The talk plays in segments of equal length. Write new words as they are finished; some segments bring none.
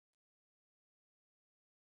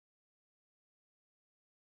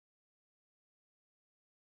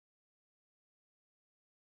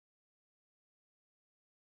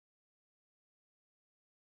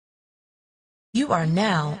You are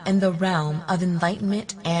now in the realm of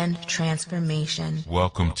enlightenment and transformation.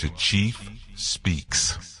 Welcome to Chief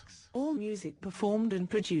Speaks. All music performed and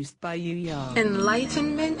produced by Yu Yang.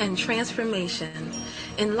 Enlightenment and transformation.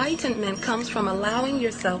 Enlightenment comes from allowing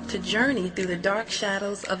yourself to journey through the dark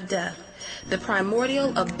shadows of death, the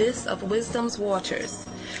primordial abyss of wisdom's waters.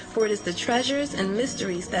 For it is the treasures and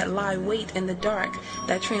mysteries that lie wait in the dark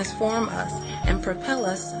that transform us and propel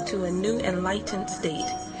us to a new enlightened state.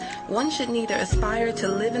 One should neither aspire to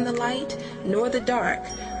live in the light nor the dark,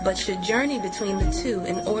 but should journey between the two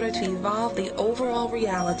in order to evolve the overall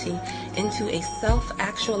reality into a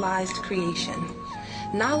self-actualized creation.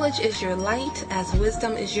 Knowledge is your light as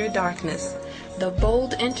wisdom is your darkness. The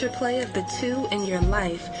bold interplay of the two in your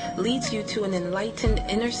life leads you to an enlightened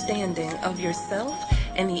understanding of yourself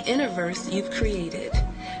and the universe you've created.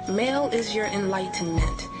 Male is your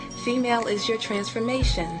enlightenment. Female is your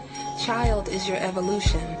transformation. Child is your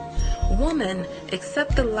evolution. Woman,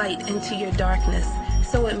 accept the light into your darkness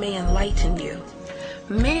so it may enlighten you.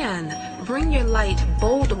 Man, bring your light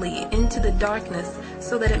boldly into the darkness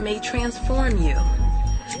so that it may transform you.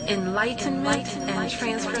 Enlightenment and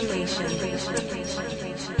transformation.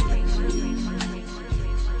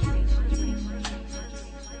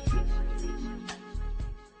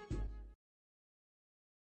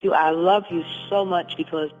 I love you so much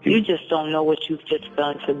because you just don't know what you've just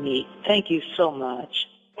done for me. Thank you so much.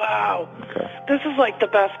 Wow. Okay. This is like the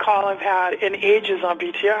best call I've had in ages on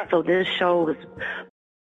BTR. So this show was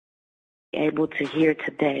able to hear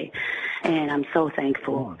today, and I'm so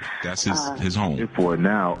thankful. That's his home. For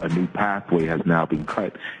now, a new pathway has now been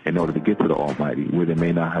cut in order to get to the Almighty, where there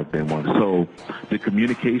may not have been one. So the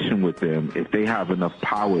communication with them, if they have enough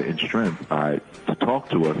power and strength to talk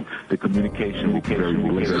to us, the communication will be very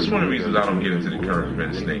clear. That's one of the reasons I don't get into the current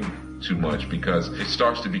events thing too much, because it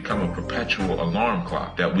starts to become a perpetual alarm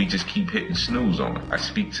clock that we just keep hitting snooze on. I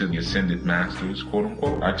speak to the ascended masters, quote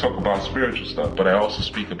unquote. I talk about spiritual stuff, but I also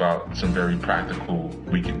speak about some very practical,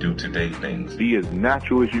 we can do today things. Be as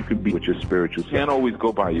natural as you can be with your spiritual self. You can't always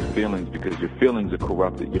go by your feelings, because your feelings are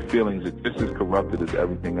corrupted. Your feelings are just as corrupted as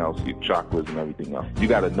everything else, your chakras and everything else. You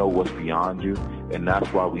got to know what's beyond you, and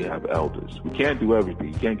that's why we have elders. We can't do everything.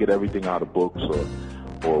 You can't get everything out of books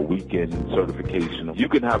or weekend certification. You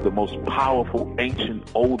can have the most powerful, ancient,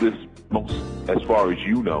 oldest, most, as far as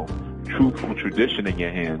you know, truthful tradition in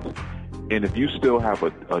your hands. And if you still have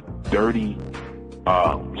a dirty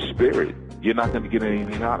spirit, you're not going to get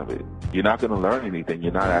anything out of it. You're not going to learn anything.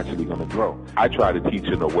 You're not actually going to grow. I try to teach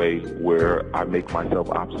in a way where I make myself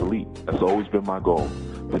obsolete. That's always been my goal,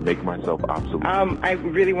 to make myself obsolete. I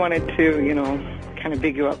really wanted to, kind of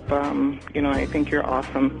big you up. I think you're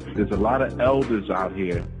awesome. There's a lot of elders out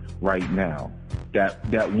here right now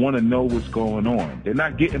that want to know what's going on. They're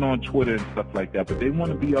not getting on Twitter and stuff like that, but they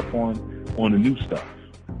want to be up on the new stuff.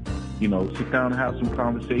 Sit down and have some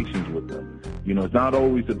conversations with them. It's not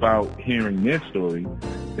always about hearing their story.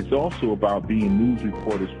 It's also about being news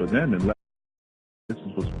reporters for them and this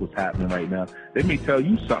is what's happening right now. They may tell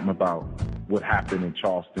you something about what happened in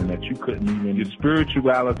Charleston that you couldn't even. Your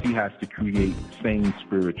spirituality has to create sane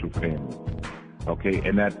spiritual family. Okay,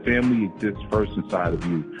 and that family exists first inside of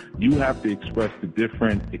you. You have to express the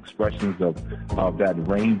different expressions of that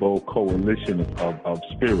rainbow coalition of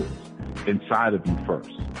spirits inside of you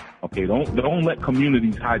first. Okay, don't let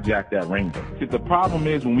communities hijack that rainbow. See, the problem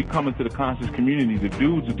is when we come into the conscious community, the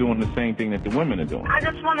dudes are doing the same thing that the women are doing. I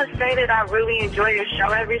just want to say that I really enjoy your show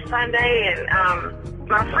every Sunday, and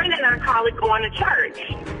my friend and I call it going to church.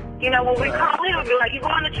 When we call in, we'll be like, you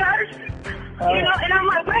going to church? And I'm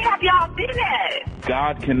like, where have y'all been at?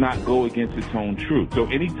 God cannot go against its own truth. So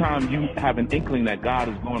anytime you have an inkling that God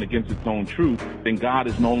is going against its own truth, then God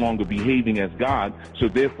is no longer behaving as God. So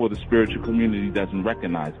therefore, the spiritual community doesn't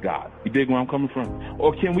recognize God. You dig where I'm coming from?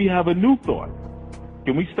 Or can we have a new thought?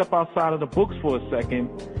 Can we step outside of the books for a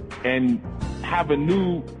second and have a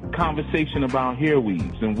new conversation about hair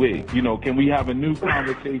weaves and wigs? Can we have a new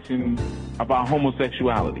conversation about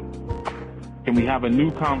homosexuality? Can we have a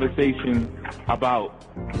new conversation about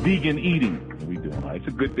vegan eating? We doing right. It's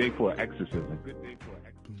a good day for exorcism.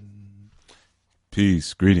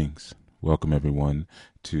 Peace, greetings. Welcome everyone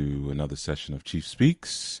to another session of Chief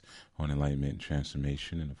Speaks on Enlightenment and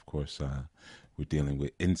Transformation. And of course, we're dealing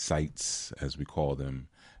with insights, as we call them,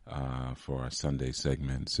 for our Sunday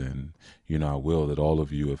segments. And, I will that all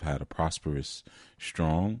of you have had a prosperous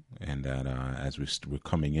strong, and that as we're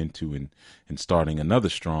coming into and starting another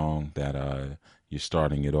strong, that you're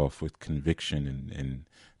starting it off with conviction and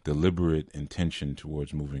deliberate intention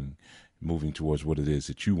towards moving towards what it is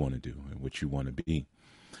that you want to do and what you want to be.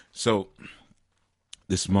 So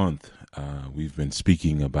this month, we've been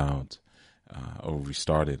speaking about or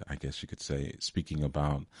restarted, I guess you could say, speaking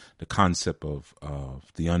about the concept of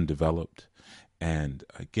the undeveloped. And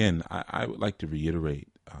again, I would like to reiterate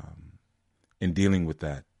in dealing with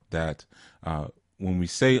that when we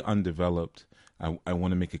say undeveloped, I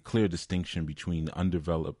want to make a clear distinction between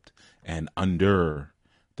undeveloped and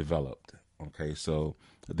underdeveloped. Okay, so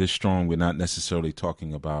this strong, we're not necessarily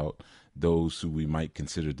talking about those who we might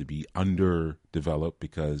consider to be underdeveloped,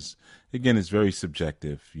 because again, it's very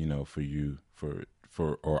subjective, for you,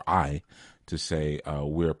 or I, to say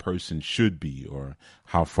where a person should be or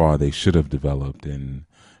how far they should have developed and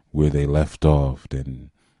where they left off. Then,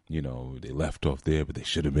 they left off there, but they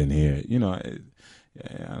should have been here.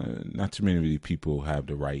 Not too many people have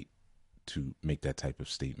the right to make that type of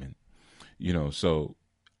statement. So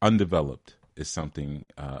undeveloped is something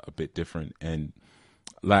a bit different. And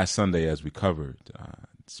last Sunday, as we covered,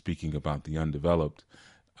 speaking about the undeveloped,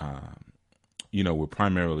 we're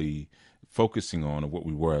primarily focusing on, or what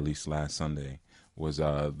we were at least last Sunday, was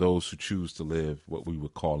those who choose to live what we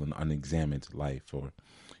would call an unexamined life, or,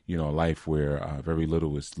 a life where very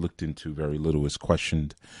little is looked into, very little is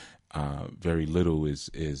questioned, very little is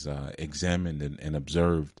examined and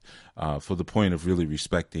observed, for the point of really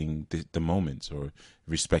respecting the moments, or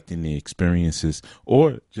respecting the experiences,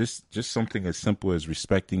 or just something as simple as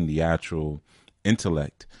respecting the actual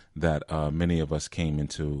intellect that many of us came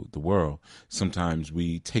into the world. Sometimes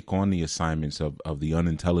we take on the assignments of the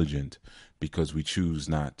unintelligent because we choose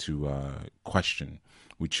not to question,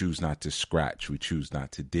 we choose not to scratch, we choose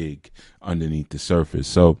not to dig underneath the surface.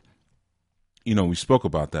 So, we spoke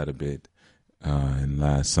about that a bit in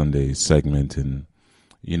last Sunday's segment, and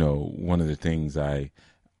one of the things I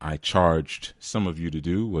charged some of you to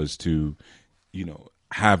do was to,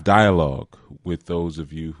 have dialogue with those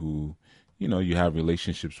of you who, you have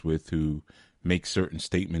relationships with, who make certain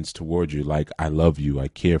statements toward you, like, I love you, I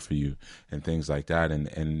care for you, and things like that.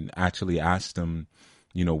 And actually ask them,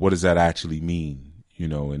 what does that actually mean?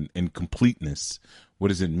 In completeness, what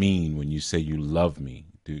does it mean when you say you love me?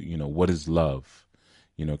 What is love?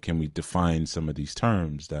 Can we define some of these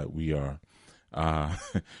terms that we are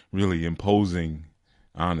really imposing?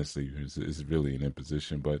 Honestly, it's really an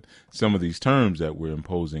imposition, but some of these terms that we're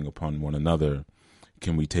imposing upon one another,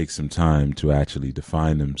 can we take some time to actually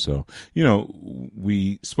define them? So,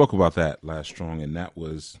 we spoke about that last strong, and that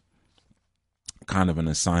was kind of an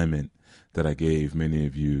assignment that I gave many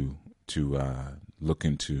of you to look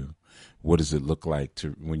into. What does it look like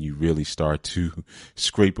to when you really start to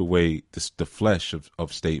scrape away the flesh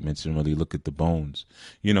of statements and really look at the bones?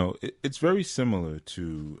 It's very similar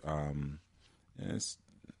to it's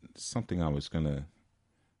something I was going to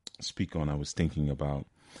speak on. I was thinking about,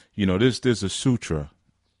 there's a sutra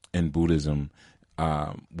in Buddhism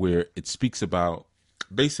where it speaks about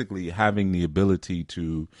basically having the ability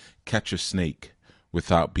to catch a snake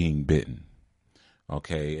without being bitten.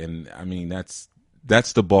 Okay, and I mean that's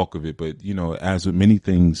the bulk of it. But as with many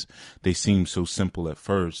things, they seem so simple at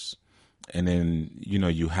first, and then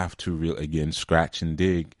you have to again scratch and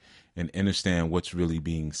dig and understand what's really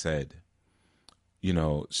being said.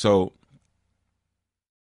 So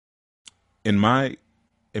in my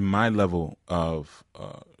level of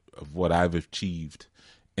what I've achieved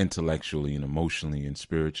intellectually and emotionally and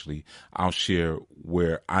spiritually, I'll share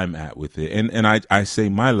where I'm at with it. And I say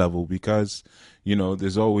my level because,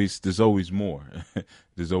 there's always more.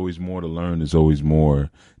 There's always more to learn. There's always more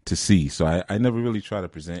to see. So I never really try to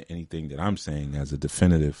present anything that I'm saying as a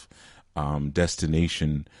definitive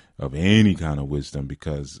destination of any kind of wisdom,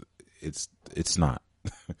 because it's not.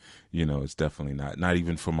 It's definitely not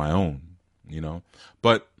even for my own.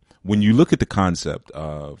 But when you look at the concept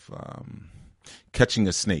of catching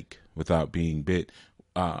a snake without being bit,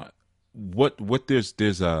 what there's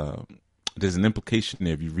an implication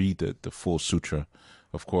there. If you read the full sutra,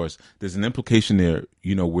 of course, there's an implication there,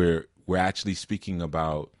 where we're actually speaking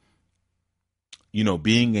about,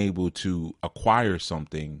 being able to acquire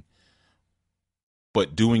something,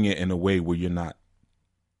 but doing it in a way where you're not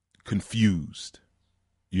confused,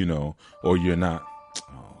 or you're not,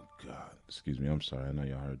 oh God, excuse me, I'm sorry. I know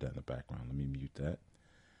y'all heard that in the background. Let me mute that.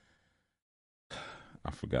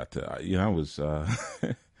 I forgot to, I was,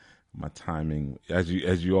 my timing, as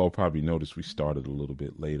you all probably noticed, we started a little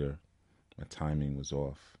bit later. My timing was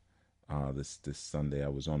off. This Sunday, I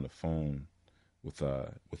was on the phone with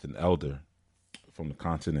an elder from the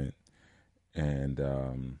continent, and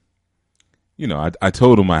I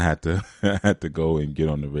told him I had to go and get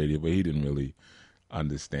on the radio, but he didn't really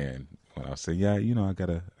understand when I was saying, yeah, I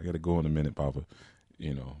gotta go in a minute, Papa,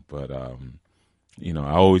 but I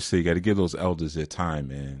always say you got to give those elders their time,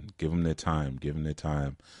 man. Give them their time.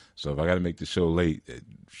 So if I got to make the show late,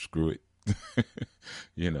 screw it.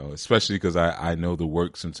 Especially because I know the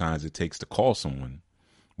work sometimes it takes to call someone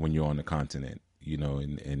when you're on the continent,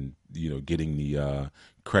 and getting the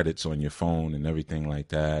credits on your phone and everything like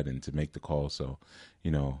that, and to make the call. So,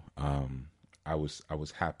 I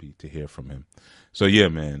was happy to hear from him. So yeah,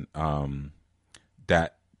 man,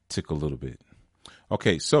 that took a little bit.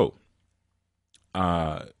 Okay, so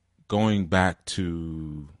going back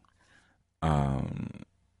to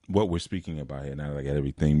what we're speaking about here, now that I got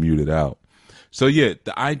everything muted out. So yeah,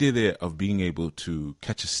 the idea there of being able to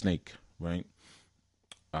catch a snake, right,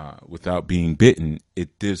 without being bitten,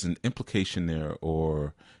 there's an implication there,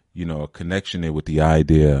 or a connection there with the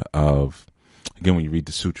idea of, again, when you read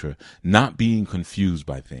the sutra, not being confused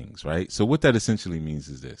by things, right? So what that essentially means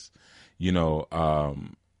is this,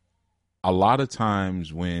 a lot of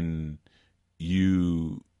times when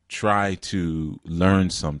you try to learn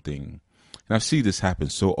something, and I see this happen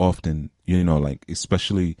so often, like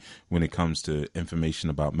especially when it comes to information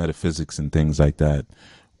about metaphysics and things like that,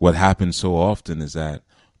 what happens so often is that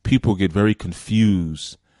people get very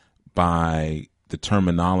confused by the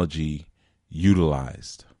terminology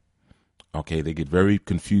utilized. Okay, they get very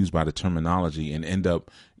confused by the terminology and end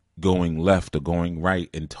up going left or going right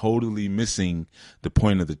and totally missing the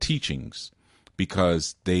point of the teachings,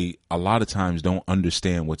 because they a lot of times don't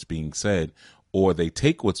understand what's being said, or they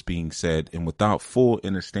take what's being said and without full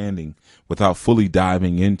understanding, without fully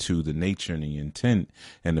diving into the nature and the intent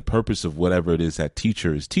and the purpose of whatever it is that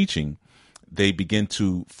teacher is teaching, they begin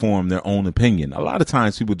to form their own opinion. A lot of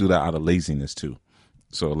times people do that out of laziness too.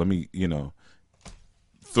 So let me,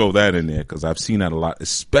 throw that in there, because I've seen that a lot,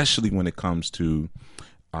 especially when it comes to,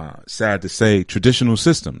 sad to say, traditional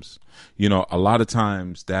systems. A lot of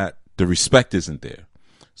times that the respect isn't there.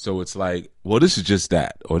 So it's like, well, this is just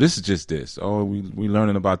that, or this is just this. Oh, we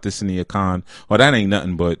learning about this in the Akan, or that ain't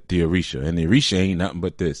nothing but the Orisha, and the Orisha ain't nothing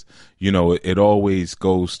but this. It always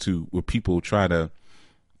goes to where people try to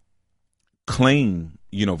claim,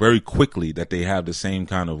 very quickly that they have the same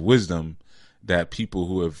kind of wisdom that people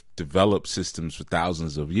who have developed systems for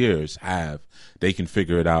thousands of years have. They can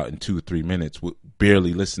figure it out in 2 or 3 minutes with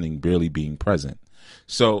barely listening, barely being present.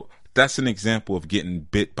 So that's an example of getting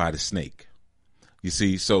bit by the snake. You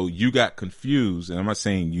see, so you got confused, and I'm not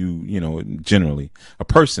saying you, generally, a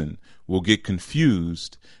person will get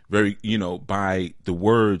confused very, by the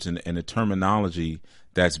words and the terminology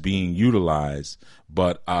that's being utilized,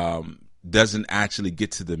 but doesn't actually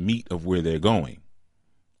get to the meat of where they're going.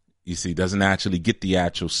 You see, doesn't actually get the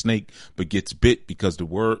actual snake, but gets bit because the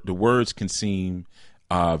words can seem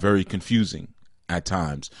very confusing at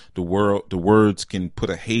times. The words can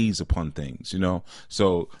put a haze upon things,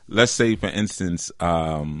 So let's say, for instance,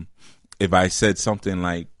 if I said something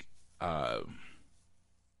like, I'm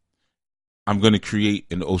going to create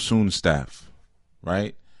an Osun staff,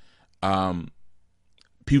 right?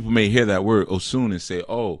 People may hear that word Osun and say,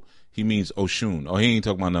 oh, he means Oshun. Oh, he ain't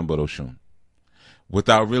talking about nothing but Oshun.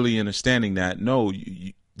 Without really understanding that, no,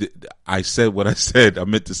 I said what I said. I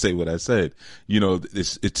meant to say what I said.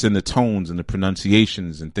 It's in the tones and the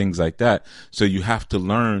pronunciations and things like that. So you have to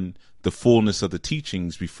learn the fullness of the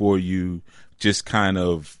teachings before you just kind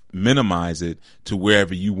of minimize it to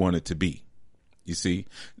wherever you want it to be. You see?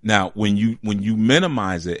 Now, when you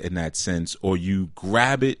minimize it in that sense, or you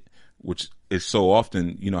grab it, which is so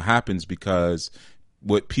often, happens, because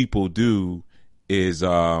what people do is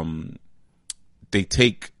they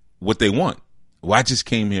take what they want. Well, I just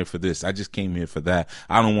came here for this. I just came here for that.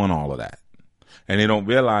 I don't want all of that. And they don't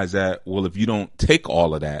realize that, well, if you don't take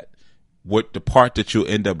all of that, what the part that you'll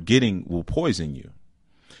end up getting will poison you.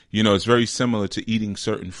 It's very similar to eating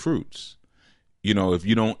certain fruits. If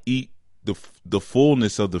you don't eat the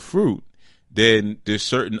fullness of the fruit, then there's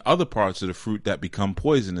certain other parts of the fruit that become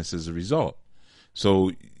poisonous as a result.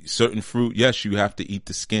 So certain fruit, yes, you have to eat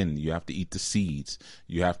the skin, you have to eat the seeds,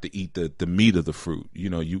 you have to eat the meat of the fruit.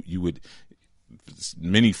 You would,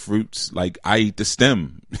 many fruits, like I eat the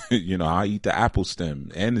stem, I eat the apple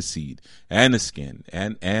stem and the seed and the skin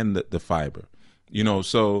and the fiber.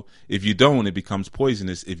 So if you don't, it becomes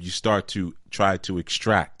poisonous if you start to try to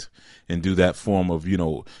extract and do that form of,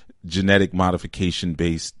 genetic modification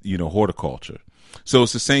based, horticulture. So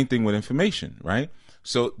it's the same thing with information, right?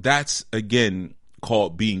 So that's, again,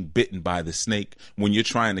 called being bitten by the snake when you're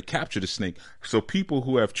trying to capture the snake. So people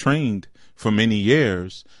who have trained for many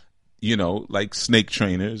years, like snake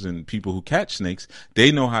trainers and people who catch snakes,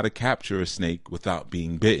 they know how to capture a snake without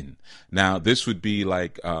being bitten. Now, this would be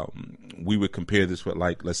like, we would compare this with,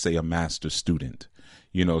 like, let's say a master student,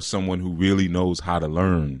 someone who really knows how to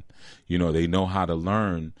learn. They know how to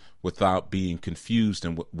learn without being confused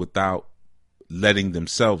and without letting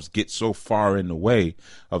themselves get so far in the way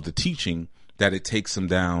of the teaching that it takes them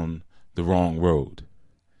down the wrong road.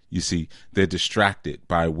 You see, they're distracted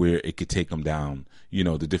by where it could take them down,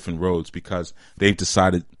 the different roads, because they've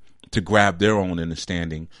decided to grab their own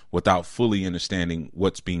understanding without fully understanding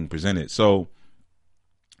what's being presented. So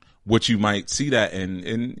what you might see that,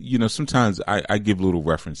 and sometimes I give little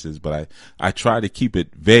references, but I try to keep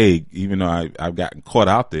it vague, even though I've gotten caught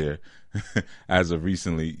out there as of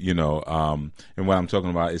recently, and what I'm talking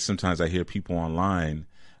about is sometimes I hear people online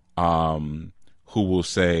who will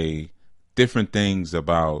say different things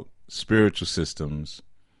about spiritual systems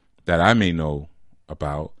that I may know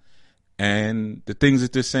about, and the things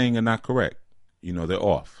that they're saying are not correct. They're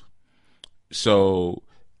off. So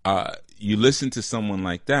you listen to someone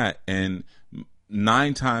like that, and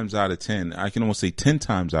 9 times out of 10, I can almost say 10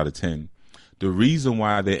 times out of 10, the reason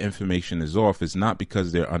why their information is off is not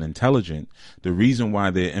because they're unintelligent. The reason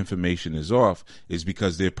why their information is off is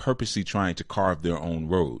because they're purposely trying to carve their own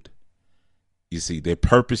road. You see, they're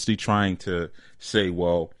purposely trying to say,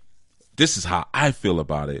 well, this is how I feel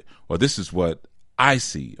about it, or this is what I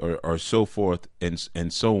see, or so forth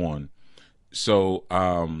and so on. So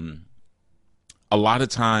a lot of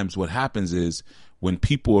times what happens is when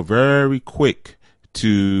people are very quick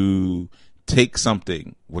to take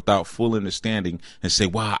something without full understanding and say,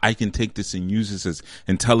 wow, I can take this and use this as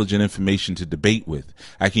intelligent information to debate with.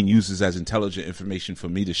 I can use this as intelligent information for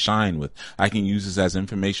me to shine with. I can use this as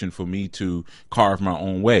information for me to carve my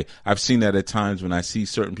own way. I've seen that at times when I see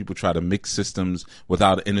certain people try to mix systems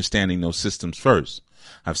without understanding those systems first.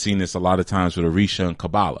 I've seen this a lot of times with Orisha and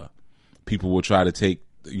Kabbalah. People will try to take,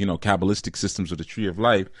 Kabbalistic systems of the tree of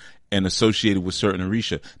life and associate it with certain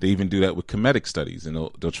Orisha. They even do that with Kemetic studies, and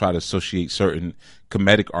they'll try to associate certain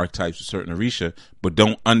Kemetic archetypes with certain Orisha, but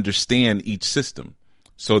don't understand each system.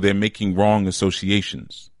 So they're making wrong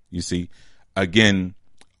associations. You see, again,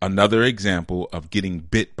 another example of getting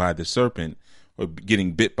bit by the serpent or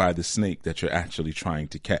getting bit by the snake that you're actually trying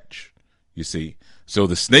to catch. You see, so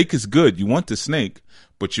the snake is good. You want the snake,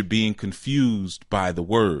 but you're being confused by the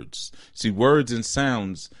words. See, words and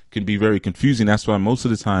sounds can be very confusing. That's why most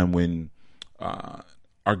of the time when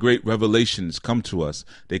our great revelations come to us,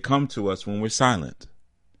 they come to us when we're silent,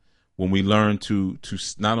 when we learn to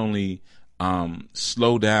not only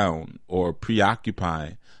slow down or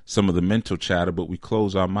preoccupy some of the mental chatter, but we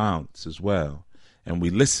close our mouths as well and we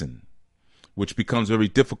listen, which becomes very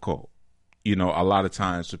difficult, a lot of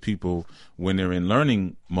times for people when they're in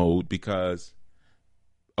learning mode because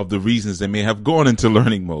of the reasons they may have gone into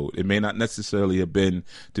learning mode. It may not necessarily have been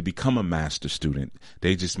to become a master student.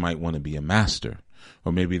 They just might want to be a master,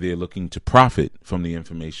 or maybe they're looking to profit from the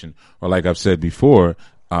information. Or like I've said before,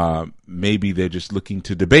 maybe they're just looking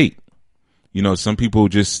to debate. Some people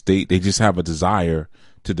just, they just have a desire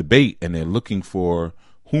to debate, and they're looking for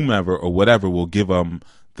whomever or whatever will give them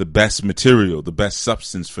the best material, the best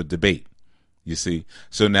substance for debate. You see,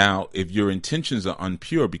 so now if your intentions are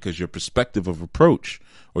unpure because your perspective of approach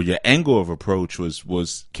or your angle of approach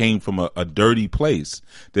came from a dirty place,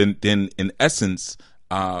 then in essence,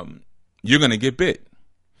 you're going to get bit.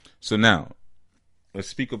 So now let's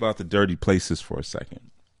speak about the dirty places for a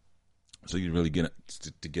second, so you really get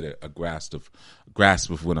a grasp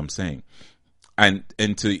of what I'm saying, and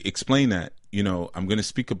to explain that, I'm going to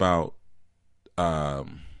speak about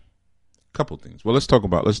couple things. Well,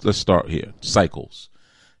 let's start here. Cycles.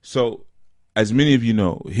 So as many of you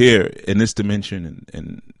know, here in this dimension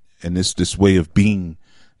and this way of being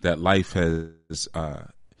that life has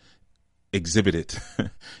exhibited,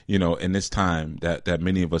 in this time that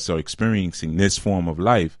many of us are experiencing this form of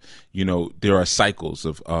life, there are cycles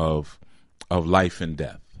of life and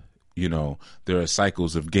death. There are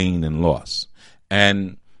cycles of gain and loss.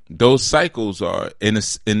 And those cycles are in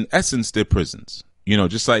essence, they're prisons.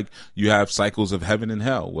 Just like you have cycles of heaven and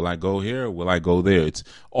hell. Will I go here? Or will I go there? It's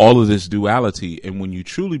all of this duality. And when you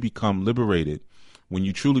truly become liberated, when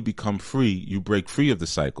you truly become free, you break free of the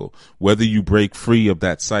cycle. Whether you break free of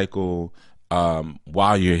that cycle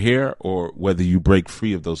while you're here, or whether you break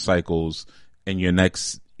free of those cycles in your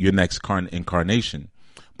next incarnation.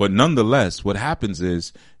 But nonetheless, what happens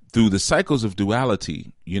is, through the cycles of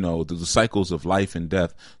duality, through the cycles of life and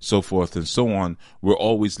death, so forth and so on, we're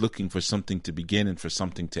always looking for something to begin and for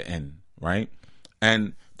something to end, right?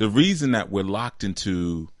 And the reason that we're locked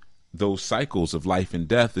into those cycles of life and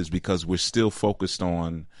death is because we're still focused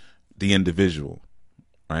on the individual,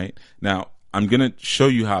 right? Now, I'm going to show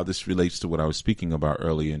you how this relates to what I was speaking about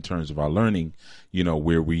earlier in terms of our learning,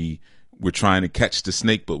 where we're trying to catch the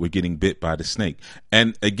snake, but we're getting bit by the snake.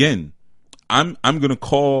 And again, I'm going to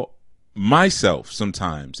call myself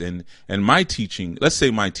sometimes and my teaching, let's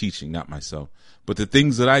say my teaching, not myself, But the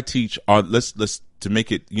things that I teach are, let's to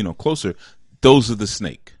make it, closer, those are the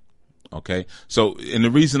snake. Okay. So, and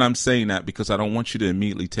the reason I'm saying that, because I don't want you to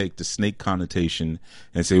immediately take the snake connotation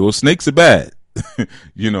and say, well, snakes are bad,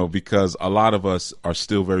 because a lot of us are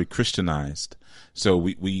still very Christianized. So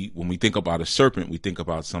we when we think about a serpent, we think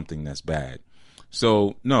about something that's bad.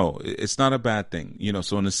 So no, it's not a bad thing.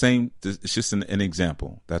 So in the same, it's just an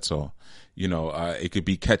example. That's all. It could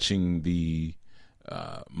be catching the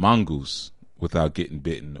mongoose without getting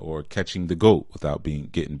bitten, or catching the goat without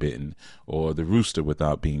getting bitten, or the rooster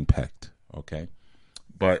without being pecked. Okay.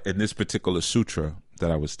 But in this particular sutra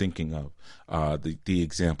that I was thinking of, the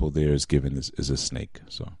example there is given is a snake.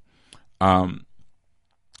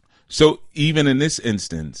 So even in this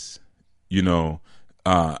instance,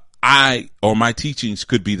 my teachings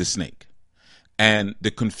could be the snake. And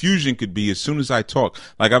the confusion could be, as soon as I talk,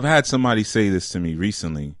 like I've had somebody say this to me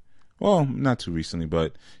recently. Well, not too recently,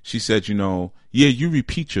 but she said, yeah, you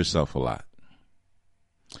repeat yourself a lot.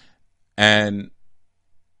 And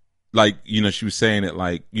she was saying it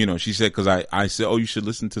she said, because I said, oh, you should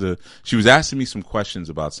listen to she was asking me some questions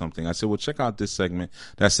about something. I said, well, check out this segment,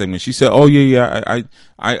 that segment. She said, oh, yeah,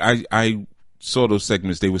 I saw those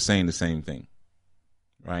segments. They were saying the same thing.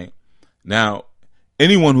 Right? Now,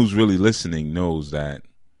 anyone who's really listening knows that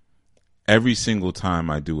every single time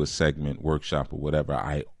I do a segment, workshop, or whatever,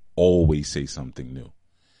 I always say something new.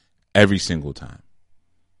 Every single time.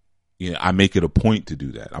 I make it a point to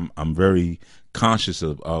do that. I'm very conscious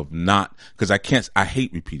of not, because I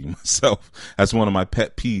hate repeating myself. That's one of my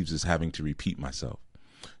pet peeves, is having to repeat myself.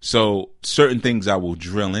 So certain things I will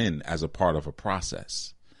drill in as a part of a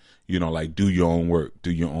process. Like do your own work.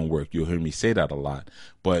 You'll hear me say that a lot.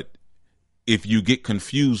 But if you get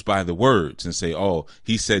confused by the words and say, oh,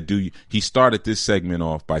 he said, he started this segment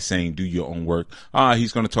off by saying, do your own work.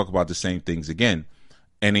 He's going to talk about the same things again.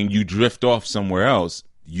 And then you drift off somewhere else.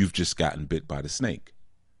 You've just gotten bit by the snake.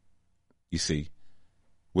 You see,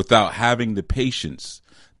 without having the patience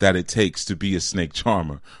that it takes to be a snake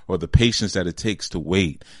charmer, or the patience that it takes to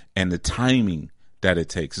wait, and the timing that it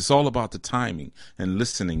takes. It's all about the timing, and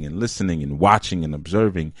listening and watching and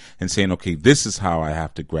observing and saying, okay, this is how I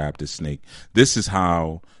have to grab this snake. This is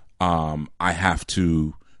how I have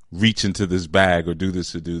to reach into this bag, or do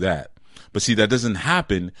this or do that. But see, that doesn't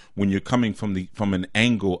happen when you're coming from an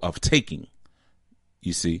angle of taking.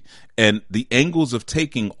 You see, and the angles of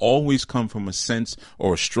taking always come from a sense,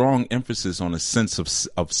 or a strong emphasis on a sense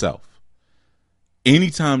of self.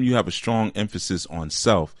 Anytime you have a strong emphasis on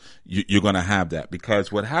self, you're going to have that,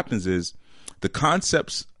 because what happens is the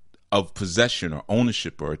concepts of possession or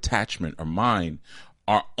ownership or attachment or mind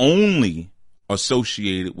are only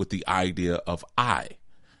associated with the idea of I,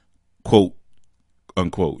 quote,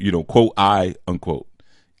 unquote, quote, I, unquote,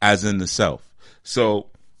 as in the self. So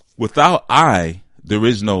without I, there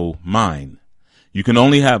is no mine. You can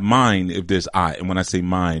only have mine if there's I. And when I say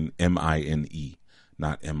mine, M-I-N-E,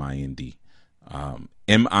 not M-I-N-D.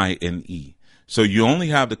 M-I-N-E. So you only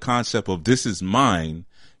have the concept of this is mine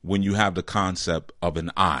when you have the concept of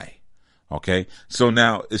an I. Okay? So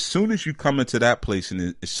now, as soon as you come into that place,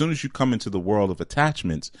 and as soon as you come into the world of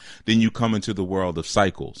attachments, then you come into the world of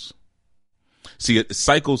cycles. See,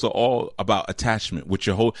 cycles are all about attachment,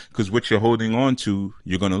 because what you're holding on to,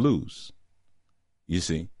 you're going to lose. You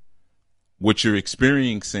see, what you're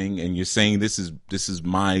experiencing, and you're saying this is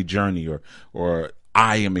my journey, or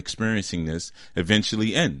I am experiencing this,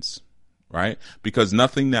 eventually ends, right? Because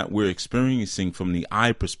nothing that we're experiencing from the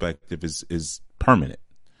I perspective is permanent.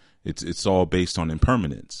 It's all based on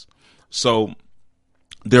impermanence. So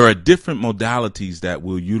there are different modalities that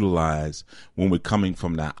we'll utilize when we're coming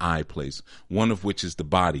from that I place. One of which is the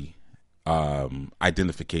body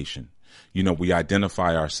identification. We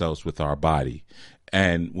identify ourselves with our body.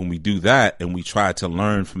 And when we do that and we try to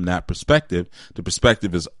learn from that perspective, the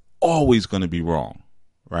perspective is always going to be wrong,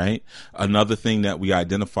 right? Another thing that we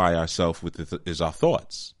identify ourselves with is our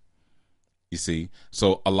thoughts. You see,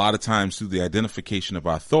 so a lot of times through the identification of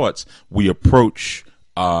our thoughts, we approach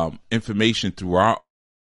information through our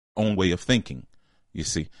own way of thinking. You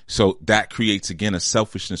see, so that creates, again, a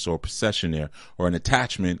selfishness or a possession there, or an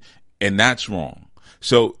attachment, and that's wrong.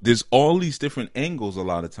 So there's all these different angles a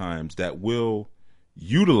lot of times that we'll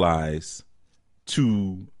utilize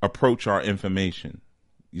to approach our information,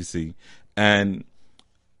 you see, and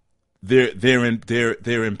they're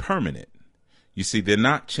impermanent. You see, they're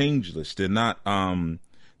not changeless. They're not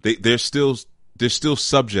they're still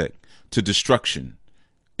subject to destruction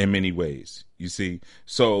in many ways. You see,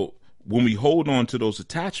 so when we hold on to those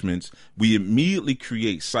attachments, we immediately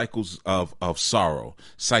create cycles of sorrow,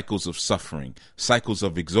 cycles of suffering, cycles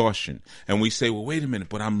of exhaustion. And we say, well, wait a minute,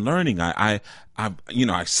 but I'm learning. I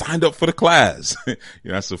signed up for the class.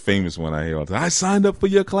 That's a famous one I hear all the time. I signed up for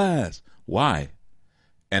your class. Why?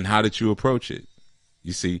 And how did you approach it?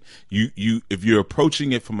 You see, if you're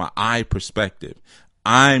approaching it from an I perspective,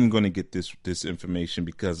 I'm going to get this information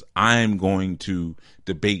because I'm going to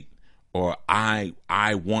debate, or I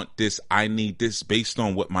want this, I need this, based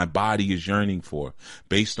on what my body is yearning for,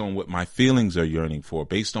 based on what my feelings are yearning for,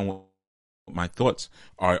 based on what my thoughts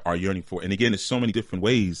are yearning for. And again, there's so many different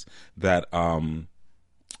ways that, I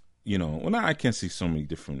can't see so many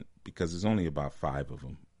different, because there's only about 5 of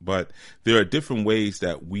them. But there are different ways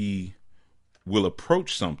that we will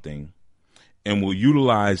approach something, and will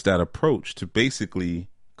utilize that approach to basically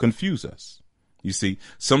confuse us. You see,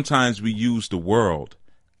 sometimes we use the world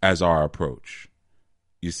as our approach.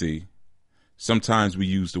 You see, sometimes we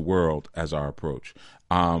use the world as our approach.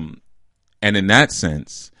 And in that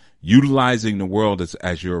sense, utilizing the world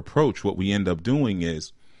as your approach, what we end up doing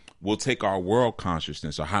is we'll take our world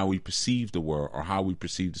consciousness, or how we perceive the world, or how we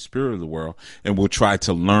perceive the spirit of the world, and we'll try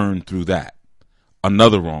to learn through that.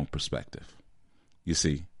 Another wrong perspective. You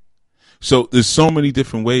see? So there's so many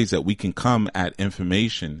different ways that we can come at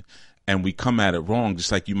information, and we come at it wrong,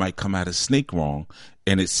 just like you might come at a snake wrong,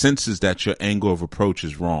 and it senses that your angle of approach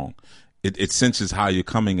is wrong. It senses how you're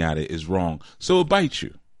coming at it is wrong. So it bites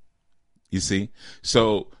you. You see?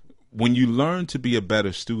 So when you learn to be a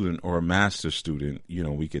better student, or a master student,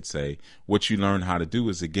 we could say, what you learn how to do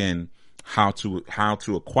is, again, how to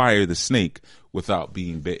acquire the snake without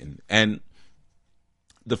being bitten. And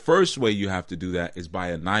the first way you have to do that is by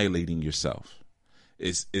annihilating yourself.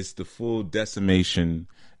 It's the full decimation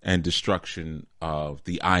and destruction of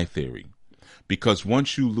the I theory. Because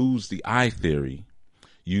once you lose the I theory,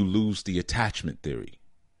 you lose the attachment theory.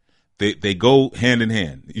 They go hand in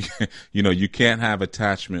hand. You can't have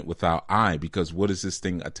attachment without I, because what is this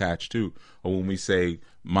thing attached to? Or when we say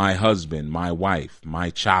my husband, my wife,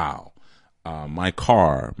 my child, my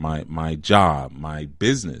car, my job, my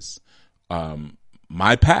business,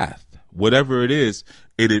 my path, whatever it is,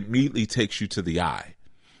 it immediately takes you to the I.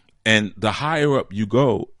 And the higher up you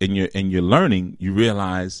go in your learning, you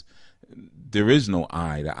realize there is no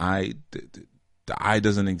I. The I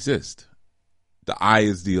doesn't exist. The I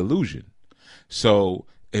is the illusion. So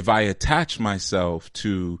if I attach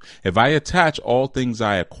all things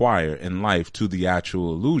I acquire in life to the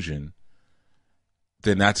actual illusion,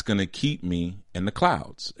 then that's going to keep me in the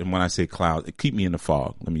clouds. And when I say cloud, it keep me in the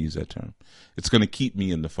fog. Let me use that term. It's going to keep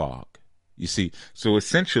me in the fog. You see, so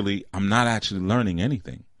essentially, I'm not actually learning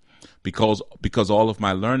anything, because all of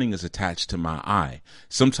my learning is attached to my I.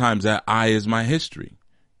 Sometimes that I is my history.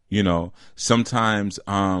 Sometimes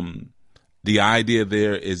the idea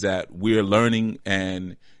there is that we're learning,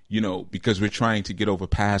 and because we're trying to get over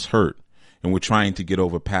past hurt, and we're trying to get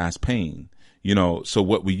over past pain. So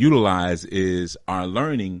what we utilize is our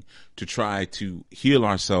learning to try to heal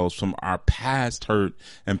ourselves from our past hurt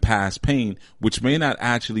and past pain, which may not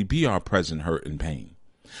actually be our present hurt and pain,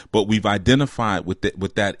 but we've identified with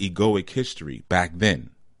that egoic history back then.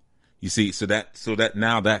 You see, so that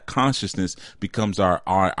now that consciousness becomes our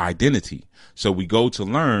identity. So we go to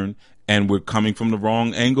learn, and we're coming from the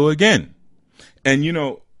wrong angle again. And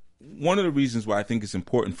one of the reasons why I think it's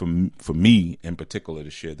important for me in particular to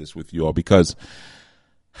share this with you all, because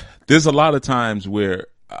there's a lot of times where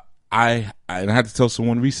I had to tell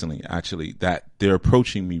someone recently, actually, that they're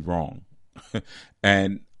approaching me wrong.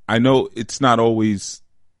 And I know it's not always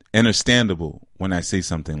understandable when I say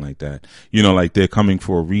something like that. Like they're coming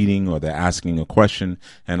for a reading, or they're asking a question,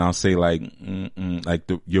 and I'll say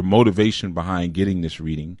your motivation behind getting this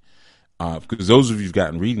reading. Because those of you who've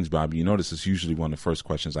gotten readings, Bobby, you notice it's usually one of the first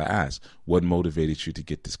questions I ask. What motivated you to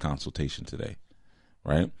get this consultation today?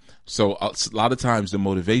 Right? So a lot of times the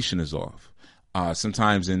motivation is off.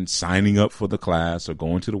 Sometimes in signing up for the class or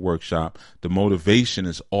going to the workshop, the motivation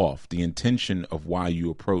is off. The intention of why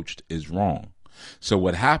you approached is wrong. So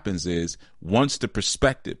what happens is, once the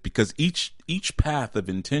perspective, because each path of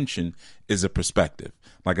intention is a perspective.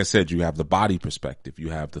 Like I said, you have the body perspective, you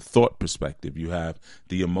have the thought perspective, you have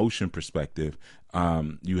the emotion perspective,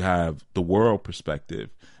 you have the world perspective,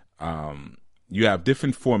 you have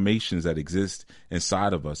different formations that exist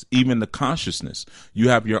inside of us. Even the consciousness, you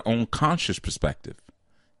have your own conscious perspective.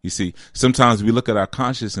 You see, sometimes we look at our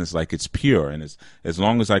consciousness like it's pure, and as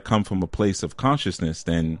long as I come from a place of consciousness,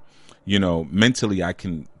 then mentally I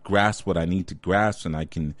can grasp what I need to grasp, and I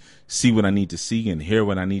can see what I need to see, and hear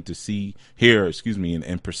what I need to hear,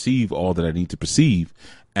 and perceive all that I need to perceive.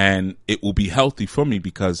 and it will be healthy for me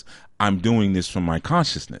because I'm doing this from my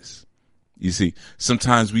consciousness. You see,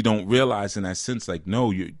 sometimes we don't realize in that sense, like,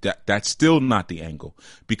 no, that's still not the angle,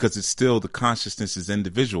 because it's still, the consciousness is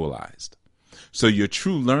individualized. So your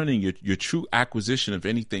true learning, your true acquisition of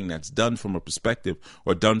anything that's done from a perspective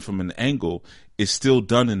or done from an angle is still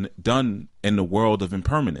done in the world of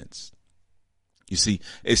impermanence. You see,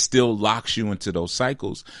 it still locks you into those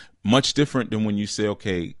cycles, much different than when you say,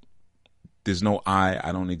 okay, there's no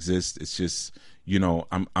I don't exist. It's just,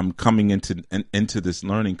 I'm coming into this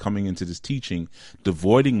learning, coming into this teaching,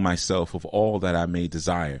 devoiding myself of all that I may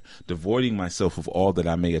desire, devoiding myself of all that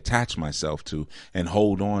I may attach myself to and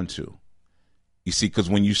hold on to. You see, because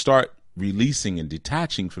when you start releasing and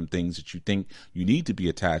detaching from things that you think you need to be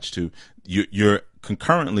attached to, you're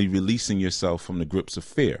concurrently releasing yourself from the grips of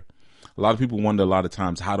fear. A lot of people wonder a lot of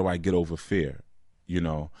times, how do I get over fear?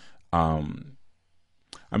 I'm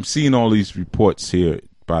seeing all these reports here.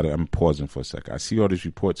 I'm pausing for a second. I see all these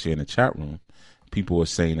reports here in the chat room. People are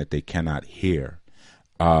saying that they cannot hear.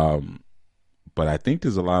 But I think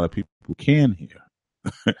there's a lot of people who can hear.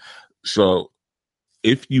 So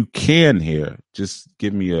if you can hear, just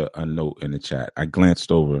give me a note in the chat. I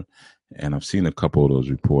glanced over and I've seen a couple of those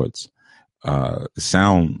reports. The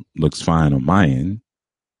sound looks fine on my end.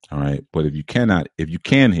 All right. But if you can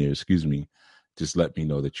hear, just let me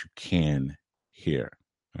know that you can hear.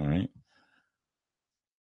 All right.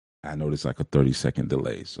 I know there's like a 30-second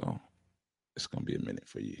delay, so it's going to be a minute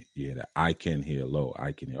for you. Yeah, that I can hear low.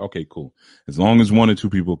 I can hear. Okay, cool. As long as one or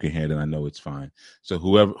two people can hear, then I know it's fine. So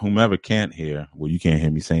whomever can't hear, well, you can't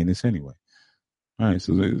hear me saying this anyway. All right,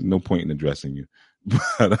 so there's no point in addressing you.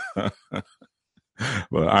 But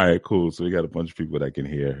all right, cool. So we got a bunch of people that can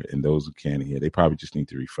hear, and those who can't hear, they probably just need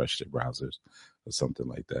to refresh their browsers or something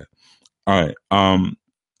like that. All right.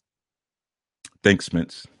 Thanks,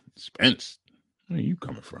 Spence. Spence, where are you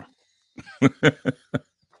coming from?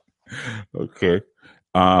 Okay.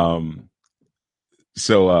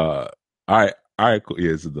 So all right, cool.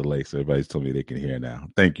 Yeah, it's a delay, so everybody's told me they can hear now.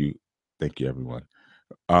 Thank you, everyone.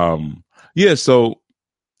 Yeah, so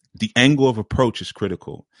the angle of approach is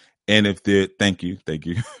critical. And if thank you.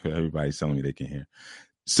 Everybody's telling me they can hear.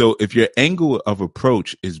 So if your angle of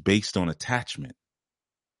approach is based on attachment,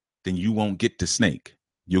 then you won't get the snake.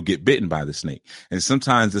 You'll get bitten by the snake. And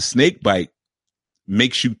sometimes the snake bite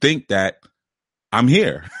makes you think that I'm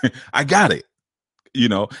here. I got it.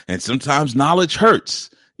 And sometimes knowledge hurts.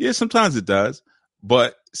 Yeah, sometimes it does.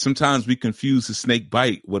 But sometimes we confuse the snake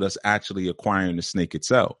bite with us actually acquiring the snake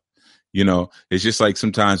itself. It's just like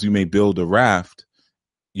sometimes we may build a raft,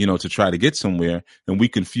 to try to get somewhere, and we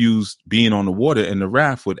confuse being on the water and the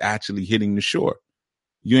raft with actually hitting the shore.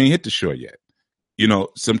 You ain't hit the shore yet.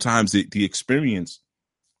 Sometimes the experience,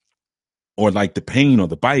 or like the pain or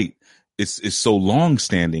the bite, is so long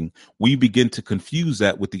standing, we begin to confuse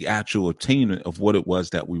that with the actual attainment of what it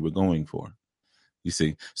was that we were going for. You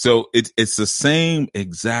see, so it's the same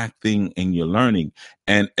exact thing in your learning.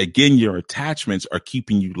 And again, your attachments are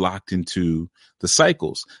keeping you locked into the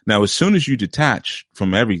cycles. Now, as soon as you detach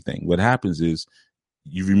from everything, what happens is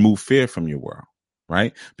you remove fear from your world,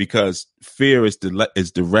 right? Because fear is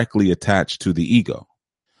directly attached to the ego.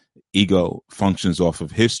 Ego functions off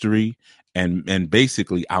of history and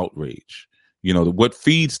basically outrage. What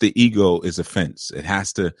feeds the ego is offense. It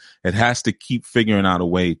has to keep figuring out a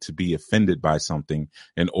way to be offended by something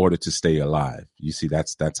in order to stay alive. You see,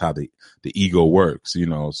 that's how the ego works,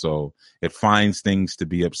 so it finds things to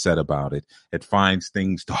be upset about it. It finds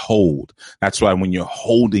things to hold. That's why when you're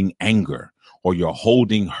holding anger, or you're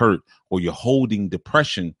holding hurt, or you're holding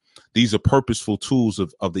depression, these are purposeful tools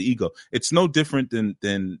of the ego. It's no different than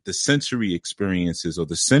the sensory experiences or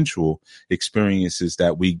the sensual experiences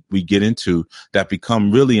that we get into that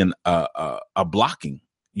become really a blocking,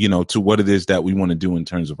 to what it is that we want to do in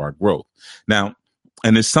terms of our growth. Now,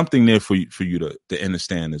 and there's something there for you to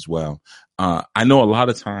understand as well. I know a lot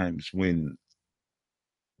of times when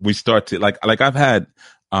we start to like I've had,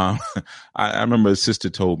 I remember a sister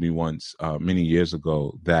told me once many years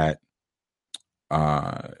ago that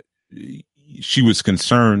she was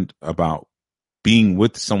concerned about being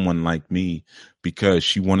with someone like me because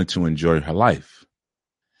she wanted to enjoy her life.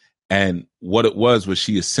 And what it was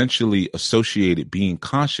she essentially associated being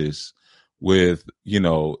conscious with,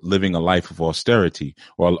 living a life of austerity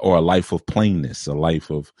or a life of plainness, a life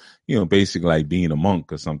of, basically like being a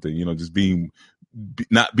monk or something, just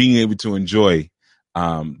not being able to enjoy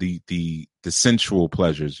the sensual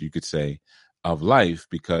pleasures, you could say, of life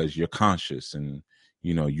because you're conscious and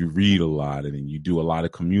you read a lot and you do a lot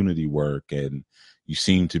of community work and you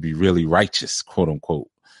seem to be really righteous, quote unquote,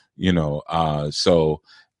 so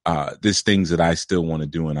there's things that I still want to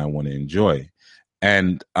do and I want to enjoy.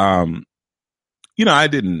 And, I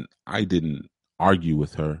didn't argue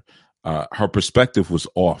with her. Her perspective was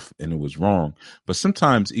off and it was wrong. But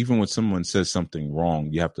sometimes even when someone says something wrong,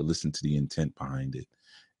 you have to listen to the intent behind it.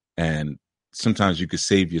 And sometimes you could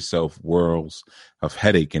save yourself worlds of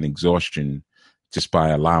headache and exhaustion just by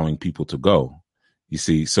allowing people to go. You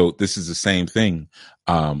see, so this is the same thing.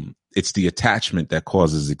 It's the attachment that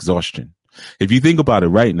causes exhaustion. If you think about it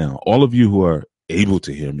right now, all of you who are able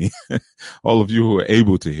to hear me, all of you who are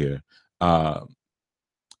able to hear,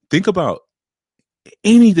 think about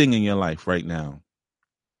anything in your life right now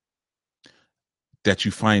that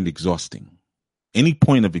you find exhausting, any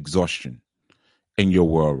point of exhaustion in your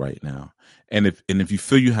world right now. And if you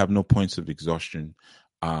feel you have no points of exhaustion,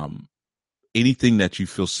 anything that you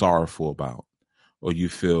feel sorrowful about, or you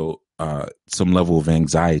feel some level of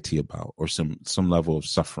anxiety about, or some level of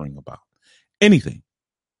suffering about, anything,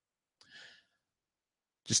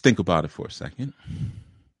 just think about it for a second.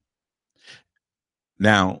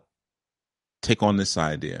 Now, take on this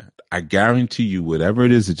idea. I guarantee you, whatever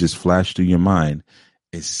it is that just flashed through your mind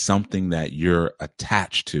is something that you're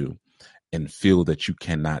attached to and feel that you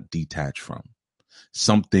cannot detach from.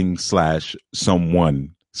 Something /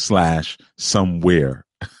 someone / somewhere.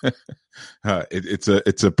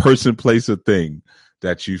 It's a person, place, or thing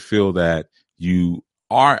that you feel that you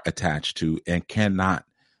are attached to and cannot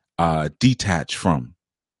detach from.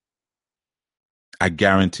 I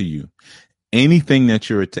guarantee you, anything that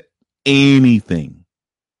you're anything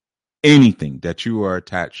that you are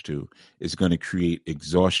attached to is going to create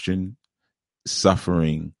exhaustion,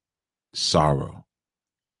 suffering, sorrow.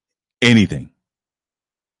 Anything.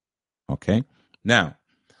 Okay. Now,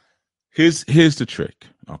 here's the trick.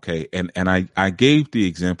 Okay. And I gave the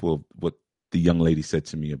example of what the young lady said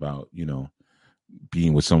to me about,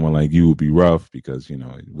 being with someone like you would be rough because, it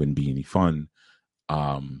wouldn't be any fun,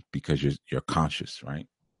 because you're conscious, right?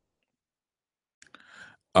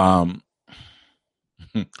 And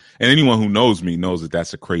anyone who knows me knows that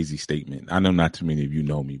that's a crazy statement. I know not too many of you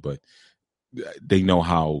know me, but they know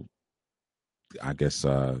how, I guess,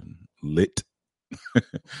 lit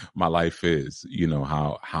my life is,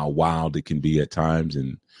 how wild it can be at times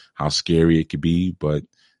and how scary it can be. But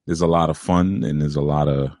there's a lot of fun and there's a lot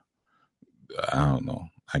of, I don't know,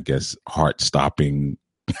 I guess, heart-stopping,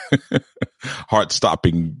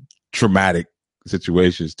 traumatic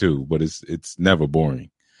situations too. But it's never boring.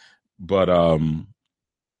 But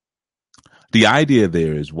the idea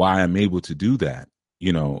there is why I'm able to do that,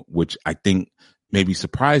 which I think maybe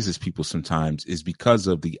surprises people sometimes, is because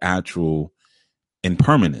of the actual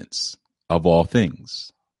impermanence of all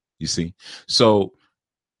things. You see? So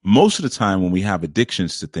most of the time when we have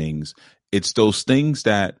addictions to things, it's those things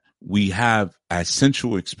that we have as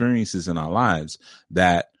sensual experiences in our lives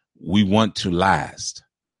that we want to last.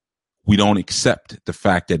 We don't accept the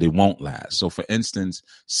fact that it won't last. So for instance,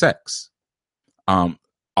 sex.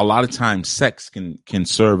 A lot of times sex can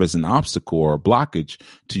serve as an obstacle or a blockage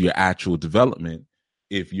to your actual development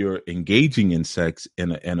if you're engaging in sex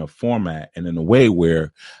in a format and in a way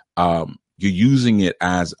where you're using it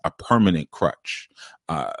as a permanent crutch.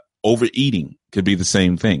 Overeating could be the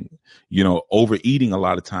same thing. Overeating a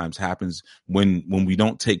lot of times happens when we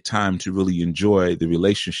don't take time to really enjoy the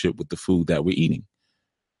relationship with the food that we're eating.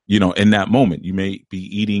 In that moment, you may be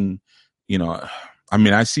eating,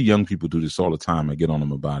 I see young people do this all the time. I get on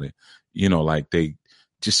them about it. Like they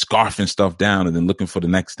just scarfing stuff down and then looking for the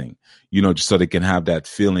next thing, just so they can have that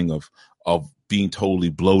feeling of being totally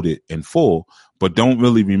bloated and full, but don't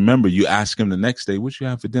really remember. You ask them the next day, what you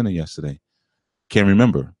have for dinner yesterday? Can't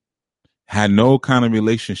remember. Had no kind of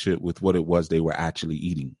relationship with what it was they were actually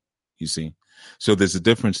eating. You see? So there's a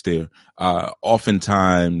difference there.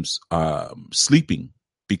 Oftentimes, sleeping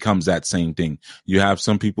becomes that same thing. You have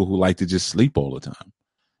some people who like to just sleep all the time,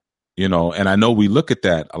 and I know we look at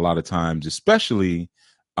that a lot of times, especially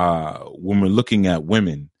when we're looking at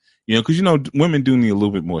women, because, women do need a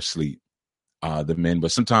little bit more sleep than men,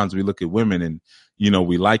 but sometimes we look at women and,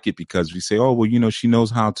 we like it because we say, oh, well, she knows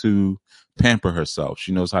how to pamper herself.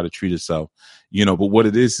 She knows how to treat herself, but what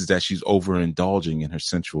it is that she's overindulging in her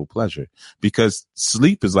sensual pleasure, because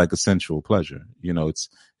sleep is like a sensual pleasure.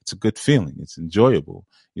 It's a good feeling. It's enjoyable.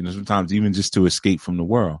 Sometimes even just to escape from the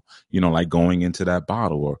world, like going into that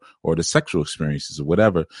bottle or the sexual experiences or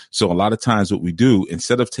whatever. So a lot of times what we do,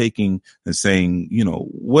 instead of taking and saying,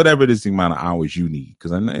 whatever it is, the amount of hours you need,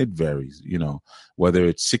 because I know it varies, whether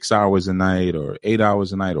it's 6 hours a night or 8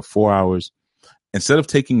 hours a night or 4 hours, instead of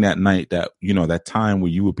taking that night that, that time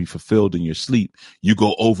where you would be fulfilled in your sleep, you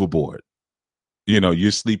go overboard.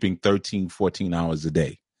 You're sleeping 13, 14 hours a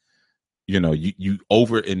day. You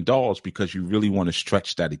overindulge because you really want to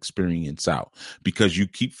stretch that experience out, because you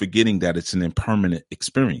keep forgetting that it's an impermanent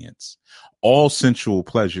experience. All sensual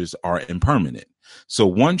pleasures are impermanent. So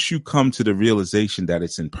once you come to the realization that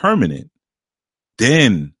it's impermanent,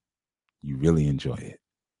 then you really enjoy it.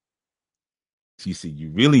 You see,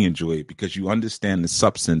 you really enjoy it because you understand the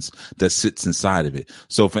substance that sits inside of it.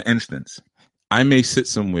 So for instance, I may sit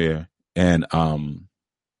somewhere and look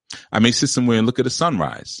at a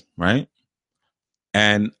sunrise, right?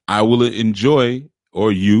 And I will enjoy,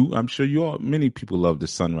 or I'm sure many people love the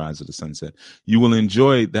sunrise or the sunset. You will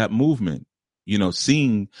enjoy that movement,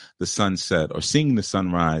 seeing the sunset or seeing the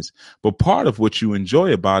sunrise. But part of what you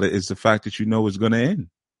enjoy about it is the fact that it's going to end.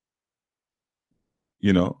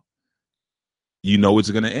 It's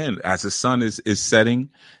going to end. As the sun is setting,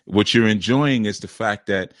 what you're enjoying is the fact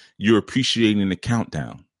that you're appreciating the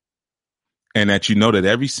countdown. And that that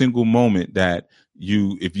every single moment that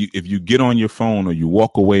if you get on your phone or you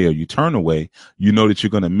walk away or you turn away, that you're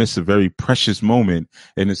going to miss a very precious moment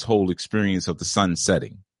in this whole experience of the sun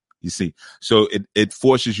setting. You see, so it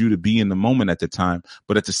forces you to be in the moment at the time,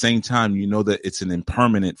 but at the same time, that it's an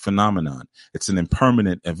impermanent phenomenon. It's an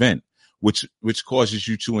impermanent event, which causes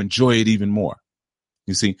you to enjoy it even more.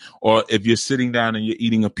 You see, or if you're sitting down and you're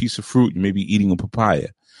eating a piece of fruit, you may be eating a papaya,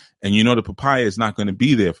 and the papaya is not going to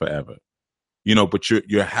be there forever. But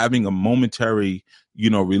you're having a momentary,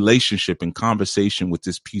 relationship and conversation with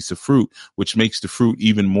this piece of fruit, which makes the fruit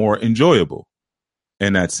even more enjoyable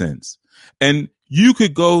in that sense. And you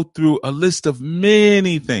could go through a list of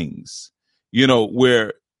many things,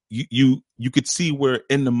 where you could see where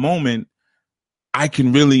in the moment I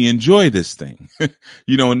can really enjoy this thing.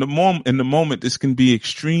 In the moment, this can be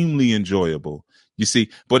extremely enjoyable. You see,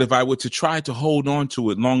 but if I were to try to hold on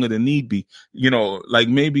to it longer than need be, like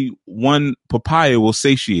maybe one papaya will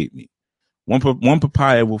satiate me. One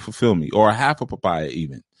papaya will fulfill me, or a half a papaya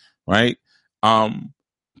even, right?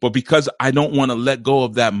 But because I don't want to let go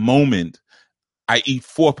of that moment, I eat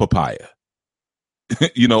 4 papaya,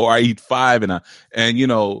 or I eat 5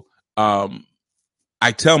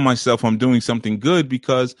 I tell myself I'm doing something good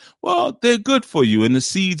because, well, they're good for you. And the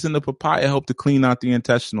seeds in the papaya help to clean out the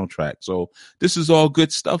intestinal tract. So this is all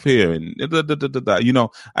good stuff here. And,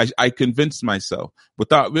 I convinced myself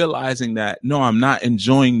without realizing that, no, I'm not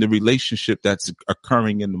enjoying the relationship that's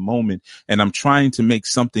occurring in the moment. And I'm trying to make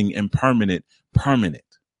something impermanent permanent.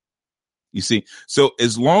 You see, so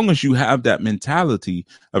as long as you have that mentality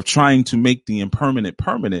of trying to make the impermanent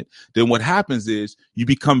permanent, then what happens is you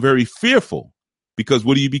become very fearful. Because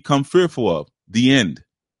what do you become fearful of? The end.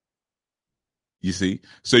 You see?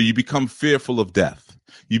 So you become fearful of death.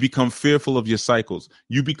 You become fearful of your cycles.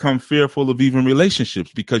 You become fearful of even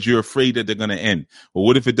relationships because you're afraid that they're going to end. Well,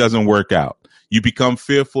 what if it doesn't work out? You become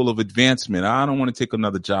fearful of advancement. I don't want to take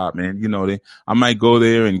another job, man. I might go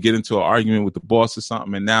there and get into an argument with the boss or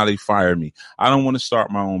something, and now they fire me. I don't want to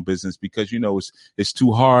start my own business because, it's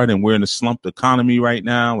too hard and we're in a slumped economy right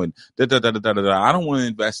now. And I don't want to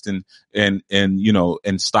invest in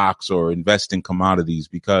stocks or invest in commodities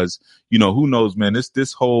because, who knows, man,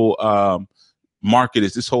 this whole,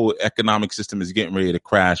 this whole economic system is getting ready to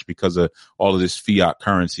crash because of all of this fiat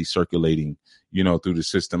currency circulating, through the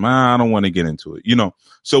system. I don't want to get into it,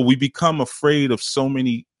 So we become afraid of so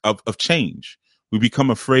many of change. We become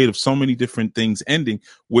afraid of so many different things ending,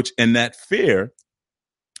 and that fear,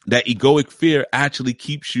 that egoic fear actually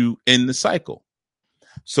keeps you in the cycle.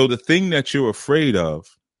 So the thing that you're afraid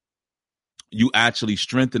of, you actually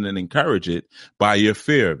strengthen and encourage it by your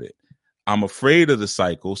fear of it. I'm afraid of the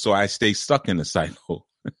cycle, so I stay stuck in the cycle.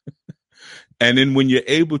 And then when you're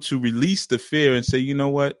able to release the fear and say, you know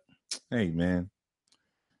what? Hey, man,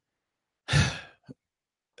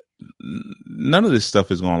 none of this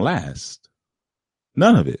stuff is going to last.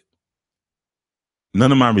 None of it.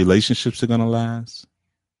 None of my relationships are going to last.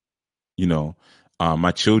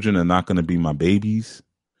 My children are not going to be my babies,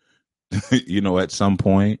 at some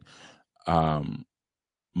point.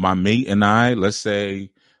 My mate and I, let's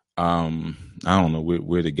say, I don't know,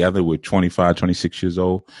 we're together, we're 25, 26 years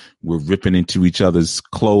old. We're ripping into each other's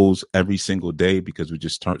clothes every single day because we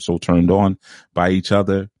just so turned on by each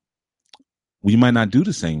other. We might not do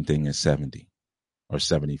the same thing at 70 or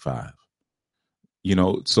 75.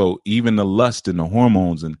 So even the lust and the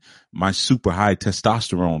hormones and my super high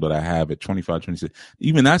testosterone that I have at 25, 26,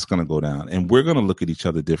 even that's going to go down, and we're going to look at each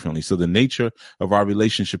other differently. So the nature of our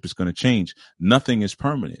relationship is going to change. Nothing is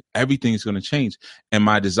permanent. Everything is going to change. And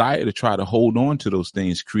my desire to try to hold on to those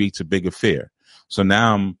things creates a bigger fear. So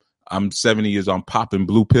now I'm 70 years old, I'm popping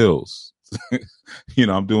blue pills.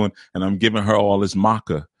 I'm giving her all this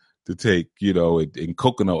maca to take, and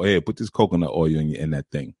coconut oil. Put this coconut oil in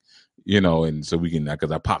that thing. and so we can,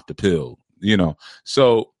 because I popped the pill,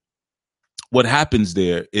 So what happens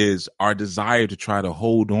there is our desire to try to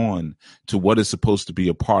hold on to what is supposed to be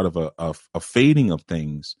a part of a fading of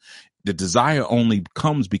things. The desire only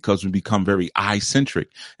comes because we become very eye-centric.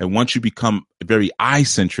 And once you become very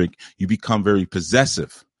eye-centric, you become very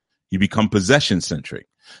possessive. You become possession-centric.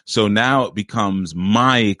 So now it becomes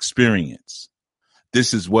my experience.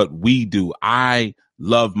 This is what we do. I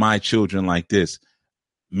love my children like this.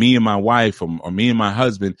 Me and my wife or me and my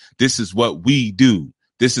husband, this is what we do.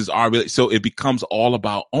 This is so it becomes all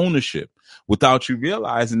about ownership without you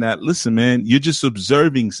realizing that, listen, man, you're just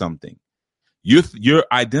observing something. You're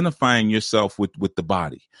identifying yourself with the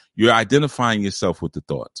body. You're identifying yourself with the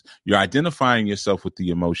thoughts. You're identifying yourself with the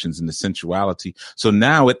emotions and the sensuality. So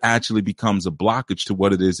now it actually becomes a blockage to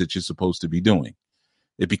what it is that you're supposed to be doing.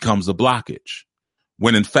 It becomes a blockage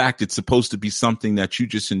when in fact it's supposed to be something that you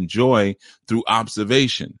just enjoy through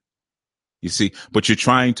observation. You see, but you're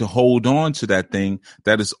trying to hold on to that thing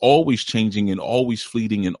that is always changing and always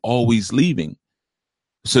fleeting and always leaving.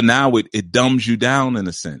 So now it dumbs you down in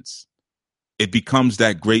a sense. It becomes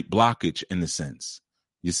that great blockage in a sense,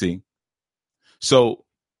 you see. So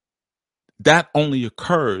that only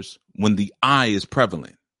occurs when the I is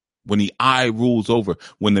prevalent, when the I rules over,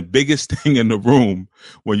 when the biggest thing in the room,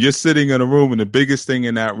 when you're sitting in a room and the biggest thing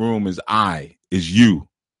in that room is you.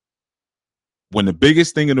 When the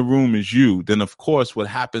biggest thing in the room is you, then of course what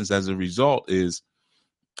happens as a result is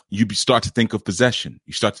you start to think of possession.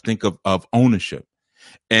 You start to think of ownership.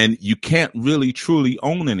 And you can't really truly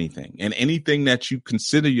own anything. And anything that you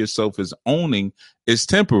consider yourself as owning is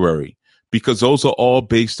temporary because those are all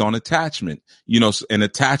based on attachment. And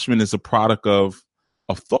attachment is a product of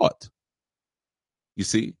thought. You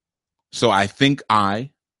see? So I think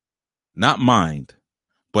not mind,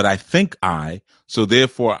 but I think so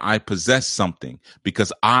therefore I possess something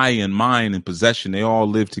because I and mine and possession, they all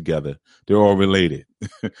live together. They're all related.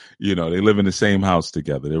 They live in the same house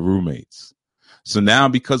together. They're roommates. So now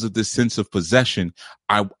because of this sense of possession,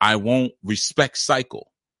 I won't respect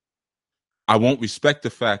cycle. I won't respect the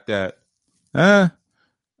fact that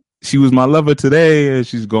she was my lover today and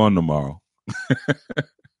she's gone tomorrow.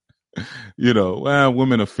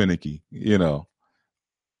 Women are finicky,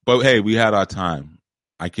 But hey, we had our time.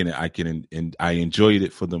 I enjoyed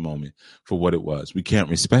it for the moment, for what it was. We can't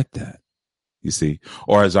respect that, you see.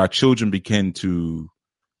 Or as our children begin to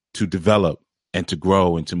develop and to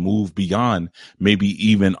grow and to move beyond maybe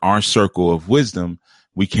even our circle of wisdom,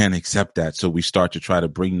 we can't accept that. So we start to try to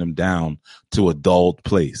bring them down to a dulled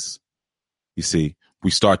place. You see, we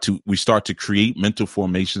start to create mental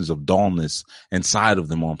formations of dullness inside of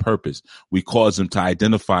them on purpose. We cause them to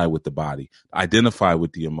identify with the body, identify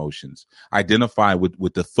with the emotions, identify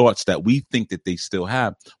with the thoughts that we think that they still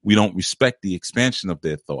have. We don't respect the expansion of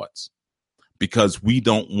their thoughts. Because we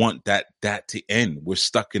don't want that to end. We're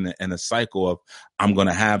stuck in a cycle of I'm going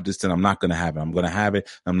to have this, then I'm not going to have it. I'm going to have it,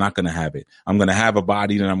 I'm not going to have it. I'm going to have a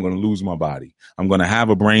body, then I'm going to lose my body. I'm going to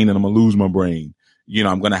have a brain, and I'm going to lose my brain.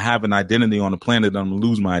 I'm going to have an identity on the planet, and I'm going to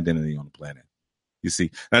lose my identity on the planet. You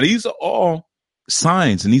see? Now, these are all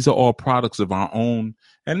signs, and these are all products of our own,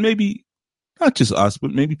 and maybe not just us,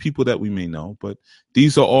 but maybe people that we may know. But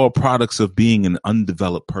these are all products of being an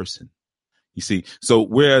undeveloped person. You see, so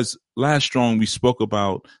whereas last strong, we spoke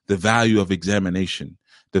about the value of examination,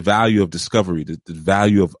 the value of discovery, the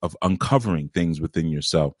value of uncovering things within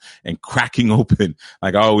yourself and cracking open,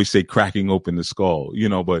 like I always say, cracking open the skull,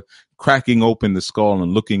 but cracking open the skull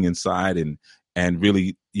and looking inside and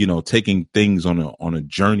really, taking things on a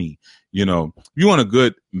journey. If you want a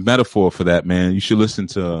good metaphor for that, man, you should listen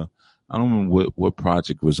to, I don't remember what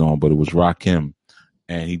project was on, but it was Rakim,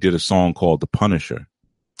 and he did a song called The Punisher.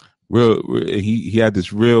 He had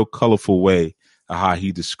this real colorful way of how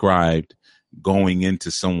he described going into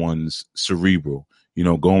someone's cerebral,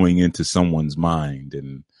 going into someone's mind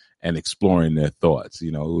and exploring their thoughts.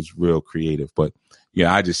 It was real creative. But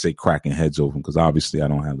yeah, I just say cracking heads open because obviously I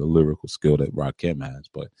don't have the lyrical skill that Rakim has.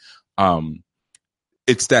 But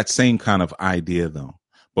it's that same kind of idea though.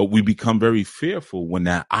 But we become very fearful when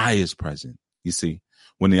that I is present, you see.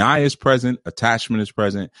 When the I is present, attachment is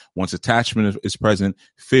present. Once attachment is present,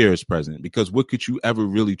 fear is present. Because what could you ever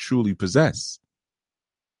really truly possess?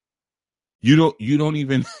 You don't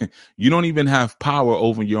even have power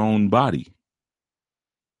over your own body.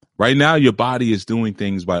 Right now, your body is doing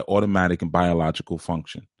things by automatic and biological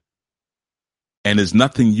function. And there's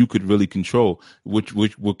nothing you could really control. What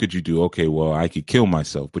could you do? Okay, well, I could kill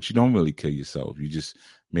myself, but you don't really kill yourself. You just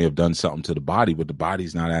may have done something to the body, but the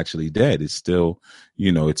body's not actually dead. It's still,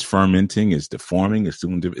 it's fermenting, it's deforming,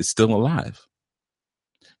 it's still alive.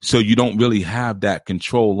 So you don't really have that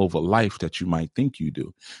control over life that you might think you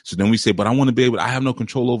do. So then we say, but I want to be able to, I have no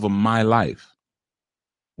control over my life.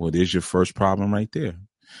 Well, there's your first problem right there.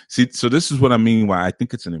 See, so this is what I mean why I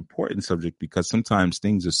think it's an important subject, because sometimes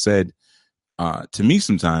things are said to me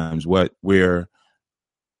sometimes where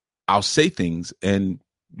I'll say things and,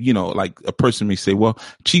 you know, like a person may say, well,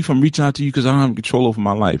 Chief, I'm reaching out to you because I don't have control over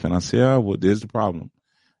my life. And I say, oh, well, there's the problem.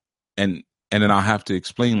 And then I'll have to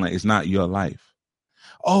explain, like, it's not your life.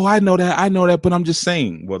 Oh, I know that, but I'm just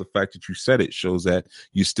saying. Well, the fact that you said it shows that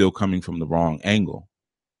you're still coming from the wrong angle.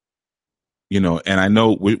 You know, and I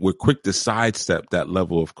know we're quick to sidestep that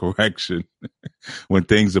level of correction when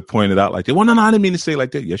things are pointed out like that. Well, no, I didn't mean to say it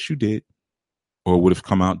like that. Yes, you did. Or it would have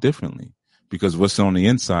come out differently, because what's on the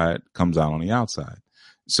inside comes out on the outside.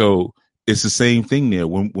 So it's the same thing there.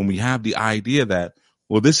 When we have the idea that,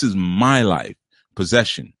 well, this is my life,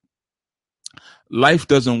 possession. Life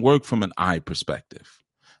doesn't work from an I perspective.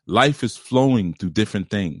 Life is flowing through different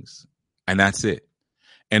things, and that's it.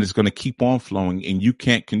 And it's going to keep on flowing, and you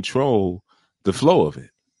can't control the flow of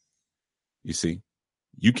it. You see,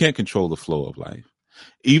 you can't control the flow of life.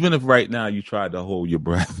 Even if right now you tried to hold your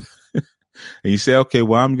breath and you say, okay,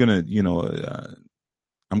 well, I'm going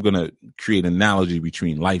to create an analogy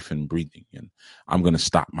between life and breathing, and I'm going to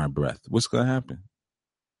stop my breath. What's going to happen?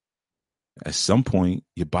 At some point,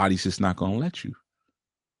 your body's just not going to let you.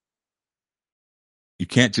 You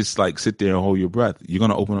can't just like sit there and hold your breath. You're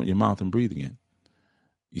going to open up your mouth and breathe again.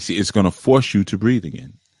 You see, it's going to force you to breathe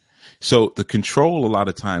again. So the control a lot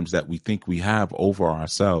of times that we think we have over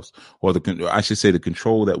ourselves, or I should say the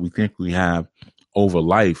control that we think we have over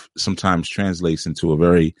life, sometimes translates into a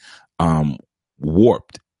very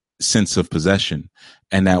warped sense of possession.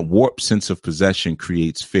 And that warped sense of possession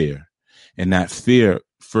creates fear. And that fear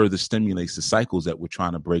further stimulates the cycles that we're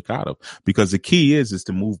trying to break out of. Because the key is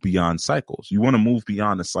to move beyond cycles. You want to move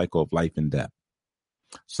beyond the cycle of life and death.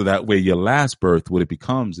 So that way your last birth, what it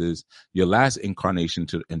becomes is your last incarnation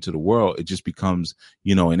into the world. It just becomes,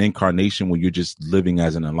 you know, an incarnation where you're just living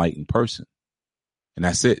as an enlightened person. And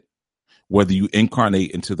that's it. Whether you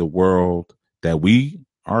incarnate into the world that we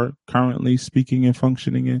are currently speaking and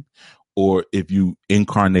functioning in, or if you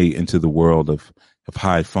incarnate into the world of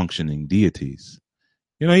high functioning deities,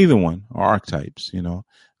 you know, either one, or archetypes, you know,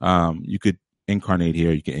 you could incarnate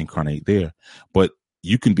here, you can incarnate there, but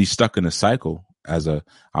you can be stuck in a cycle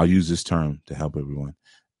I'll use this term to help everyone.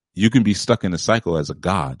 You can be stuck in a cycle as a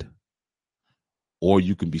god, or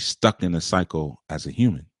you can be stuck in a cycle as a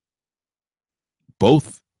human.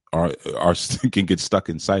 Both are can get stuck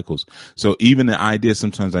in cycles. So even the idea,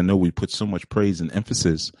 sometimes I know we put so much praise and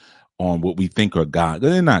emphasis on what we think are gods.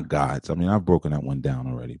 They're not gods. I mean, I've broken that one down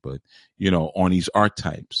already, but you know, on these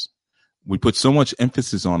archetypes, we put so much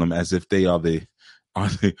emphasis on them as if they are the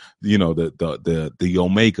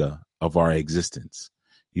omega of our existence.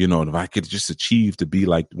 You know, if I could just achieve to be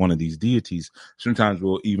like one of these deities, sometimes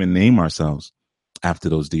we'll even name ourselves after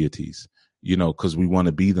those deities, you know, because we want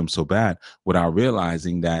to be them so bad, without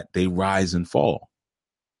realizing that they rise and fall.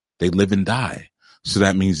 They live and die. So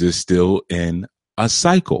that means they're still in a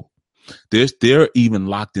cycle. They're even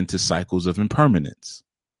locked into cycles of impermanence.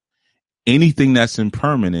 Anything that's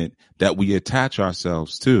impermanent that we attach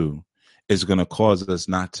ourselves to is going to cause us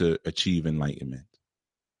not to achieve enlightenment.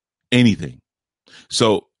 Anything.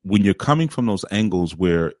 So when you're coming from those angles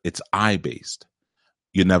where it's I-based,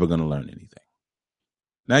 you're never going to learn anything.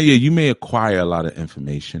 Now, yeah, you may acquire a lot of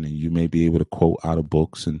information and you may be able to quote out of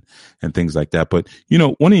books and things like that. But, you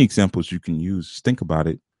know, one of the examples you can use, think about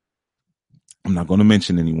it. I'm not going to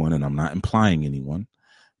mention anyone and I'm not implying anyone,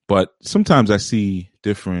 but sometimes I see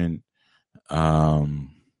different, I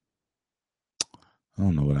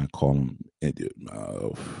don't know what I call them,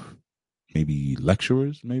 maybe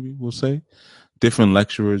lecturers, maybe we'll say, different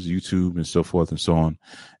lecturers, YouTube and so forth and so on.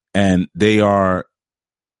 And they are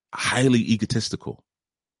highly egotistical.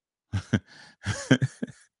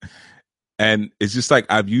 And it's just like,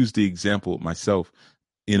 I've used the example myself,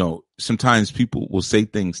 you know, sometimes people will say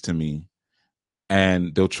things to me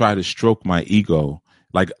and they'll try to stroke my ego.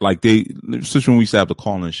 Like especially when we used to have the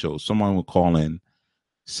call-in show, someone would call in,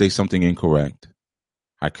 say something incorrect.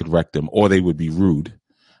 I could correct them, or they would be rude.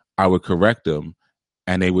 I would correct them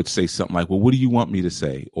and they would say something like, well, what do you want me to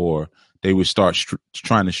say? Or they would start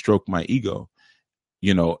trying to stroke my ego,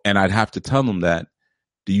 you know, and I'd have to tell them that,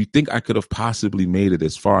 do you think I could have possibly made it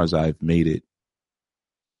as far as I've made it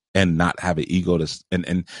and not have an ego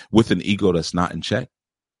and with an ego that's not in check?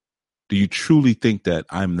 Do you truly think that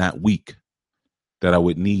I'm that weak that I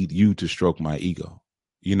would need you to stroke my ego?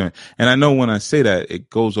 You know, and I know when I say that,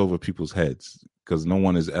 it goes over people's heads because no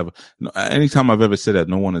one has ever, anytime I've ever said that,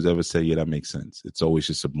 no one has ever said, yeah, that makes sense. It's always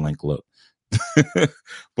just a blank look.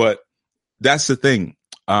 But that's the thing.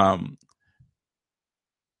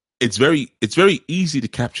 It's very easy to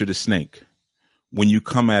capture the snake when you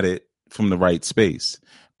come at it from the right space.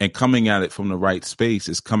 And coming at it from the right space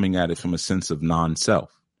is coming at it from a sense of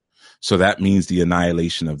non-self. So that means the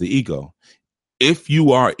annihilation of the ego. If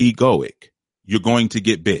you are egoic, you're going to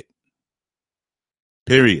get bit.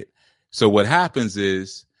 Period. So what happens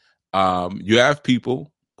is you have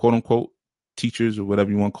people, quote unquote, teachers or whatever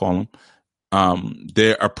you want to call them.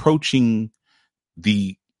 They're approaching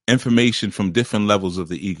the information from different levels of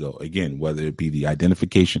the ego. Again, whether it be the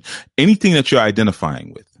identification, anything that you're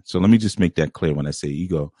identifying with. So let me just make that clear when I say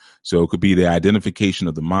ego. So it could be the identification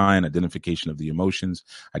of the mind, identification of the emotions,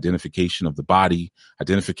 identification of the body,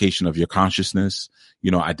 identification of your consciousness,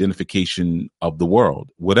 identification of the world,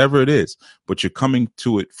 whatever it is. But you're coming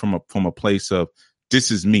to it from a place of,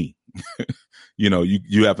 this is me.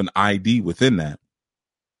 You have an ID within that.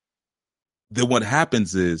 Then what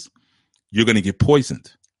happens is you're going to get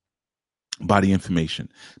poisoned by the information.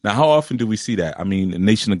 Now, how often do we see that? I mean, in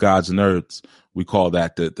Nation of Gods and Earths, we call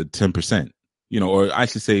that the 10%, or I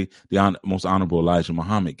should say the most honorable Elijah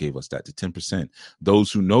Muhammad gave us that, the 10%. Those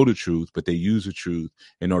who know the truth, but they use the truth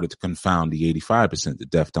in order to confound the 85%, the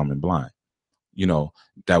deaf, dumb, and blind.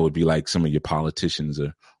 That would be like some of your politicians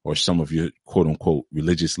or some of your quote unquote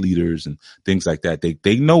religious leaders and things like that.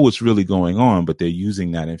 They know what's really going on, but they're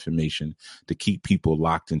using that information to keep people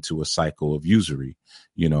locked into a cycle of usury,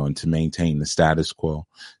 and to maintain the status quo.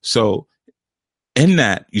 So in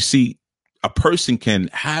that, you see, a person can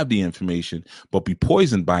have the information, but be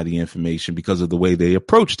poisoned by the information because of the way they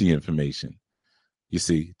approach the information. You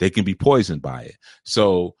see, they can be poisoned by it.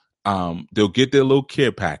 So they'll get their little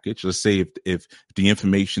care package. Let's say if the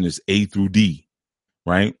information is A through D,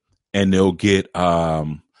 right? And they'll get A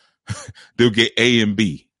and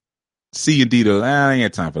B. C and D, I ain't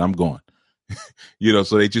got time for that. I'm going.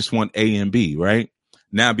 So they just want A and B, right?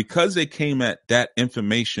 Now, because they came at that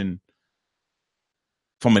information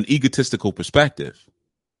from an egotistical perspective,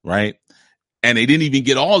 right? And they didn't even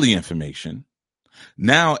get all the information.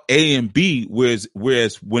 Now A and B,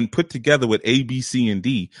 whereas when put together with A, B, C, and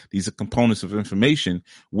D, these are components of information,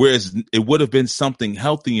 whereas it would have been something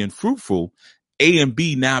healthy and fruitful, A and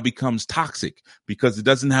B now becomes toxic because it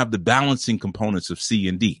doesn't have the balancing components of C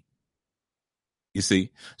and D. You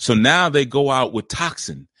see? So now they go out with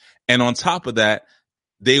toxin. And on top of that,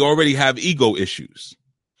 they already have ego issues.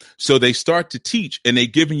 So they start to teach and they're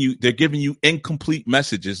giving you incomplete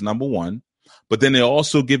messages, number one. But then they're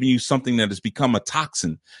also giving you something that has become a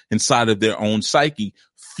toxin inside of their own psyche,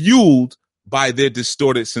 fueled by their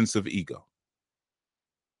distorted sense of ego.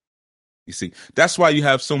 You see, that's why you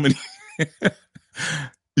have so many,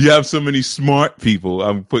 smart people.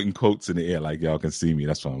 I'm putting quotes in the air like y'all can see me.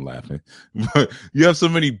 That's why I'm laughing. But you have so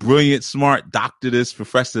many brilliant, smart doctor this,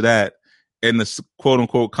 professor that, in the quote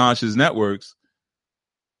unquote conscious networks,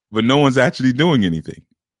 but no one's actually doing anything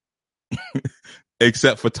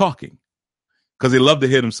except for talking. Because they love to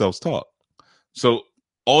hear themselves talk. So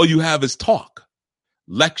all you have is talk,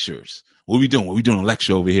 lectures. What are we doing? We doing a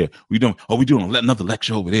lecture over here. We doing another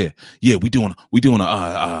lecture over there. Yeah, we doing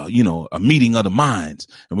a meeting of the minds,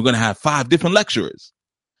 and we're gonna have 5 different lecturers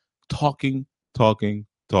talking,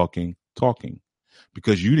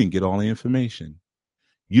 because you didn't get all the information.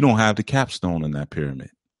 You don't have the capstone in that pyramid.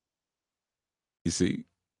 You see.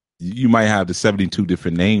 You might have the 72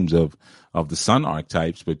 different names of the sun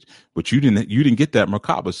archetypes, but you didn't get that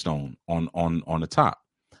Merkaba stone on the top.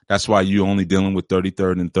 That's why you're only dealing with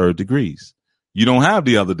 33rd and 3rd degrees. You don't have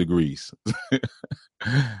the other degrees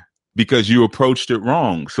because you approached it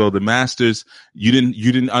wrong. So the masters, you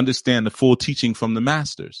didn't understand the full teaching from the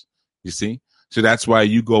masters. You see, so that's why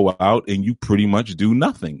you go out and you pretty much do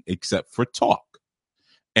nothing except for talk,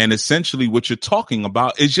 and essentially what you're talking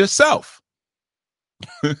about is yourself.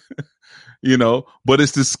 But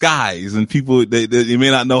it's disguised, and people they may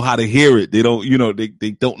not know how to hear it. They don't, they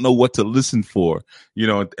don't know what to listen for,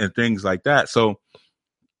 and things like that. So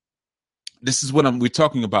this is what we're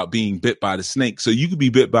talking about, being bit by the snake. So you could be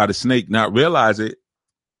bit by the snake, not realize it,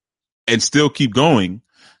 and still keep going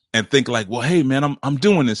and think like, well, hey man, I'm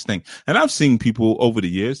doing this thing. And I've seen people over the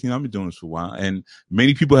years, I've been doing this for a while, and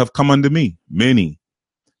many people have come under me, many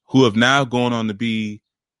who have now gone on to be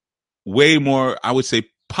way more, I would say,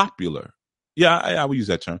 popular. Yeah, I would use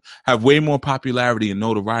that term. Have way more popularity and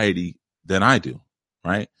notoriety than I do,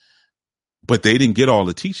 right? But they didn't get all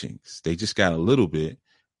the teachings. They just got a little bit.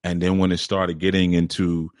 And then when it started getting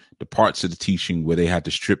into the parts of the teaching where they had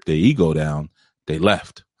to strip their ego down, they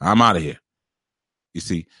left. I'm out of here. You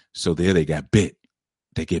see, so there they got bit.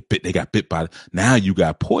 They got bit by, now you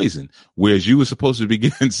got poison. Whereas you were supposed to be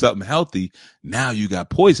getting something healthy, now you got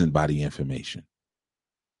poisoned by the information.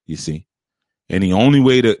 You see? And the only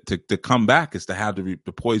way to come back is to have the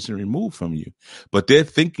poison removed from you. But they're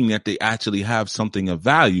thinking that they actually have something of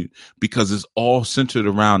value because it's all centered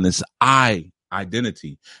around this I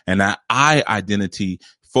identity. And that I identity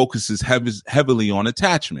focuses heavily on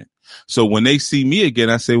attachment. So when they see me again,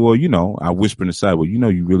 I say, well, I whisper inside, well,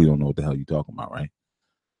 you really don't know what the hell you're talking about, right?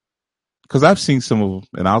 Because I've seen some of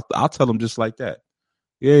them, and I'll tell them just like that.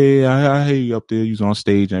 Yeah, I hear you up there. You're on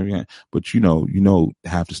stage and everything. But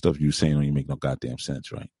half the stuff you're saying don't even make no goddamn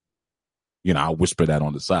sense, right? I'll whisper that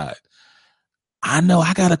on the side. I know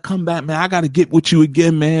I gotta come back, man. I gotta get with you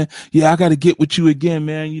again, man. Yeah, I gotta get with you again,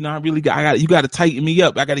 man. You gotta tighten me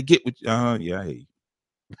up. I gotta get with you. Yeah, I hear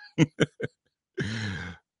you.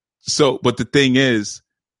 So, but the thing is,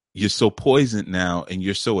 you're so poisoned now and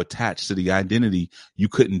you're so attached to the identity, you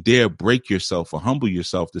couldn't dare break yourself or humble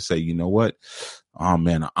yourself to say, you know what? Oh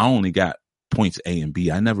man, I only got points A and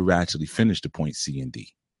B. I never actually finished the point C and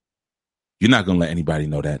D. You're not going to let anybody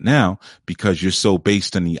know that now because you're so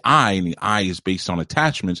based on the I, and the I is based on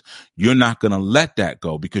attachments. You're not going to let that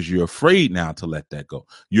go because you're afraid now to let that go.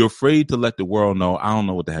 You're afraid to let the world know, I don't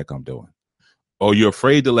know what the heck I'm doing. Or you're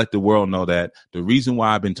afraid to let the world know that the reason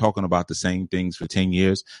why I've been talking about the same things for 10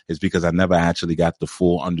 years is because I never actually got the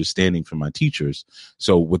full understanding from my teachers.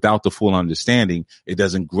 So without the full understanding, it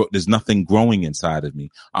doesn't grow. There's nothing growing inside of me.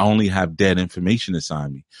 I only have dead information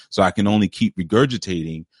inside me. So I can only keep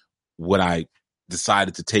regurgitating what I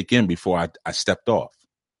decided to take in before I stepped off.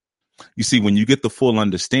 You see, when you get the full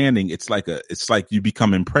understanding, it's like you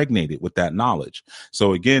become impregnated with that knowledge.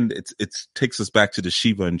 So again, it takes us back to the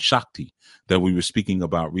Shiva and Shakti that we were speaking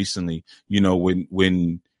about recently.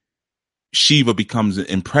 When Shiva becomes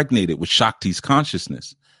impregnated with Shakti's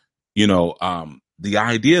consciousness, the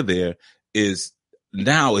idea there is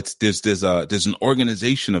now there's an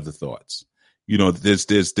organization of the thoughts.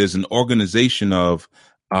 There's an organization of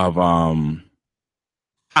high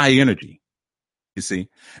energy. You see,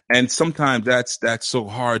 and sometimes that's so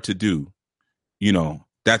hard to do.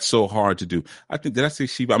 That's so hard to do. I think, did I say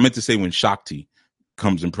Shiva? I meant to say when Shakti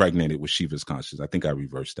comes impregnated with Shiva's consciousness. I think I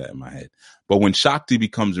reversed that in my head. But when Shakti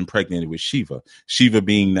becomes impregnated with Shiva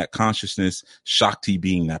being that consciousness, Shakti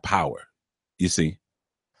being that power. You see,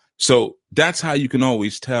 so that's how you can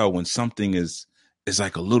always tell when something is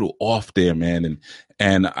like a little off there, man.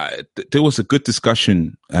 And there was a good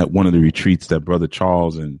discussion at one of the retreats that Brother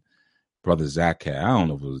Charles and Brother Zach had. I don't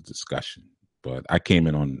know if it was a discussion, but I came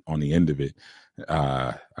in on the end of it.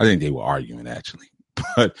 I think they were arguing actually,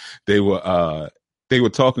 but they were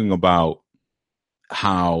talking about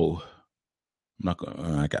how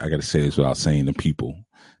I got to say this without saying the people.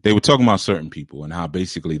 They were talking about certain people and how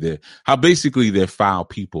basically they're foul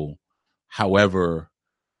people. However,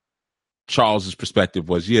 Charles's perspective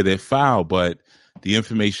was, yeah, they're foul, but the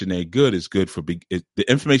information they're good is good for the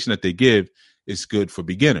information that they give is good for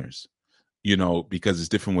beginners. Because there's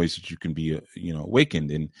different ways that you can be,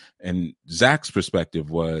 awakened. And Zach's perspective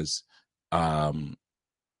was, that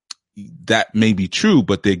may be true,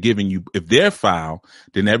 but they're giving you, if they're foul,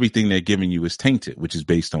 then everything they're giving you is tainted, which is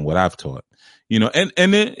based on what I've taught, and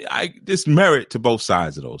there's merit to both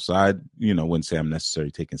sides of those. So I, wouldn't say I'm necessarily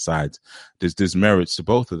taking sides. There's merits to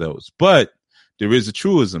both of those, but there is a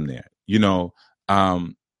truism there. I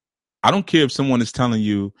don't care if someone is telling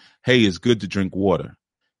you, hey, it's good to drink water.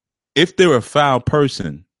 If they're a foul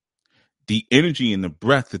person, the energy and the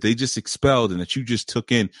breath that they just expelled and that you just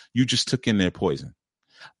took in their poison.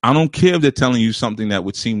 I don't care if they're telling you something that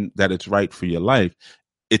would seem that it's right for your life.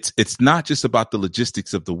 It's not just about the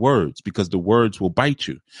logistics of the words, because the words will bite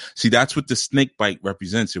you. See, that's what the snake bite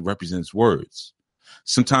represents. It represents words.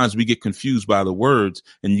 Sometimes we get confused by the words,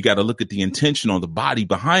 and you got to look at the intention or the body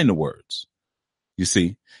behind the words. You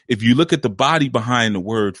see, if you look at the body behind the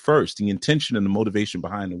word first, the intention and the motivation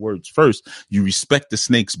behind the words first, you respect the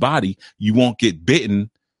snake's body, you won't get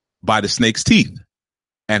bitten by the snake's teeth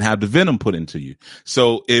and have the venom put into you.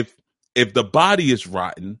 So if the body is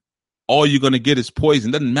rotten, all you're going to get is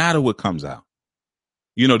poison. Doesn't matter what comes out.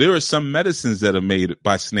 There are some medicines that are made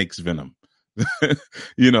by snake's venom.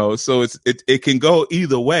 So it can go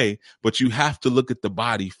either way, but you have to look at the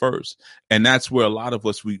body first. And that's where a lot of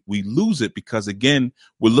us, we lose it, because again,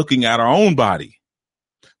 we're looking at our own body.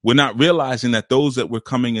 We're not realizing that those that we're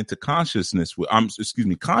coming into consciousness with,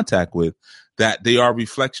 contact with, that they are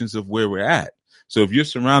reflections of where we're at. So if you're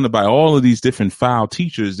surrounded by all of these different foul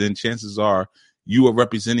teachers, then chances are you are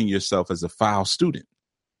representing yourself as a foul student.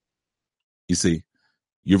 You see,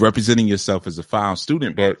 you're representing yourself as a foul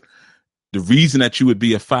student, but The reason that you would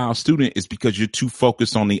be a foul student is because you're too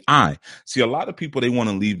focused on the I. See, a lot of people, they want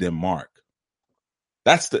to leave their mark.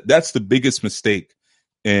 That's the biggest mistake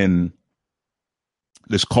in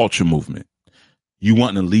this culture movement. You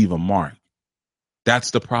want to leave a mark.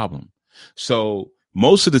 That's the problem. So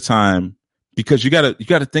most of the time, because you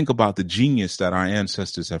gotta think about the genius that our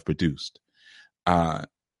ancestors have produced. Things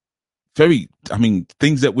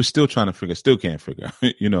that we're still can't figure,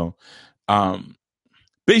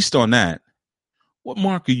 based on that, what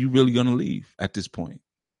mark are you really going to leave at this point?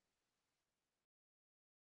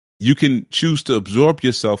 You can choose to absorb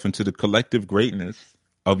yourself into the collective greatness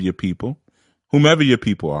of your people, whomever your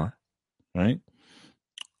people are, right?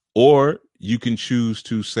 Or you can choose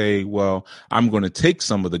to say, well, I'm going to take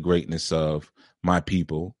some of the greatness of my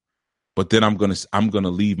people, but then I'm going to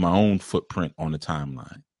leave my own footprint on the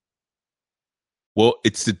timeline. Well,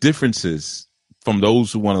 it's the differences from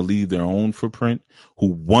those who want to leave their own footprint, who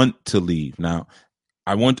want to leave. Now,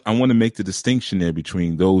 I want to make the distinction there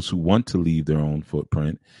between those who want to leave their own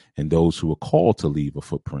footprint and those who are called to leave a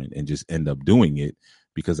footprint and just end up doing it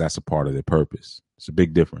because that's a part of their purpose. It's a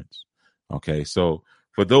big difference. Okay, so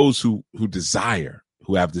for those who desire,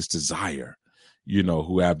 who have this desire,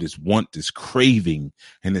 who have this want, this craving,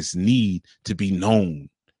 and this need to be known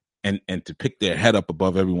and to pick their head up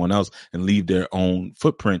above everyone else and leave their own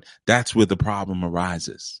footprint, that's where the problem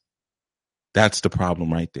arises. That's the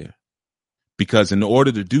problem right there. Because in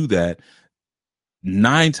order to do that,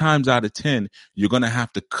 9 times out of 10, you're going to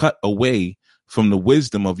have to cut away from the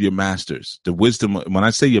wisdom of your masters. The wisdom, when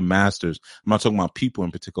I say your masters, I'm not talking about people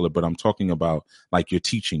in particular, but I'm talking about like your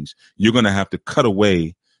teachings. You're going to have to cut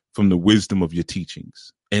away from the wisdom of your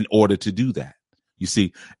teachings in order to do that. You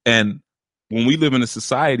see, and when we live in a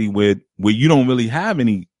society where you don't really have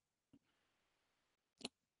any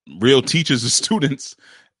real teachers or students,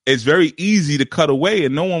 it's very easy to cut away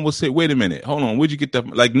and no one will say, wait a minute, hold on, where'd you get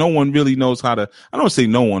that? Like, no one really knows how to, I don't say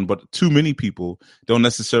no one, but too many people don't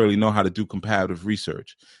necessarily know how to do comparative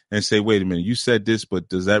research and say, wait a minute, you said this, but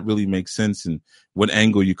does that really make sense? And what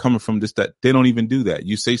angle you coming from this, that? They don't even do that.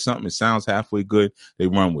 You say something, it sounds halfway good, they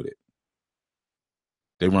run with it.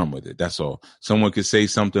 They run with it. That's all. Someone could say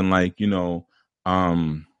something like, the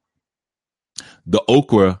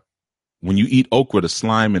okra, when you eat okra, the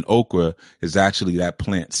slime in okra is actually that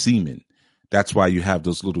plant semen. That's why you have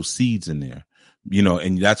those little seeds in there,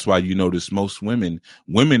 and that's why you notice most women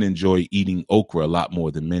enjoy eating okra a lot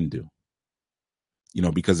more than men do,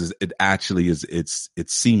 because it actually is, it's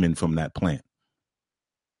semen from that plant.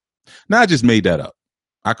 Now, I just made that up.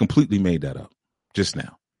 I completely made that up just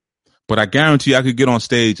now. But I guarantee I could get on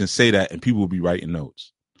stage and say that and people will be writing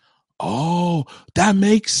notes. Oh, that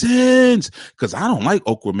makes sense. Because I don't like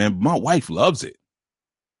okra, man. But my wife loves it.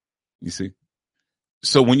 You see?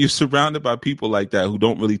 So when you're surrounded by people like that who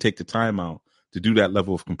don't really take the time out to do that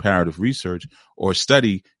level of comparative research or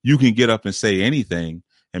study, you can get up and say anything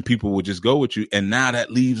and people will just go with you. And now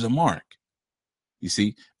that leaves a mark. You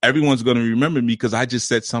see, everyone's going to remember me because I just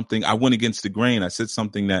said something. I went against the grain. I said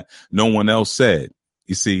something that no one else said.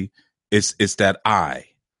 You see, it's that I,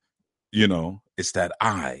 it's that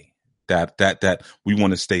I that we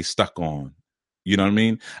want to stay stuck on. You know what I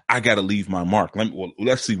mean? I got to leave my mark.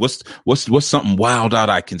 Let's see what's something wild out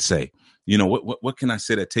I can say. What can I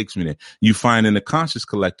say that takes me there? You find in the conscious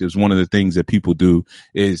collectives, one of the things that people do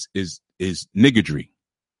is niggardry.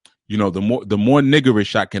 The more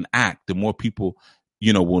niggerish I can act, the more people,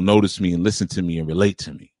 will notice me and listen to me and relate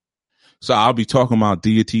to me. So I'll be talking about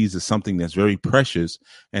deities as something that's very precious.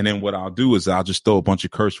 And then what I'll do is I'll just throw a bunch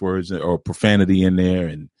of curse words or profanity in there.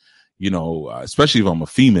 And, especially if I'm a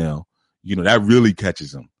female, that really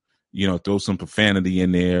catches them. Throw some profanity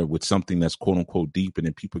in there with something that's quote unquote deep. And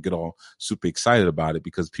then people get all super excited about it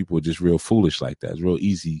because people are just real foolish like that. It's real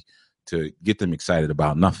easy to get them excited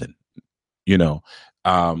about nothing.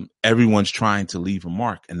 Everyone's trying to leave a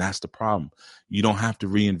mark. And that's the problem. You don't have to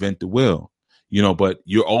reinvent the wheel. But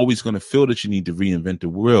you're always going to feel that you need to reinvent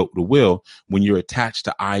the wheel when you're attached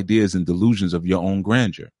to ideas and delusions of your own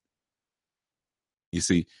grandeur. You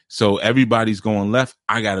see, so everybody's going left.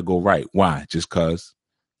 I got to go right. Why? Just because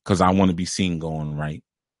I want to be seen going right.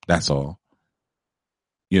 That's all.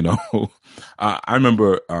 I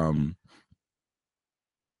remember,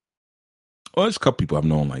 there's a couple people I've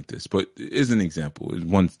known like this, but here's an example.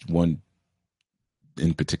 One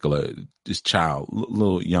in particular, this child,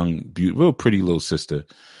 little young, real pretty little sister.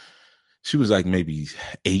 She was like maybe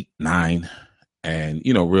 8, 9, and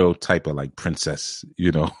real type of like princess,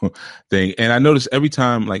 thing. And I noticed every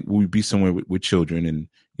time like we'd be somewhere with children, and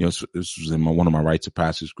this was in one of my rites of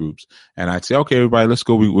passage groups, and I'd say, okay, everybody, let's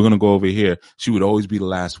go. We're gonna go over here. She would always be the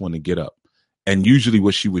last one to get up, And usually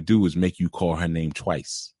what she would do is make you call her name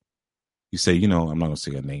twice. You say, I'm not going to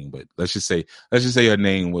say her name, but let's just say her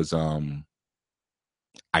name was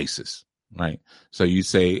Isis, right? So you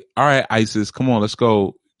say, all right, Isis, come on, let's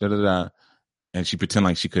go. Da, da, da. And she pretend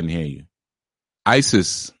like she couldn't hear you.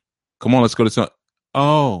 Isis, come on, let's go to some.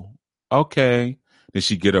 Oh, okay. Then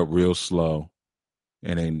she get up real slow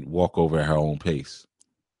and then walk over at her own pace.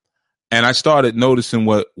 And I started noticing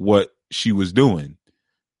what she was doing.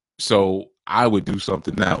 So I would do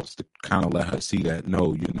something else to kind of let her see that,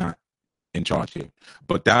 no, you're not in charge here.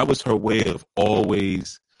 But that was her way of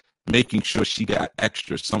always making sure she got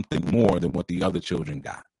extra something more than what the other children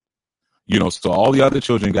got. So all the other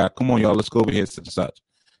children got, come on, y'all, let's go over here, such and such.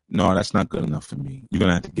 No, that's not good enough for me. You're going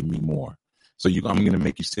to have to give me more. So I'm going to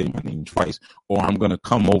make you say my name twice, or I'm going to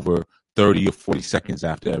come over 30 or 40 seconds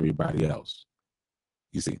after everybody else.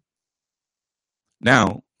 You see?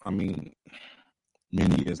 Now, many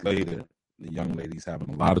years later, the young lady's having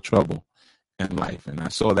a lot of trouble in life. And I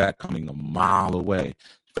saw that coming a mile away.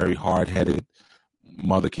 Very hard-headed.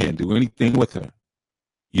 Mother can't do anything with her,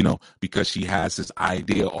 because she has this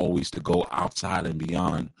idea always to go outside and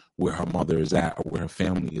beyond where her mother is at or where her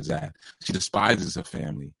family is at. She despises her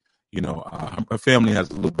family. Her family has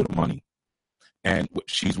a little bit of money. And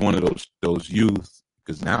she's one of those youth,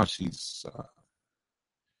 because now she's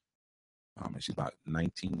about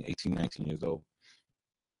 18, 19 years old.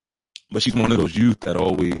 But she's one of those youth that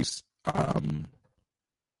always, thank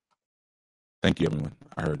you, everyone.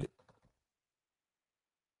 I heard it.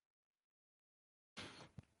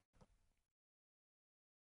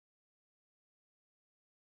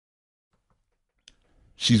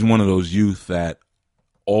 She's one of those youth that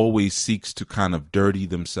always seeks to kind of dirty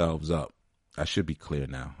themselves up. I should be clear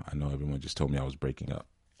now. I know everyone just told me I was breaking up.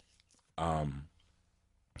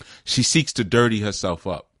 She seeks to dirty herself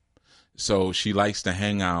up. So she likes to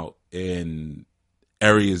hang out in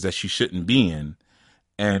areas that she shouldn't be in.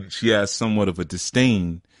 And she has somewhat of a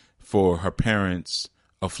disdain for her parents'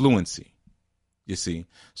 affluency, you see.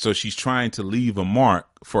 So she's trying to leave a mark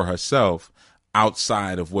for herself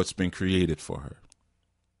outside of what's been created for her,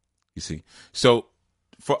 you see. So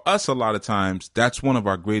for us, a lot of times, that's one of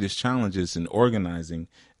our greatest challenges in organizing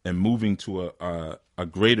and moving to a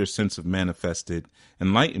greater sense of manifested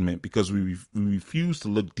enlightenment, because we refuse to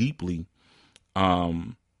look deeply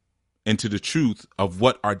into the truth of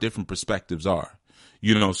what our different perspectives are.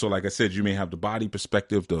 So like I said, you may have the body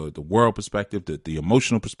perspective, the world perspective, the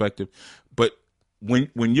emotional perspective. But when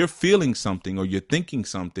you're feeling something or you're thinking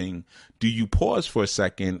something, do you pause for a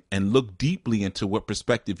second and look deeply into what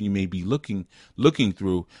perspective you may be looking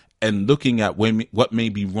through and looking at what may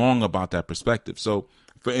be wrong about that perspective? So,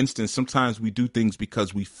 for instance, sometimes we do things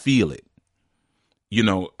because we feel it.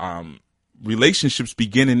 Relationships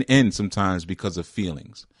begin and end sometimes because of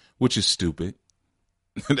feelings, which is stupid.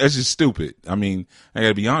 That's just stupid. I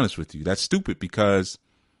gotta be honest with you. That's stupid because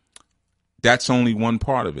that's only one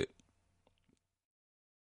part of it.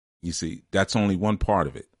 You see, that's only one part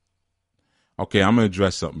of it. Okay, I'm going to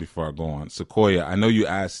address something before I go on. Sequoia, I know you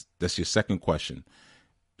asked, that's your second question.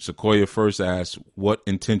 Sequoia first asked, what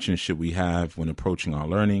intention should we have when approaching our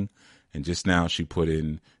learning? And just now she put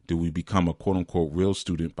in, do we become a quote-unquote real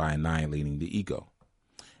student by annihilating the ego?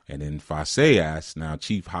 And then Fase asked, now,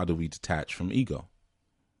 Chief, how do we detach from ego?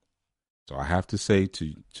 So I have to say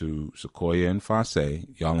to Sequoia and Fase,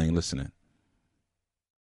 y'all ain't listening.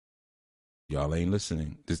 Y'all ain't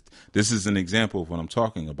listening. This is an example of what I'm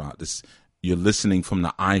talking about. You're listening from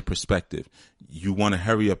the I perspective. You want to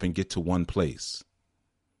hurry up and get to one place.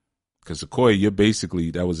 Because Sequoia,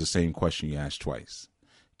 that was the same question you asked twice.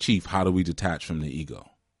 Chief, how do we detach from the ego?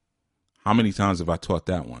 How many times have I taught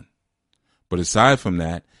that one? But aside from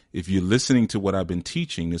that, if you're listening to what I've been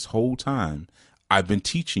teaching this whole time, I've been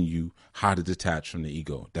teaching you how to detach from the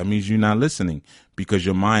ego. That means you're not listening because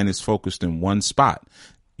your mind is focused in one spot.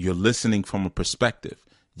 You're listening from a perspective.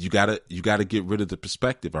 You gotta get rid of the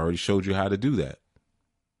perspective. I already showed you how to do that.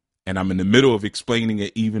 And I'm in the middle of explaining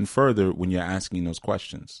it even further when you're asking those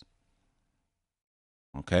questions.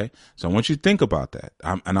 Okay? So I want you to think about that.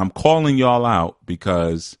 I'm calling y'all out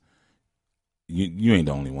because you ain't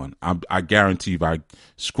the only one. I guarantee if I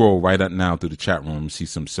scroll right up now through the chat room and see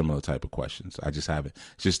some similar type of questions. I just haven't.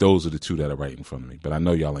 It's just those are the two that are right in front of me. But I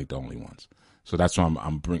know y'all ain't the only ones. So that's why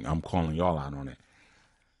I'm calling y'all out on it.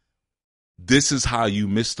 This is how you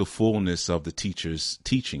miss the fullness of the teacher's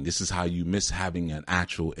teaching. This is how you miss having an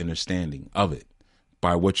actual understanding of it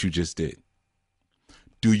by what you just did.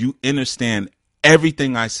 Do you understand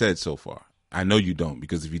everything I said so far? I know you don't,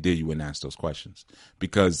 because if you did, you wouldn't ask those questions,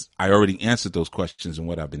 because I already answered those questions in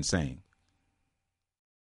what I've been saying.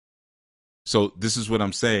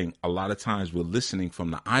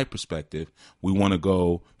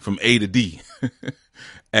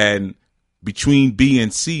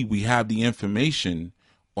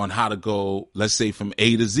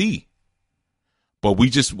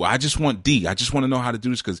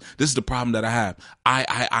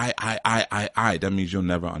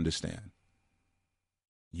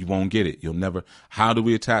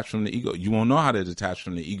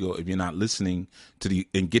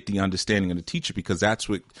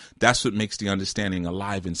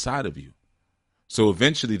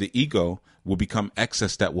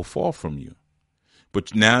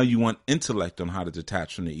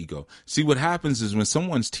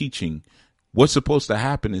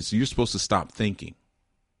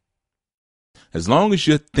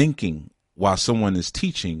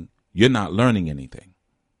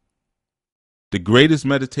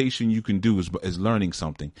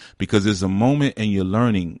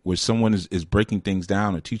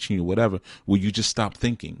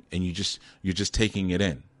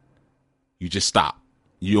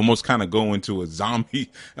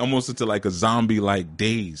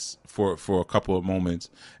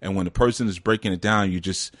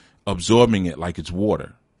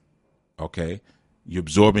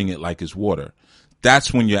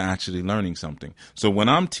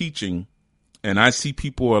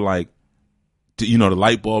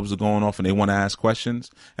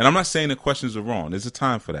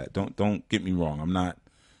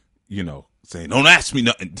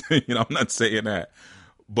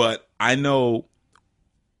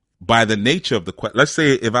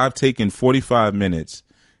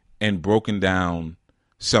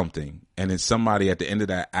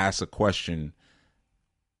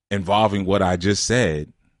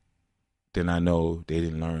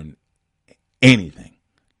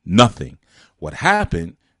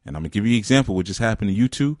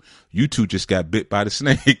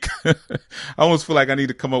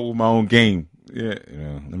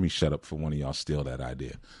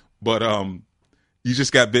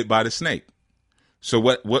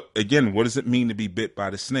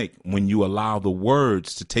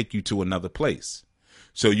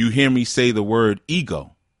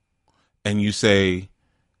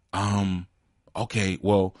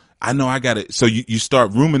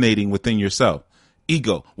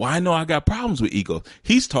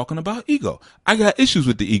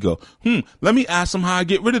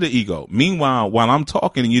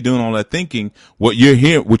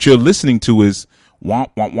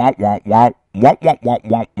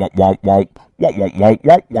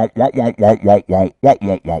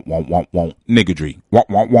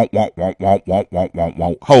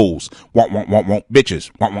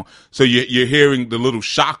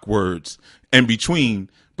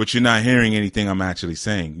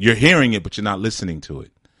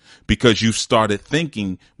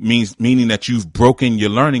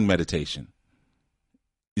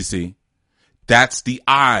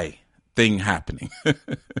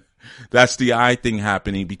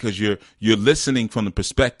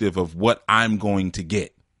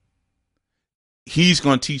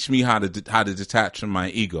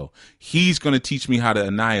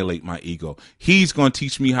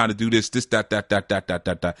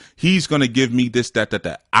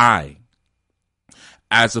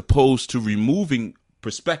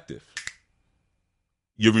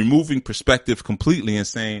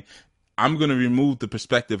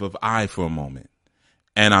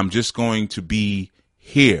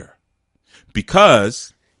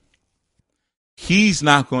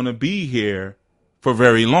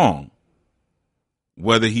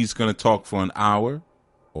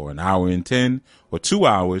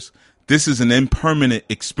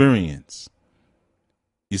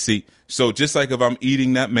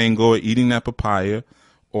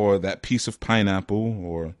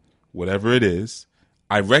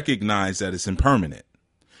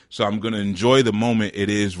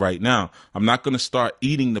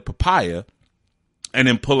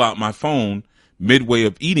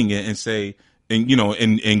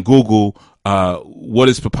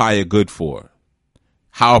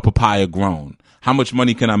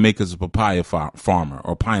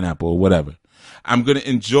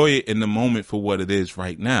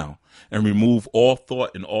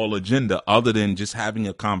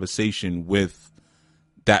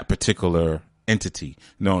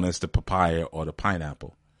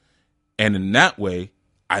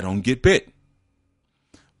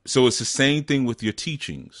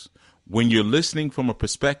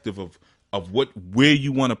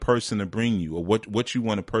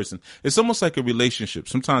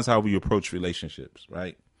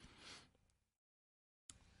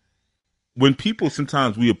 when people,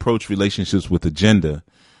 sometimes we approach relationships with agenda,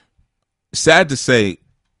 sad to say,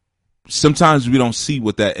 sometimes we don't see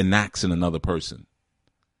what that enacts in another person.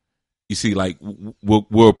 You see, like,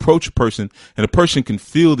 we'll approach a person, and a person can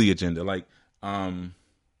feel the agenda. Like,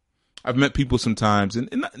 I've met people sometimes,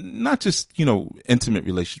 and not just, intimate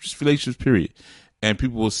relationships, just relationships, period. And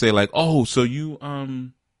people will say, like, oh, so you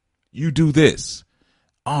do this.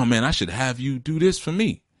 Oh, man, I should have you do this for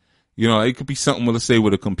me. It could be something, let's say,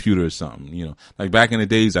 with a computer or something. Like back in the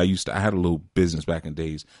days, I had a little business back in the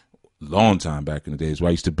days, long time back in the days, where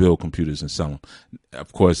I used to build computers and sell them.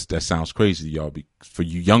 Of course, that sounds crazy to y'all, for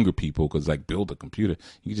you younger people, because like build a computer,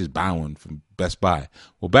 you can just buy one from Best Buy.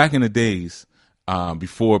 Well, back in the days,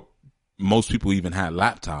 before most people even had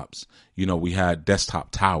laptops, we had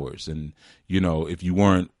desktop towers. And, if you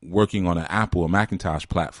weren't working on an Apple or Macintosh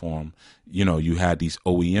platform, you had these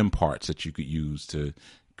OEM parts that you could use to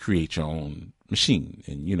create your own machine.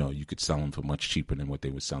 And, you could sell them for much cheaper than what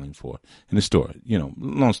they were selling for in the store.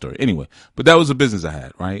 Long story. Anyway, but that was a business I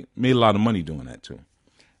had, right? Made a lot of money doing that too.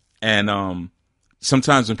 And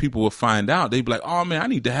sometimes when people will find out, they'd be like, oh, man, I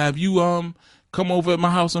need to have you come over at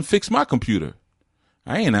my house and fix my computer.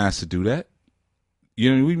 I ain't asked to do that. What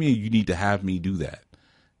do you mean you need to have me do that?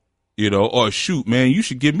 Or shoot, man, you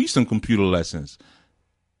should give me some computer lessons.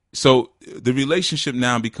 So the relationship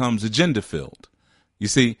now becomes agenda filled. You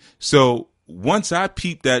see? So once I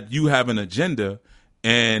peep that you have an agenda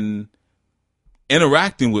and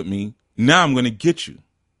interacting with me, now I'm going to get you.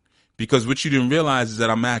 Because what you didn't realize is that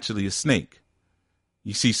I'm actually a snake.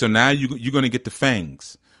 You see? So now you're going to get the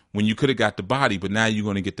fangs. When you could have got the body, but now you're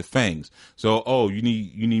going to get the fangs. So, you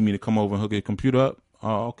need me to come over and hook your computer up?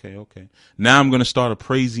 Oh, okay. Now I'm going to start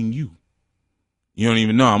appraising you. You don't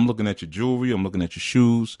even know. I'm looking at your jewelry. I'm looking at your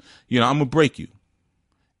shoes. I'm going to break you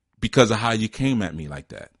because of how you came at me like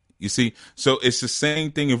that. You see? So it's the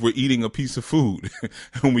same thing if we're eating a piece of food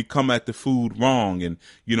and we come at the food wrong, and,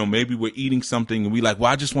 maybe we're eating something and we like,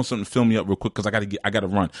 well, I just want something to fill me up real quick because I got to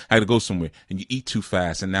run. I got to go somewhere, and you eat too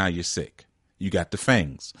fast and now you're sick. You got the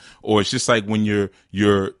fangs. Or it's just like when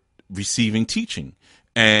you're receiving teaching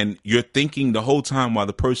and you're thinking the whole time while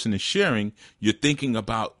the person is sharing, you're thinking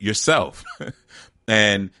about yourself.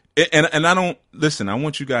 and I don't listen. I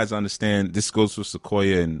want you guys to understand. This goes for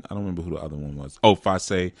Sequoia, and I don't remember who the other one was. Oh,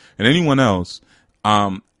 Fase, and anyone else.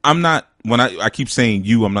 I'm not, when I keep saying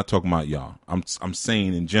you, I'm not talking about y'all. I'm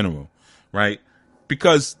saying in general, right?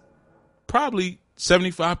 Because probably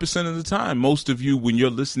 75% of the time, most of you, when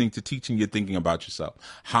you're listening to teaching, you're thinking about yourself,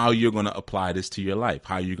 how you're going to apply this to your life,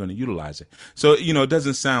 how you're going to utilize it. So, it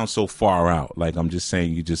doesn't sound so far out. Like I'm just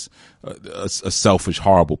saying you're just a selfish,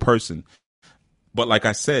 horrible person. But like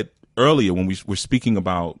I said earlier, when we were speaking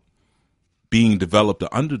about being developed or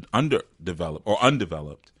underdeveloped or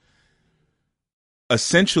undeveloped,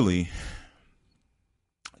 essentially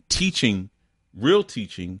teaching, real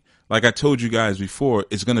teaching, like I told you guys before,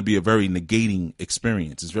 is going to be a very negating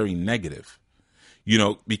experience. It's very negative,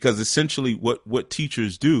 because essentially what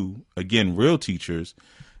teachers do, again, real teachers,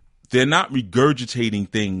 they're not regurgitating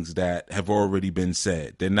things that have already been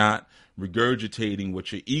said. They're not regurgitating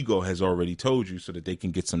what your ego has already told you so that they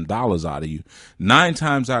can get some dollars out of you. 9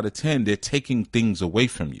 times out of 10, they're taking things away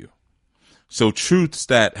from you. So truths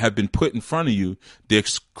that have been put in front of you, they're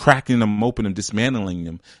cracking them open and dismantling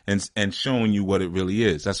them and showing you what it really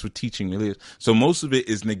is. That's what teaching really is. So most of it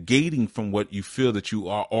is negating from what you feel that you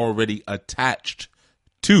are already attached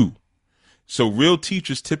to. So real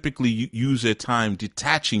teachers typically use their time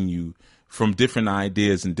detaching you from different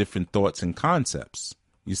ideas and different thoughts and concepts.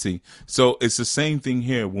 You see, so it's the same thing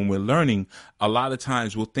here. When we're learning, a lot of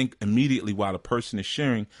times we'll think immediately while the person is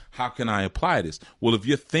sharing, how can I apply this? Well, if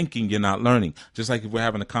you're thinking, you're not learning. Just like if we're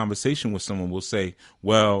having a conversation with someone, we'll say,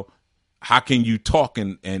 well, how can you talk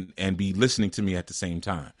and be listening to me at the same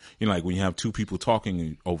time? Like when you have 2 people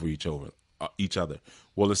talking over each other.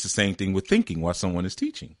 Well, it's the same thing with thinking while someone is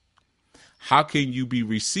teaching. How can you be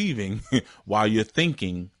receiving while you're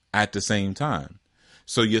thinking at the same time?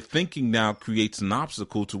 So your thinking now creates an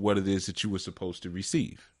obstacle to what it is that you were supposed to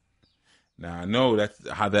receive. Now, I know that's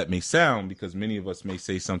how that may sound, because many of us may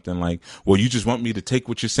say something like, well, you just want me to take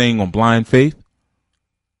what you're saying on blind faith?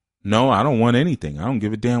 No, I don't want anything. I don't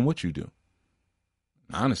give a damn what you do.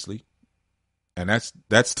 Honestly. And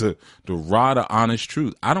that's the raw, the honest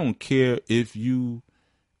truth. I don't care if you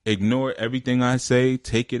ignore everything I say,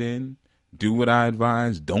 take it in, do what I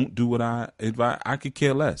advise, don't do what I advise. I could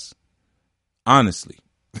care less. Honestly.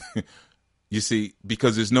 You see,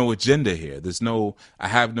 because there's no agenda here. I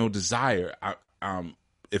have no desire.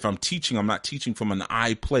 If I'm teaching, I'm not teaching from an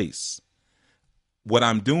I place. What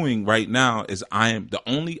I'm doing right now is the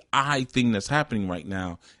only I thing that's happening right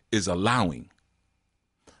now is allowing.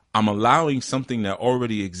 I'm allowing something that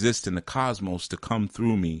already exists in the cosmos to come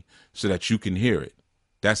through me so that you can hear it.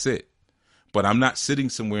 That's it. But I'm not sitting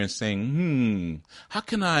somewhere and saying, how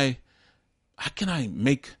can I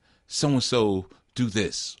make so-and-so do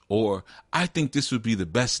this? Or I think this would be the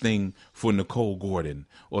best thing for Nicole Gordon,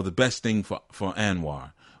 or the best thing for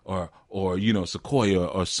Anwar, or Sequoia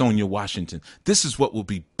or Sonia Washington. This is what will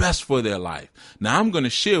be best for their life. Now I'm going to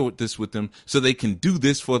share this with them so they can do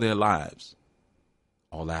this for their lives.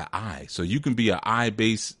 All that I. So you can be an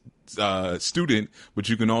I-based student, but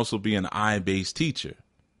you can also be an I-based teacher.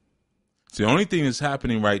 So the only thing that's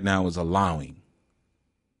happening right now is allowing.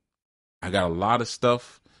 I got a lot of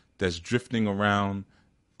stuff that's drifting around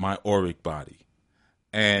my auric body.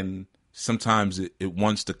 And sometimes it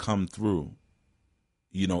wants to come through.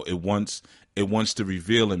 It wants to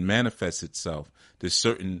reveal and manifest itself. There's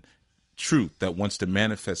certain truth that wants to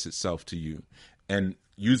manifest itself to you. And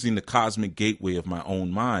using the cosmic gateway of my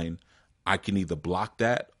own mind, I can either block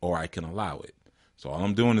that or I can allow it. So all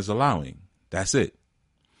I'm doing is allowing. That's it.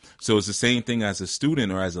 So it's the same thing as a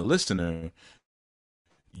student or as a listener.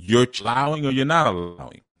 You're allowing or you're not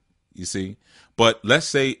allowing, you see? But let's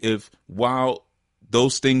say if while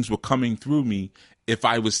those things were coming through me, if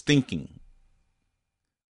I was thinking,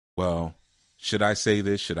 well, should I say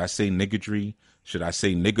this? Should I say niggardry? Should I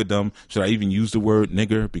say niggerdom? Should I even use the word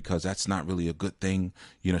nigger? Because that's not really a good thing.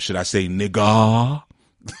 Should I say nigga?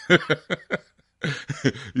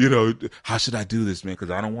 How should I do this, man? Because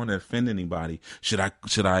I don't want to offend anybody. Should I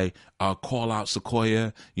call out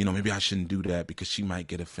Sequoia? Maybe I shouldn't do that because she might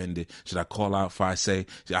get offended. Should I call out if I say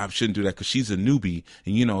I shouldn't do that because she's a newbie?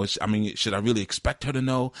 And should I really expect her to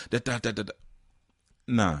know that?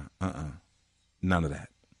 Nah, none of that.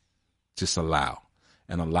 Just allow.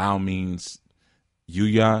 And allow means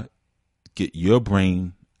you get your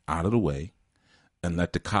brain out of the way and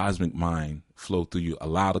let the cosmic mind flow through you.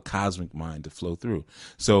 Allow the cosmic mind to flow through.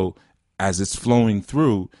 So as it's flowing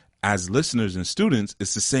through, as listeners and students,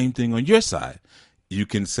 it's the same thing on your side. You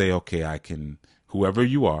can say, okay, I can, whoever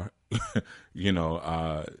you are,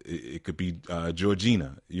 it could be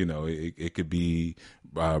Georgina, it could be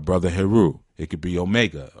Brother Heru, it could be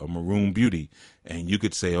Omega or Maroon Beauty. And you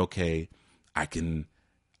could say, okay, I can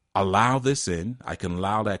allow this in. I can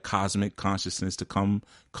allow that cosmic consciousness to come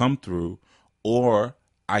through, or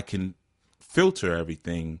I can filter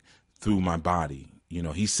everything through my body.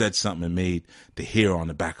 He said something and made the hair on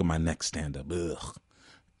the back of my neck stand up. Ugh.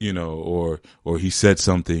 Or he said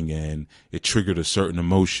something and it triggered a certain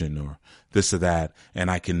emotion or this or that. And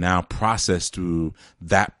I can now process through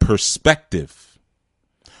that perspective,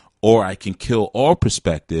 or I can kill all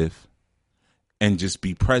perspective and just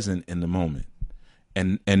be present in the moment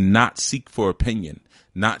and not seek for opinion,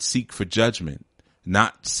 not seek for judgment,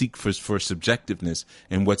 not seek for subjectiveness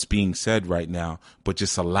in what's being said right now, but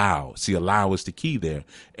just allow. See, allow is the key there.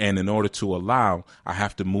 And in order to allow, I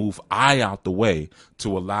have to move I out the way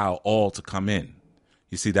to allow all to come in.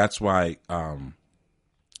 You see, that's why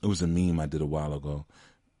it was a meme I did a while ago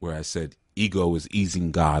where I said ego is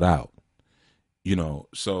easing God out.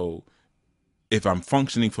 So if I'm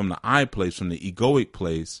functioning from the I place, from the egoic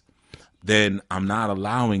place, then I'm not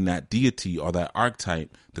allowing that deity or that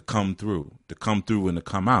archetype to come through and to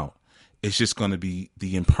come out. It's just going to be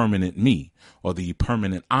the impermanent me or the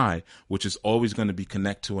permanent I, which is always going to be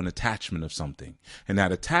connected to an attachment of something. And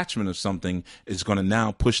that attachment of something is going to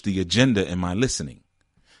now push the agenda in my listening.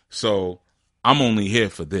 So I'm only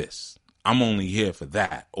here for this. I'm only here for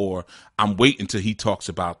that. Or I'm waiting till he talks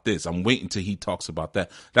about this. I'm waiting till he talks about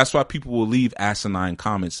that. That's why people will leave asinine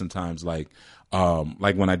comments sometimes, like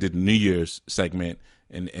when I did the New Year's segment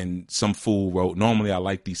and some fool wrote, normally I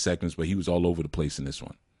like these segments, but he was all over the place in this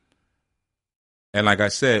one. And like I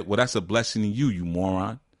said, well, that's a blessing to you, you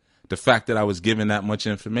moron. The fact that I was given that much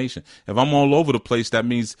information. If I'm all over the place, that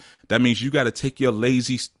means you got to take your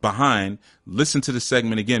lazy behind, listen to the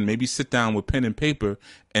segment again, maybe sit down with pen and paper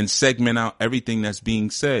and segment out everything that's being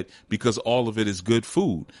said, because all of it is good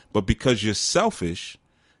food. But because you're selfish,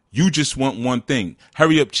 you just want one thing.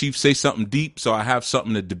 Hurry up, Chief, say something deep so I have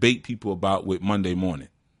something to debate people about with Monday morning.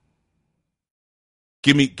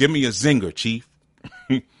 Give me a zinger, Chief.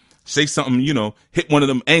 Say something, hit one of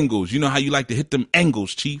them angles. You know how you like to hit them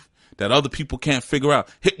angles, Chief, that other people can't figure out.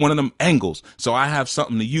 Hit one of them angles so I have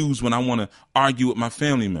something to use when I want to argue with my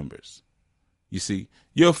family members. You see,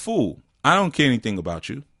 you're a fool. I don't care anything about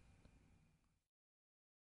you.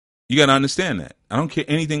 You got to understand that. I don't care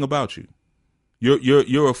anything about you.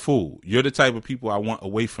 You're a fool. You're the type of people I want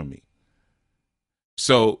away from me.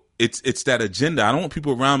 So it's that agenda. I don't want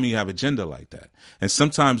people around me who have agenda like that. And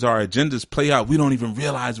sometimes our agendas play out. We don't even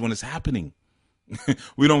realize when it's happening.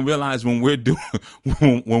 We don't realize when we're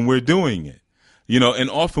doing it. And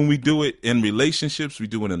often we do it in relationships. We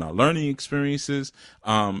do it in our learning experiences.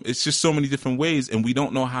 It's just so many different ways, and we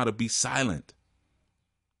don't know how to be silent.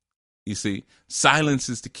 You see, silence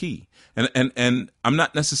is the key. And I'm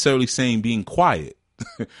not necessarily saying being quiet,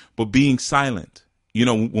 but being silent.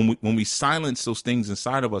 When we silence those things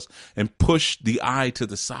inside of us and push the I to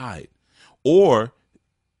the side, or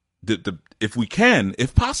if we can,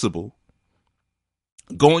 if possible,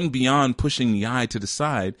 going beyond pushing the I to the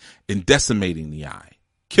side and decimating the I,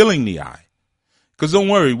 killing the I. Because don't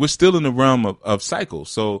worry, we're still in the realm of cycles.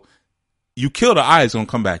 So you kill the I, it's going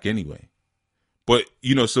to come back anyway. But,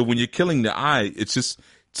 so when you're killing the I, it's just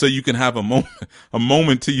so you can have a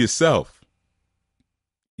moment to yourself.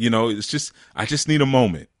 It's just, I just need a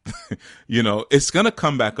moment. It's going to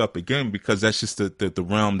come back up again because that's just the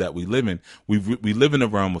realm that we live in. We live in a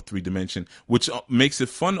realm of 3 dimension, which makes it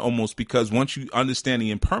fun almost, because once you understand the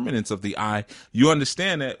impermanence of the I, you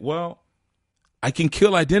understand that, well, I can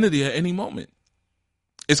kill identity at any moment.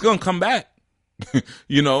 It's going to come back.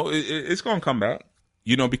 It's going to come back.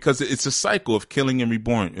 Because it's a cycle of killing and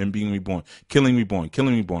reborn and being reborn, killing, reborn,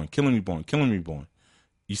 killing, reborn, killing, reborn, killing, reborn.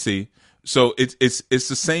 You see? So it's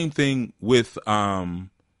the same thing with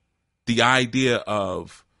the idea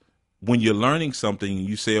of when you're learning something,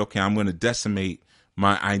 you say, okay, I'm going to decimate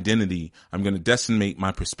my identity. I'm going to decimate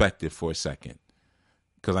my perspective for a second,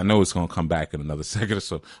 because I know it's going to come back in another second or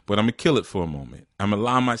so, but I'm going to kill it for a moment. I'm going to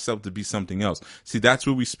allow myself to be something else. See, that's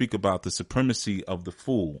where we speak about the supremacy of the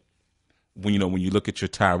fool. When you look at your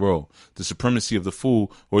tarot, the supremacy of the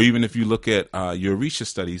fool, or even if you look at your Orisha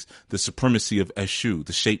studies, the supremacy of Eshu,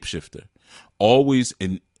 the shapeshifter, always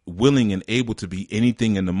willing and able to be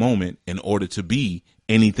anything in the moment in order to be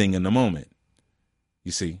anything in the moment.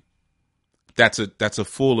 You see, that's a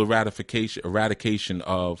full eradication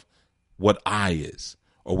of what I is,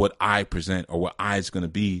 or what I present, or what I is going to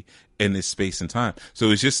be in this space and time. So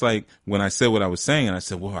it's just like when I said what I was saying, and I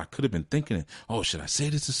said, well, I could have been thinking, oh, should I say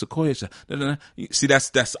this to Sequoia? See,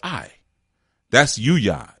 that's I. That's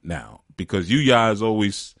Yuya now, because Yuya is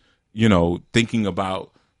always, thinking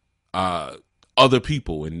about other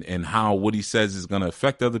people and how what he says is going to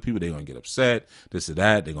affect other people. They're going to get upset, this or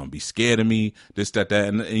that. They're going to be scared of me, this, that.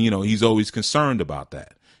 And he's always concerned about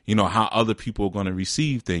that. How other people are going to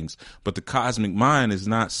receive things. But the cosmic mind is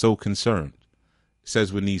not so concerned. It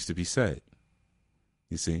says what needs to be said.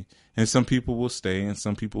 You see? And some people will stay and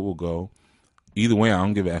some people will go. Either way, I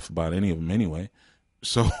don't give a F about any of them anyway.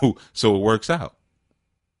 So it works out.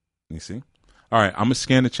 You see? All right, I'm going to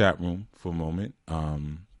scan the chat room for a moment,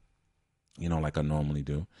 like I normally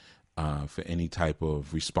do, for any type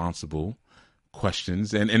of responsible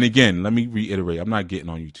questions. And again, let me reiterate, I'm not getting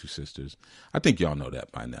on you two sisters. I think y'all know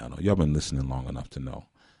that by now. Y'all been listening long enough to know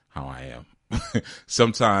how I am.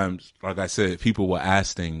 Sometimes, like I said, people will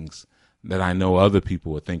ask things that I know other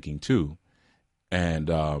people are thinking too. And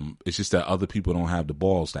it's just that other people don't have the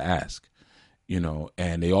balls to ask,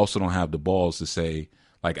 and they also don't have the balls to say,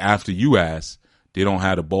 like after you ask, they don't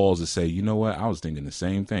have the balls to say, you know what, I was thinking the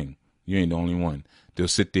same thing. You ain't the only one. They'll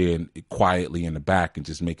sit there and quietly in the back and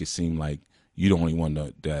just make it seem like you're the only one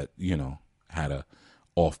that had a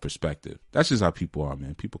off perspective. That's just how people are,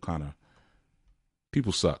 man. People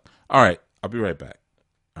suck. All right, I'll be right back.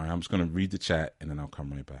 All right, I'm just going to read the chat and then I'll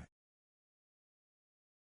come right back.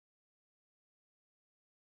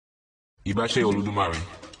 Ibashe Oludumare,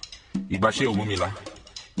 Ibashe Ogumila,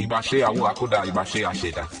 Ibashe Awo Akoda, Ibashe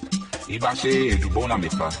Asheda, Ibashe Edubona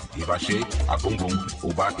Mefa, Ibashe Abongbong,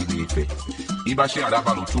 Oba Ife, Ibashe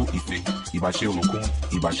Adabalutu Ife, Ibashe Olokun,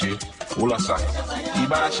 Ibashe Olasa,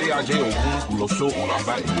 Ibashe Aje Ogun, Uloso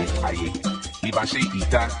Olamba Aye, Ibashe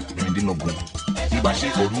Ita Rendinogun, Ibashe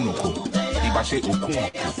Orunoko, Ibashe Okun,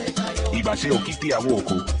 Ibashe Okiti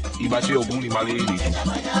Awoko, Ibashe Ogun Nimale Leju,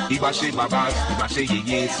 Ibashe Babas, Ibashe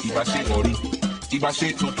Yeyes, Ibashe Ori,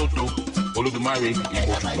 Ibashe Tototo, Oludumare,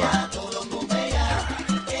 Ibotuba.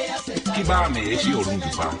 Kiba me Eshi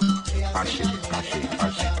Orunduba. Ashe.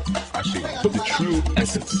 But the true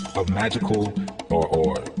essence of magical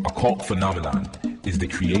or occult phenomenon is the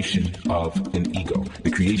creation of an ego,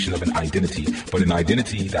 the creation of an identity, but an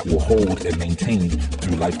identity that will hold and maintain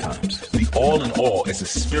through lifetimes. The all in all is a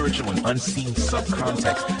spiritual and unseen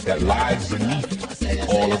subcontext that lies beneath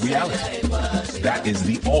all of reality. That is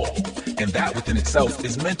the all, and that within itself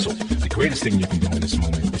is mental. The greatest thing you can do in this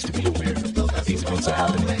moment is to be aware that these events are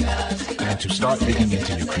happening and to start digging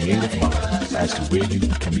into your creative mind as to where you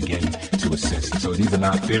can begin to assist. So these are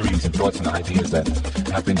not theories and thoughts and ideas that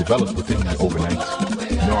have been developed within you overnight,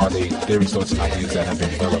 nor are they theories, thoughts, and ideas that have been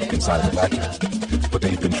developed inside of the vacuum. But but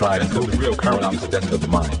they've been tried and proven real. Paradox is the death of the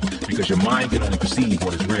mind, because your mind can only perceive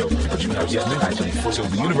what is real, but you have yet to actually. So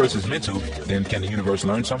if the universe is mental, then can the universe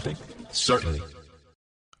learn something? Certainly.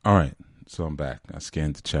 All right, so I'm back. I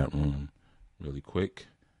scanned the chat room really quick.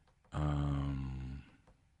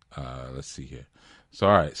 Let's see here. So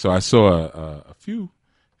all right, so I saw a few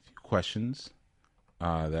questions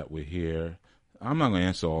that were here. I'm not going to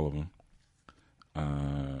answer all of them.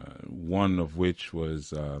 One of which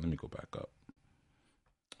was, let me go back up.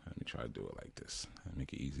 Let me try to do it like this.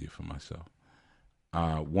 Make it easier for myself.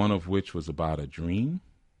 One of which was about a dream,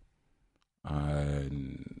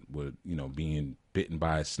 with, being bitten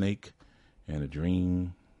by a snake and a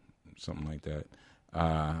dream, something like that.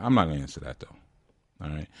 I'm not going to answer that though. All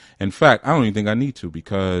right. In fact, I don't even think I need to,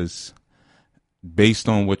 because based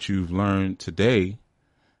on what you've learned today,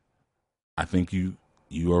 I think you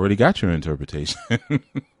already got your interpretation.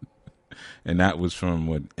 And that was from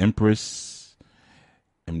what, Empress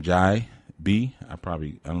Mjai B. I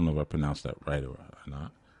don't know if I pronounced that right or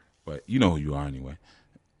not, but you know who you are anyway.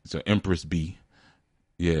 So Empress B.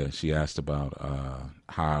 Yeah, she asked about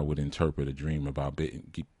how I would interpret a dream about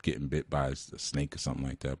getting bit by a snake or something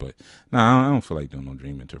like that. But no, I don't feel like doing no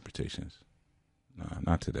dream interpretations. Nah,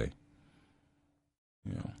 not today.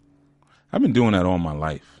 I've been doing that all my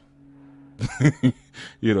life.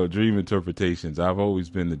 Dream interpretations. I've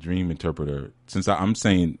always been the dream interpreter since I was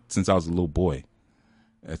a little boy.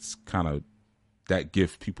 That's kind of that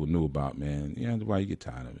gift people knew about, man. Why you get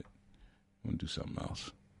tired of it? I'm gonna do something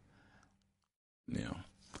else.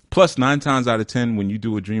 Plus, 9 times out of 10, when you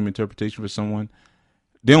do a dream interpretation for someone,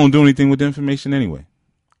 they don't do anything with the information anyway.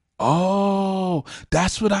 Oh,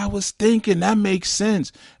 that's what I was thinking. That makes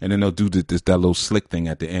sense. And then they'll do that little slick thing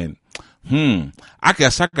at the end. I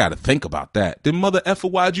guess I got to think about that. Then mother effer,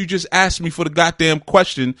 why'd you just ask me for the goddamn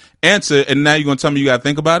question, answer, and now you're going to tell me you got to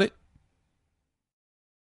think about it?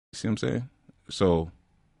 See what I'm saying? So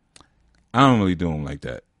I don't really do them like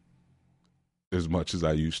that as much as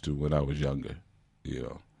I used to when I was younger.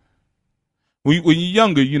 When you're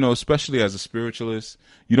younger, especially as a spiritualist,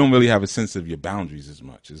 you don't really have a sense of your boundaries as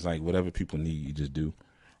much. It's like whatever people need, you just do.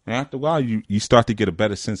 And after a while, you start to get a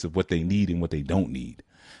better sense of what they need and what they don't need.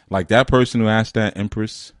 Like that person who asked that,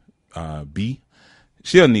 Empress B,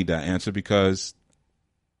 she'll need that answer, because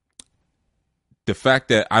the fact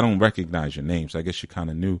that I don't recognize your name, so I guess you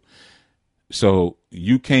kind of knew. So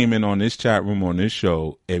you came in on this chat room on this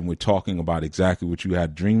show and we're talking about exactly what you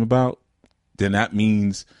had a dream about, then that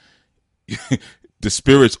means the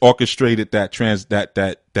spirits orchestrated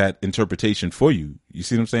that interpretation for you. You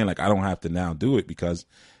see what I'm saying? Like, I don't have to now do it, because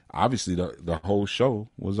obviously the whole show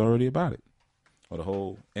was already about it, or the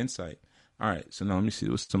whole insight. All right, so now let me see.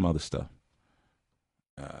 What's some other stuff?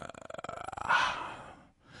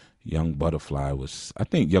 Young Butterfly was, I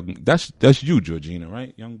think, that's you, Georgina,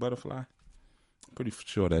 right? Young Butterfly. Pretty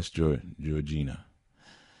sure that's Georgina.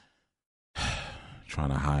 Trying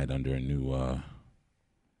to hide under a new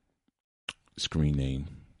screen name.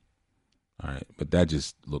 All right, but that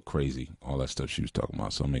just looked crazy, all that stuff she was talking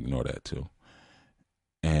about, so I'm gonna ignore that too.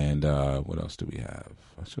 And what else do we have?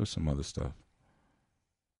 I saw some other stuff.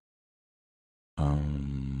 All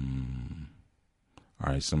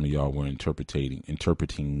right, some of y'all were interpreting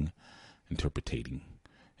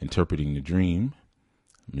the dream.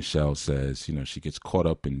 Michelle says, she gets caught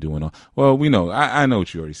up in doing all. Well, we know. I know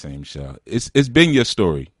what you're already saying, Michelle. It's been your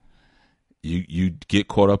story. You get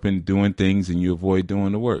caught up in doing things and you avoid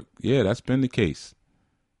doing the work. Yeah, that's been the case.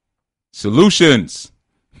 Solutions.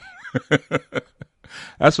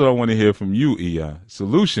 That's what I want to hear from you, Iya.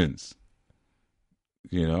 Solutions.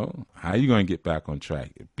 How are you going to get back on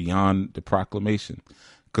track beyond the proclamation?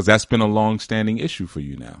 Because that's been a long-standing issue for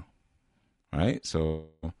you now, right? So,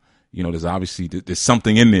 there's obviously there's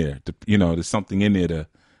something in there. There's something in there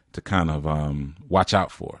to kind of watch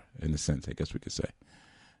out for, in a sense, I guess we could say.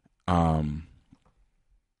 All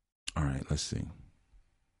right, let's see.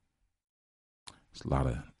 It's a lot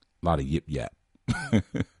of yip yap.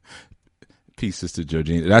 Peace, Sister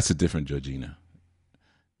Georgina. That's a different Georgina.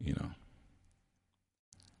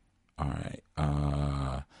 All right.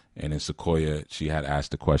 And in Sequoia, she had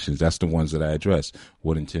asked the questions. That's the ones that I addressed.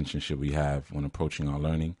 What intention should we have when approaching our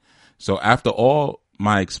learning? So after all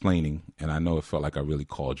my explaining, and I know it felt like I really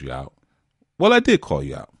called you out. Well, I did call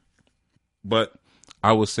you out. But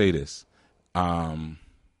I will say this. No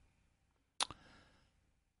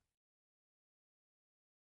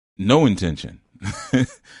intention.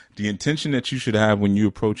 The intention that you should have when you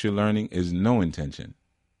approach your learning is no intention.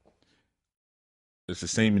 It's the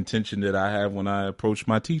same intention that I have when I approach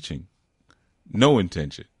my teaching. No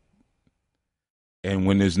intention. And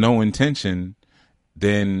when there's no intention,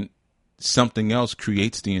 then something else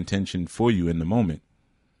creates the intention for you in the moment.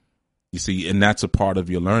 You see, and that's a part of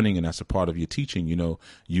your learning, and that's a part of your teaching. You know,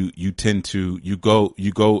 you tend to, you go,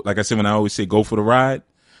 like I said, when I always say go for the ride,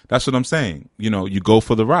 that's what I'm saying. You know, you go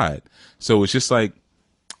for the ride. So it's just like,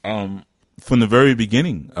 from the very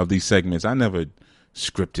beginning of these segments, I never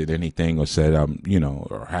scripted anything or said, you know,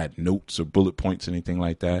 or had notes or bullet points, anything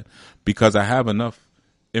like that, because I have enough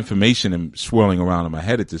information and swirling around in my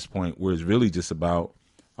head at this point where it's really just about,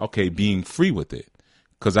 okay, being free with it.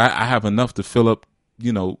 Because I have enough to fill up,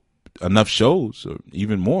 you know, enough shows or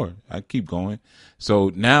even more. I keep going.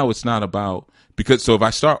 So now it's not about, because so if I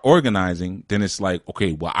start organizing, then it's like,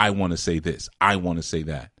 okay, well, I want to say this, I want to say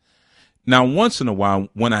that. Now, once in a while,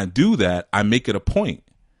 when I do that, I make it a point.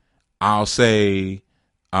 I'll say,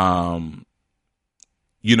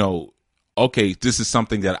 you know, okay, this is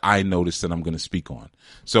something that I noticed that I'm going to speak on.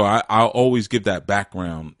 So I'll always give that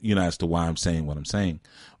background, you know, as to why I'm saying what I'm saying,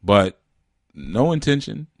 but no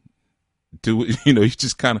intention to, you know, you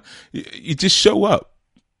just kind of, you just show up.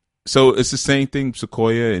 So it's the same thing,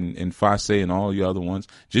 Sequoia and Fase and all the other ones.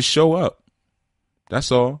 Just show up.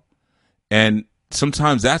 That's all. And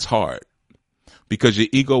sometimes that's hard because your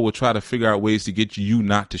ego will try to figure out ways to get you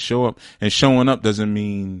not to show up. And showing up doesn't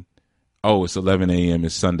mean, oh, it's 11 a.m.,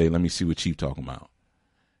 it's Sunday, let me see what Chief talking about.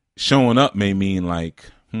 Showing up may mean like,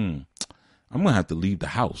 I'm going to have to leave the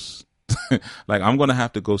house. Like I'm going to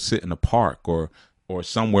have to go sit in a park or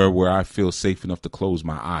somewhere where I feel safe enough to close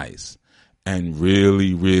my eyes and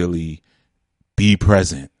really, really be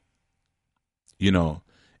present, you know.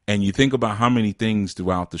 And you think about how many things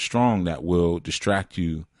throughout the strong that will distract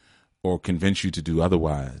you or convince you to do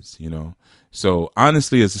otherwise, you know. So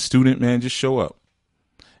honestly, as a student, man, just show up.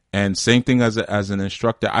 And same thing as an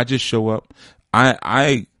instructor, I just show up.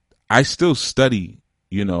 I still study,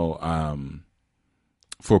 you know,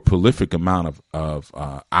 for a prolific amount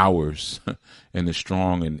of hours in the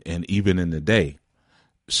strong and even in the day.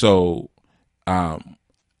 So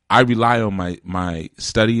I rely on my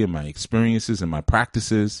study and my experiences and my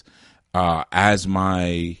practices as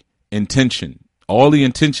my intention. All the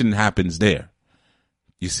intention happens there.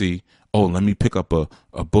 You see, oh, let me pick up a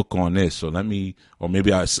book on this, or maybe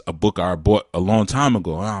a book I bought a long time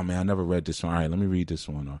ago. Oh man, I never read this one. All right, let me read this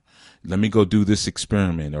one, or let me go do this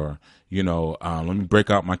experiment, or you know, let me break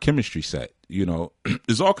out my chemistry set. You know,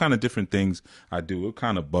 there's all kind of different things I do. It'll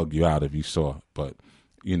kind of bug you out if you saw, but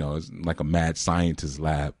you know, it's like a mad scientist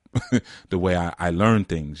lab. The way I learn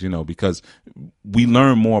things, you know, because we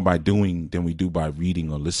learn more by doing than we do by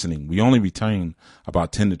reading or listening. We only retain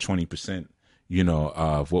about 10 to 20%, you know,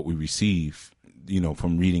 of what we receive, you know,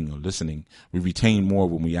 from reading or listening. We retain more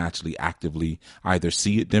when we actually actively either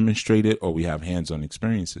see it demonstrated or we have hands-on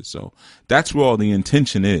experiences. So that's where all the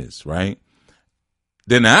intention is, right?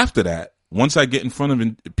 Then after that, once I get in front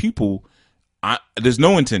of people, there's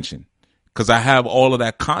no intention. Because I have all of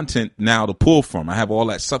that content now to pull from. I have all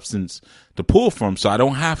that substance to pull from. So I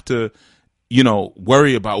don't have to, you know,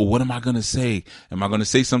 worry about, well, what am I going to say? Am I going to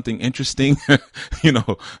say something interesting? You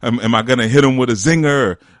know, am I going to hit them with a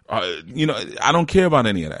zinger? You know, I don't care about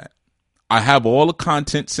any of that. I have all the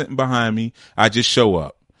content sitting behind me. I just show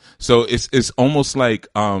up. So it's almost like,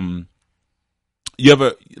 you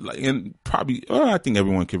ever, and probably, I think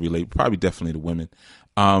everyone can relate, probably definitely the women.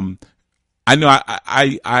 I know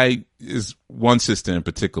I is one sister in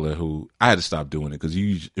particular who I had to stop doing it because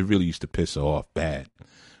it really used to piss her off bad.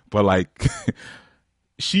 But like,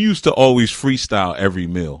 she used to always freestyle every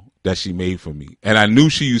meal that she made for me. And I knew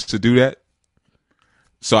she used to do that.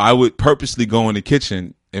 So I would purposely go in the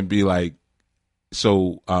kitchen and be like,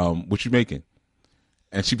 so, what you making?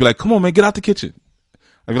 And she'd be like, come on, man, get out the kitchen.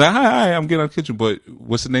 I'd be like, hi, I'm getting out the kitchen, but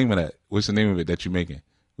what's the name of that? What's the name of it that you're making?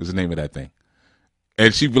 What's the name of that thing?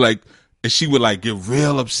 And she'd be like, and she would like get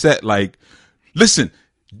real upset, like, listen,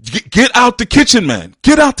 get out the kitchen, man.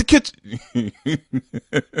 Get out the kitchen.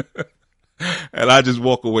 And I just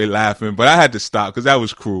walk away laughing, but I had to stop because that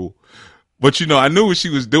was cruel. But you know, I knew what she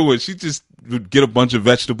was doing. She just would get a bunch of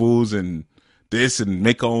vegetables and this and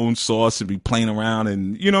make her own sauce and be playing around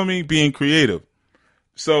and, you know what I mean, being creative.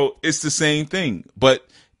 So it's the same thing, but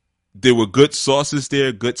there were good sauces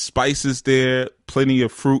there, good spices there, plenty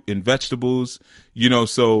of fruit and vegetables, you know,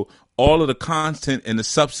 so all of the content and the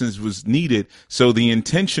substance was needed. So the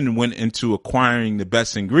intention went into acquiring the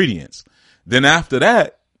best ingredients. Then after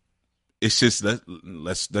that, it's just,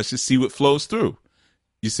 let's just see what flows through.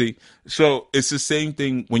 You see? So it's the same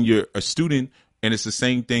thing when you're a student, and it's the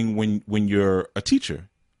same thing when you're a teacher.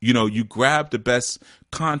 You know, you grab the best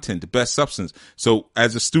content, the best substance. So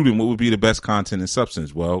as a student, what would be the best content and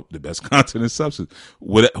substance? Well, the best content and substance.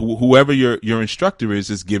 Whoever your instructor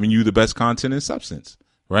is giving you the best content and substance,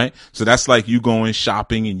 right? So that's like you going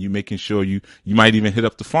shopping and you making sure you might even hit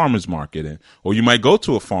up the farmer's market, or you might go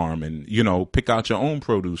to a farm and, pick out your own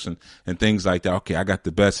produce and things like that. Okay, I got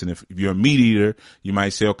the best. And if you're a meat eater, you might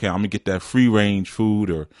say, okay, I'm gonna get that free range food,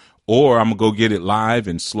 or I'm gonna go get it live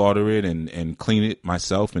and slaughter it and clean it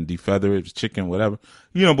myself and defeather it, chicken, whatever,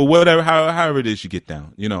 but whatever, however it is you get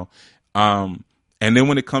down, and then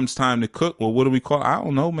when it comes time to cook, well, what do we call it? I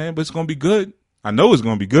don't know, man, but it's gonna be good. I know it's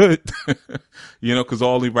going to be good, because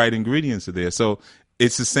all the right ingredients are there. So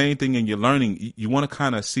it's the same thing in your learning. You want to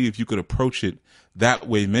kind of see if you could approach it that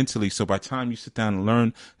way mentally. So by the time you sit down and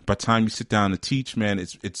learn, by the time you sit down to teach, man,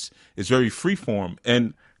 it's very free form.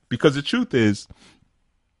 And because the truth is,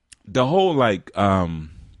 the whole the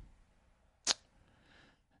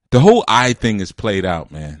whole I thing is played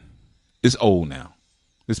out, man. It's old now.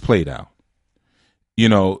 It's played out.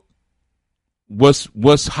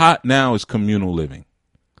 What's hot now is communal living.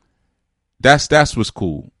 That's what's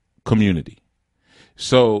cool. Community.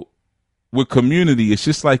 So with community, it's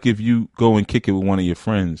just like if you go and kick it with one of your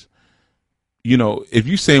friends. If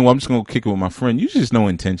you saying, well, I'm just gonna kick it with my friend, you just no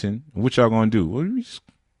intention. What y'all gonna do? Well, you just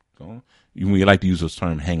go. We like to use those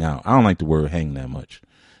term hang out. I don't like the word hang that much.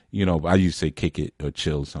 I used to say kick it or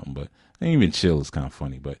chill or something, but even chill is kind of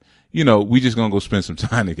funny. But we just gonna go spend some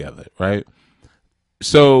time together, right?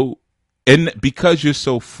 So. And because you're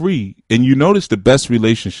so free, and you notice the best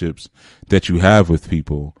relationships that you have with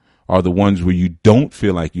people are the ones where you don't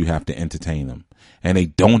feel like you have to entertain them, and they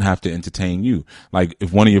don't have to entertain you. Like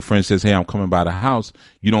if one of your friends says, hey, I'm coming by the house,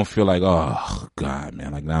 you don't feel like, oh, God,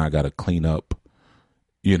 man, like now I got to clean up,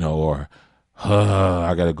 or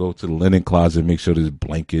I got to go to the linen closet and make sure there's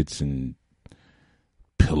blankets and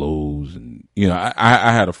pillows. And,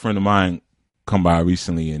 I had a friend of mine come by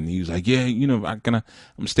recently, and he was like, yeah,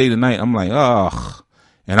 I'm stay tonight. I'm like, ugh.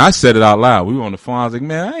 And I said it out loud. We were on the phone. I was like,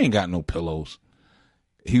 man, I ain't got no pillows.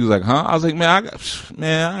 He was like, huh? I was like, man,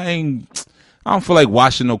 I don't feel like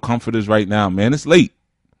washing no comforters right now, man. It's late.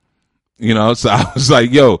 So I was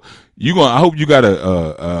like, yo, I hope you got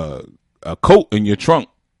a coat in your trunk.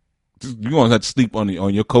 You're gonna have to sleep on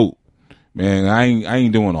your coat. Man, I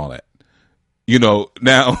ain't doing all that.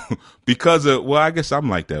 Now because of, well, I guess I'm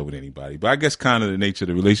like that with anybody, but I guess kind of the nature of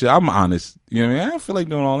the relationship, I'm honest. I don't feel like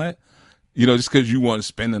doing all that, just because you want to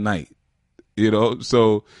spend the night,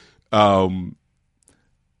 so,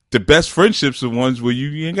 the best friendships are ones where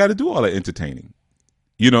you ain't got to do all that entertaining,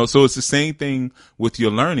 so it's the same thing with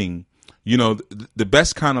your learning. The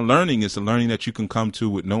best kind of learning is the learning that you can come to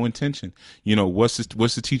with no intention. What's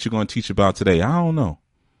the teacher going to teach about today? I don't know,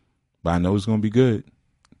 but I know it's going to be good.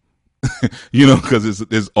 Because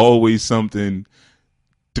there's always something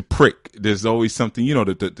to prick. There's always something,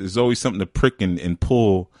 there's always something to prick and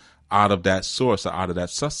pull out of that source or out of that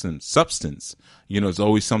substance. There's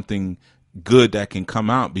always something good that can come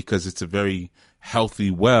out because it's a very healthy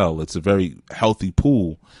well. It's a very healthy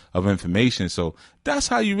pool of information. So that's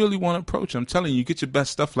how you really want to approach it. I'm telling you, get your best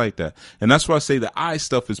stuff like that. And that's why I say the I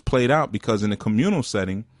stuff is played out, because in a communal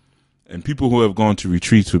setting, and people who have gone to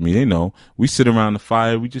retreats with me, they know we sit around the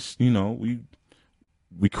fire. We just, we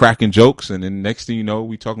cracking jokes, and then next thing you know,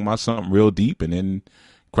 we talking about something real deep, and then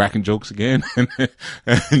cracking jokes again, and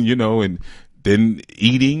and then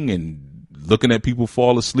eating and looking at people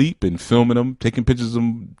fall asleep and filming them, taking pictures of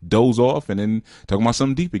them doze off, and then talking about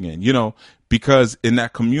something deep again. Because in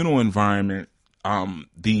that communal environment,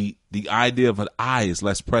 the idea of an I is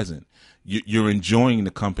less present. You're enjoying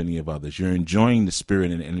the company of others. You're enjoying the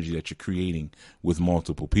spirit and energy that you're creating with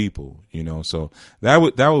multiple people, so that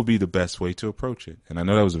would be the best way to approach it. And I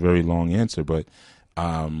know that was a very long answer, but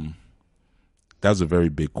that was a very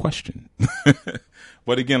big question.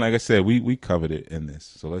 But again, like I said, we covered it in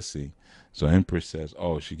this. So let's see. So Empress says,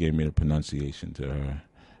 oh, she gave me the pronunciation to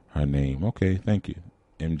her name. Okay, thank you.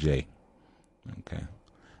 MJ. Okay.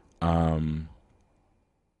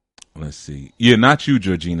 Let's see. Yeah, not you,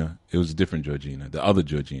 Georgina. It was a different Georgina. The other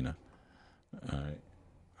Georgina. All right.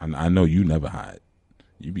 I know you never hide.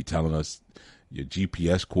 You be telling us your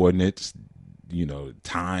GPS coordinates,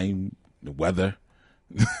 time, the weather.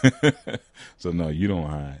 So no, you don't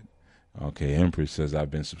hide. Okay, Empress says,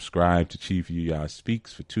 I've been subscribed to Chief Yuya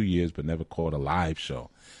Speaks for 2 years, but never caught a live show.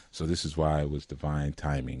 So this is why it was divine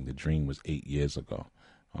timing. The dream was 8 years ago.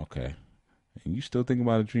 Okay. And you still thinking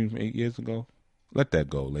about a dream from 8 years ago? Let that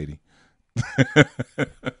go, lady.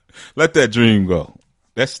 Let that dream go.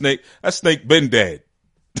 That snake been dead.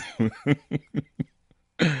 Yeah,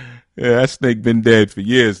 that snake been dead for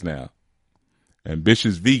years now.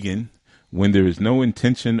 Ambitious vegan. When there is no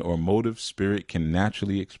intention or motive, spirit can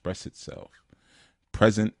naturally express itself.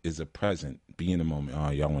 Present is a present. Be in the moment.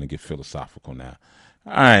 Oh, y'all want to get philosophical now.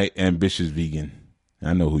 All right, ambitious vegan. And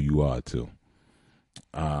I know who you are too.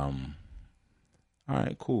 All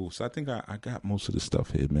right, cool. So I think I got most of the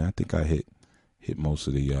stuff here, man. I think I hit most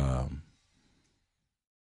of the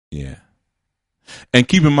yeah. And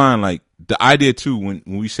keep in mind, like, the idea too, when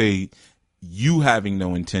we say you having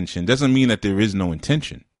no intention, doesn't mean that there is no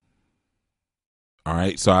intention. All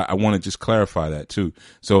right. So I want to just clarify that too.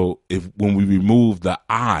 So when we remove the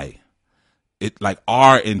I, it like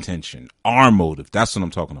our intention, our motive, that's what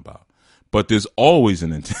I'm talking about. But there's always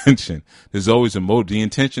an intention. There's always a motive. The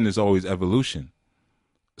intention is always evolution.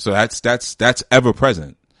 So that's ever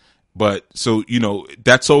present. But so,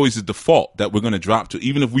 that's always the default that we're going to drop to.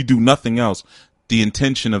 Even if we do nothing else, the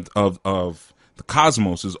intention of the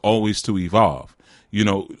cosmos is always to evolve.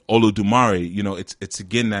 Olodumare, it's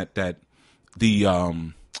again that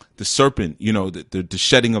the serpent, the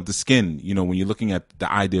shedding of the skin, when you're looking at the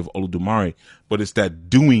idea of Olodumare, but it's that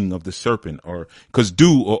doing of the serpent, or because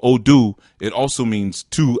do or odu, it also means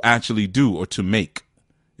to actually do or to make.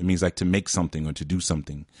 It means like to make something or to do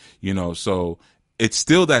something, so it's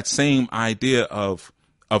still that same idea of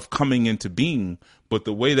coming into being, but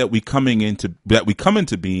the way that we come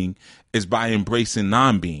into being is by embracing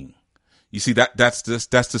non-being. You see, that's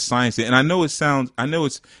the science. And I know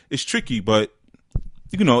it's tricky, but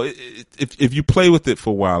if you play with it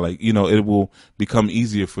for a while, like, it will become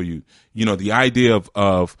easier for you. The idea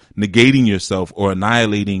of negating yourself or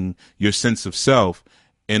annihilating your sense of self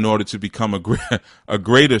in order to become a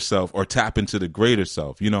greater self or tap into the greater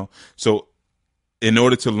self, So in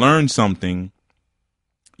order to learn something,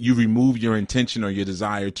 you remove your intention or your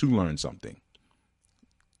desire to learn something.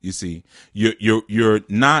 You see, you're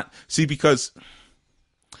not, because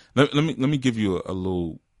let me give you a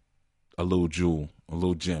little jewel, a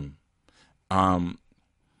little gem.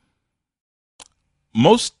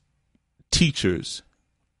 Most teachers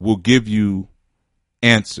will give you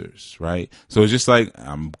answers, right? So it's just like,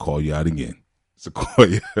 I'm call you out again,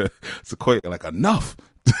 Sequoia, like enough,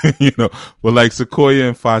 but like Sequoia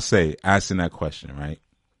and Fase asking that question, right?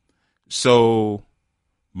 So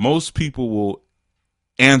most people will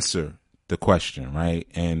answer the question, right?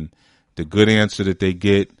 And the good answer that they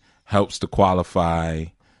get helps to qualify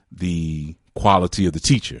the quality of the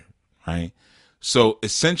teacher, right? So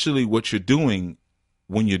essentially what you're doing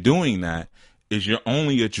when you're doing that is you're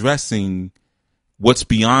only addressing what's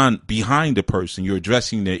behind a person. You're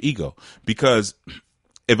addressing their ego. Because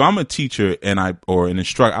if I'm a teacher or an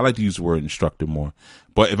instructor, I like to use the word instructor more,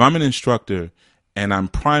 but if I'm an instructor and I'm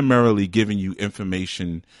primarily giving you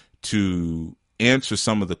information to answer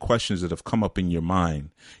some of the questions that have come up in your mind,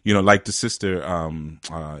 like the sister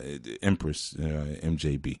Empress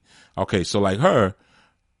MJB. Okay, so like her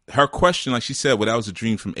question, like she said, well, that was a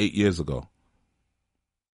dream from 8 years ago.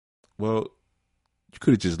 Well, you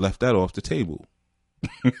could have just left that off the table.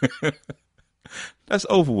 That's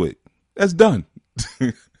over with. That's done.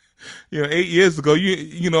 8 years ago,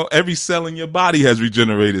 every cell in your body has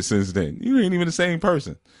regenerated since then. You ain't even the same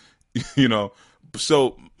person.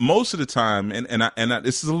 So most of the time, and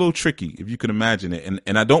this is a little tricky if you can imagine it,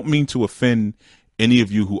 and I don't mean to offend any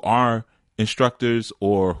of you who are instructors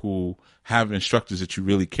or who have instructors that you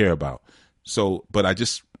really care about. So, but I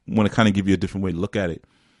just want to kind of give you a different way to look at it.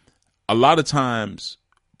 A lot of times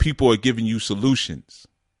people are giving you solutions,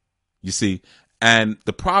 you see, and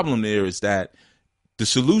the problem there is that the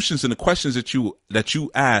solutions and the questions that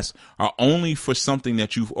you ask are only for something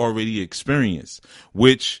that you've already experienced,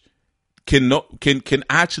 which can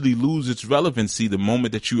actually lose its relevancy the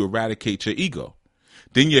moment that you eradicate your ego.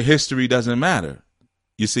 Then your history doesn't matter,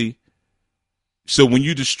 you see. So when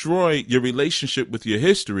you destroy your relationship with your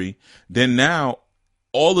history, then now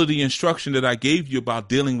all of the instruction that I gave you about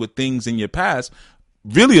dealing with things in your past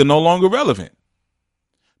really are no longer relevant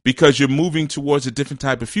because you're moving towards a different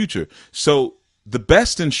type of future. So the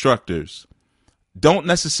best instructors don't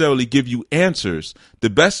necessarily give you answers. The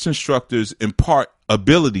best instructors impart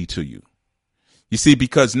ability to you. You see,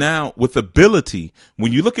 because now with ability,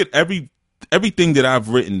 when you look at everything that I've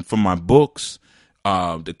written from my books,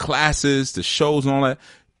 the classes, the shows and all that,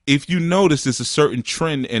 if you notice there's a certain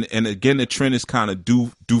trend, and again, the trend is kind of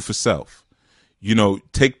do for self.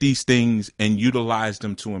 Take these things and utilize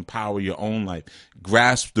them to empower your own life.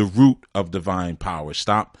 Grasp the root of divine power.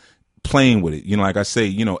 Stop playing with it. Like I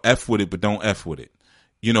say, F with it, but don't F with it.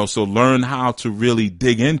 So learn how to really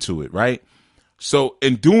dig into it, right? So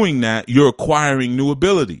in doing that, you're acquiring new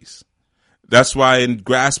abilities. That's why in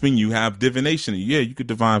grasping, you have divination. Yeah, you could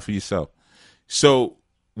divine for yourself. So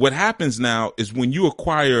what happens now is when you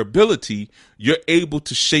acquire ability, you're able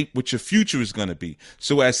to shape what your future is going to be.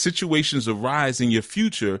 So as situations arise in your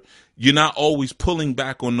future, you're not always pulling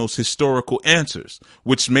back on those historical answers,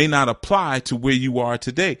 which may not apply to where you are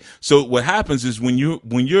today. So what happens is when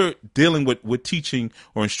you're dealing with teaching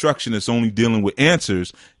or instruction that's only dealing with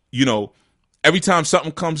answers, every time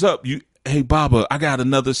something comes up, hey, Baba, I got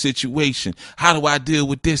another situation. How do I deal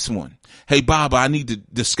with this one? Hey, Baba, I need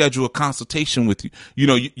to schedule a consultation with you.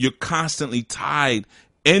 You're constantly tied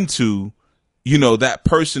into, that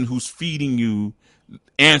person who's feeding you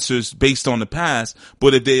answers based on the past.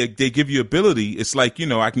 But if they give you ability, it's like,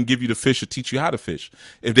 I can give you the fish or teach you how to fish.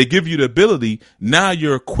 If they give you the ability, now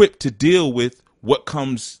you're equipped to deal with what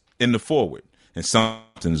comes in the forward. And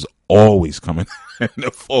something's always coming in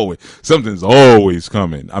the forward. Something's always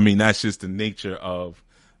coming. I mean, that's just the nature of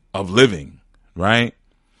living, right?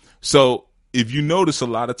 So if you notice, a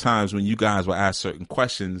lot of times when you guys will ask certain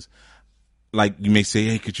questions, like you may say,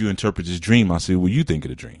 hey, could you interpret this dream? I'll say, what do you think of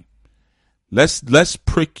the dream? Let's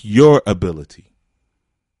prick your ability.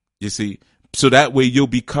 You see, so that way you'll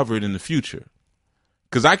be covered in the future.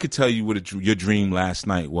 Because I could tell you what your dream last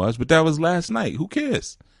night was, but that was last night. Who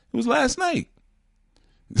cares? It was last night.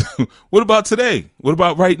 What about today? What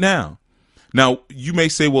about right now? Now, you may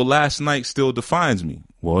say, well, last night still defines me.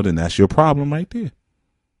 Well, then that's your problem right there.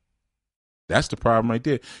 That's the problem right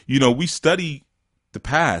there. We study the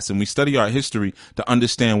past and we study our history to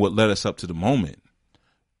understand what led us up to the moment.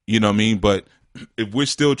 You know what I mean? But if we're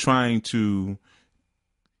still trying to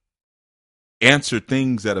answer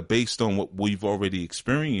things that are based on what we've already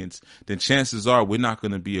experienced, then chances are we're not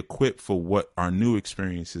going to be equipped for what our new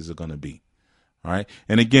experiences are going to be. All right.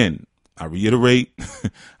 And again, I reiterate,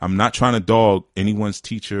 I'm not trying to dog anyone's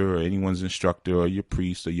teacher or anyone's instructor or your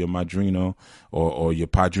priest or your madrino or your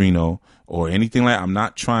padrino or anything like that. I'm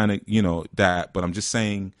not trying to, that, but I'm just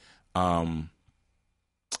saying, I'm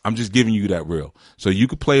just giving you that real. So you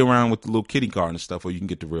could play around with the little kitty card and stuff, or you can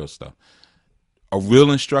get the real stuff. A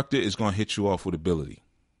real instructor is going to hit you off with ability,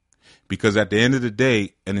 because at the end of the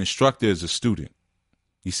day, an instructor is a student.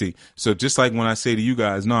 You see, so just like when I say to you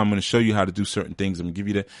guys, no, I'm going to show you how to do certain things. I'm going to give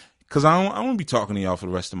you that, because I won't be talking to y'all for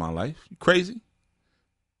the rest of my life. You crazy?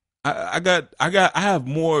 I have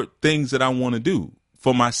more things that I want to do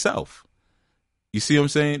for myself. You see what I'm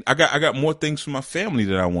saying? I got more things for my family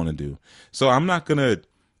that I want to do. So I'm not going to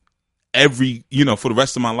for the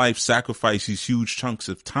rest of my life, sacrifice these huge chunks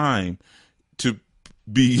of time to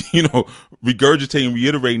be, regurgitating,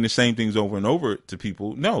 reiterating the same things over and over to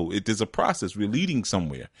people. No, there's a process. We're leading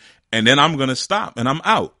somewhere. And then I'm going to stop and I'm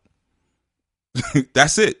out.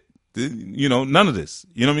 That's it. None of this.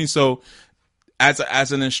 You know what I mean? So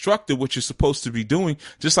as an instructor, what you're supposed to be doing,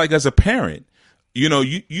 just like as a parent, you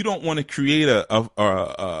don't want to create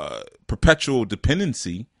a perpetual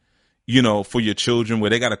dependency, for your children where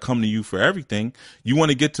they got to come to you for everything. You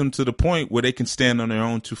want to get them to the point where they can stand on their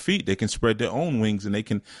own 2 feet. They can spread their own wings and they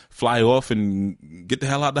can fly off and get the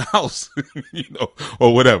hell out of the house,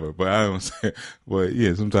 or whatever. But I don't say, well,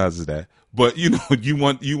 yeah, sometimes it's that. But, you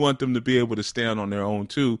want them to be able to stand on their own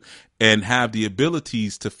too and have the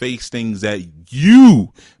abilities to face things that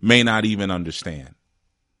you may not even understand.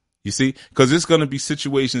 You see, because there's going to be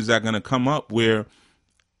situations that are going to come up where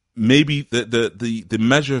maybe the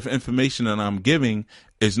measure of information that I'm giving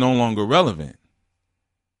is no longer relevant.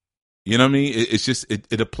 You know what I mean? It's just,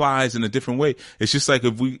 it applies in a different way. It's just like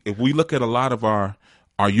if we look at a lot of our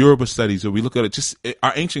Yoruba studies, or we look at it, just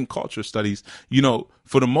our ancient culture studies,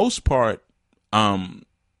 for the most part,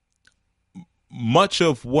 much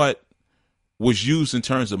of what was used in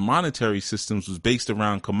terms of monetary systems was based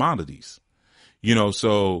around commodities.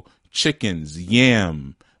 So chickens,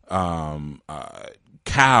 yam,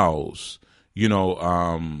 cows,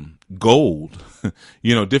 gold,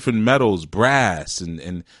 different metals, brass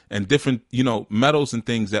and different, metals and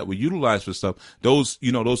things that were utilized for stuff. Those,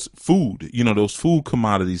 those food, those food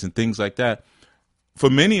commodities and things like that. For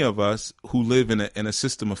many of us who live in a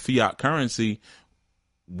system of fiat currency,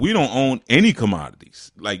 we don't own any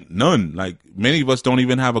commodities, like none. Like many of us don't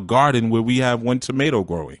even have a garden where we have one tomato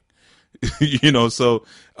growing. So,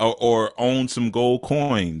 or own some gold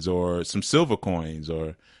coins or some silver coins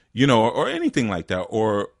or anything like that,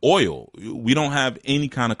 or oil. We don't have any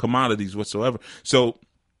kind of commodities whatsoever. So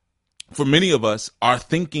for many of us, our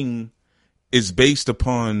thinking is based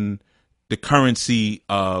upon the currency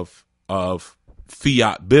of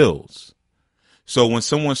fiat bills. So when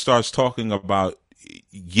someone starts talking about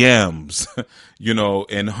yams,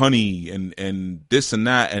 and honey and this and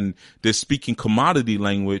that, and they're speaking commodity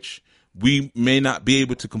language, we may not be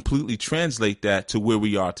able to completely translate that to where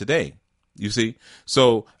we are today. You see?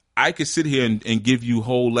 So I could sit here and give you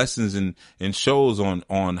whole lessons and shows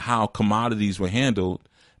on how commodities were handled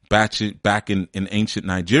back in ancient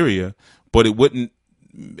Nigeria, but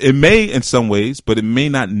it may in some ways, but it may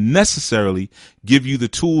not necessarily give you the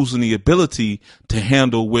tools and the ability to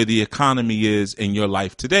handle where the economy is in your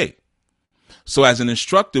life today. So as an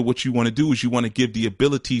instructor, what you want to do is you want to give the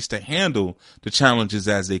abilities to handle the challenges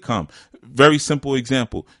as they come. Very simple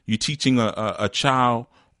example. You're teaching a child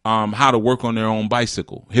how to work on their own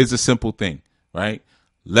bicycle. Here's a simple thing, right?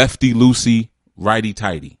 Lefty loosey, righty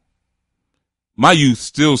tighty. My youth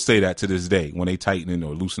still say that to this day when they tighten it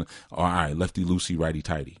or loosen. All right, lefty loosey, righty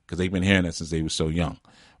tighty, because they've been hearing that since they were so young,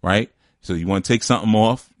 right? So you want to take something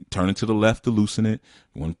off, turn it to the left to loosen it.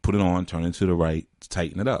 You want to put it on, turn it to the right to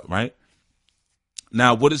tighten it up, right?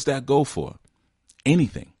 Now, what does that go for?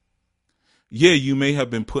 Anything. Yeah, you may have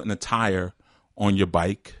been putting a tire on your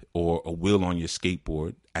bike or a wheel on your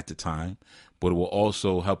skateboard at the time, but it will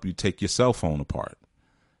also help you take your cell phone apart.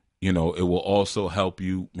 You know, it will also help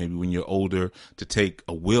you maybe when you're older to take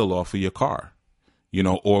a wheel off of your car, you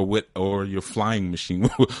know, or your flying machine,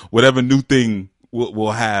 whatever new thing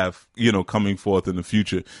we'll have, you know, coming forth in the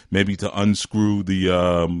future, maybe to unscrew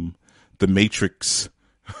the matrix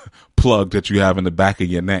plug that you have in the back of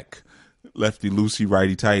your neck, lefty loosey,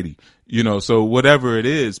 righty tighty, you know, so whatever it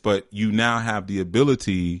is, but you now have the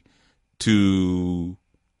ability to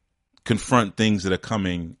confront things that are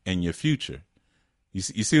coming in your future. You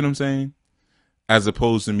see what I'm saying? As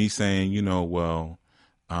opposed to me saying, you know, well,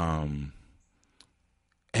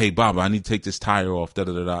 hey, Bob, I need to take this tire off, and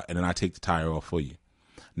then I take the tire off for you.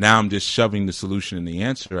 Now I'm just shoving the solution and the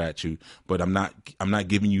answer at you, but I'm not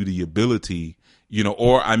giving you the ability, you know,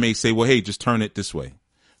 or I may say, well, hey, just turn it this way.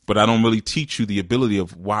 But I don't really teach you the ability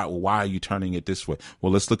of why are you turning it this way?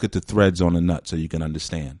 Well, let's look at the threads on the nut so you can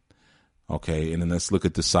understand. Okay, and then let's look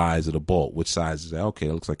at the size of the bolt. Which size is that? Okay,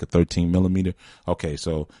 it looks like a 13 millimeter. Okay,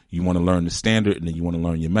 so you want to learn the standard, and then you want to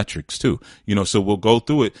learn your metrics too. You know, so we'll go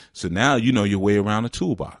through it. So now you know your way around a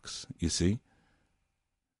toolbox, you see?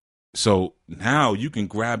 So now you can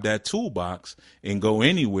grab that toolbox and go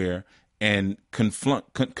anywhere and confront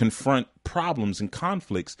problems and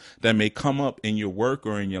conflicts that may come up in your work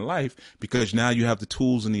or in your life, because now you have the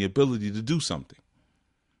tools and the ability to do something.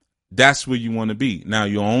 That's where you want to be. Now,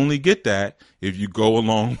 you only get that if you go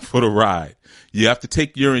along for the ride. You have to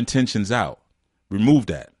take your intentions out. Remove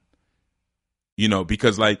that. You know,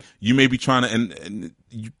 because like you may be trying to, and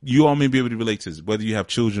you all may be able to relate to this, whether you have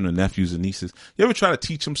children or nephews or nieces. You ever try to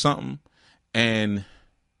teach them something and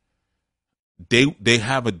they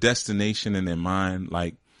have a destination in their mind,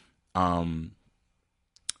 like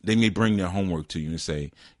they may bring their homework to you and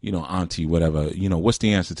say, you know, auntie, whatever, you know, what's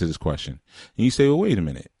the answer to this question? And you say, well, wait a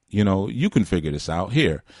minute. You know, you can figure this out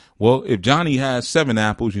here. Well, if Johnny has 7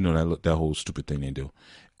 apples, you know, that whole stupid thing they do.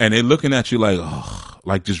 And they're looking at you like, oh,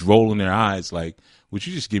 like just rolling their eyes. Like, would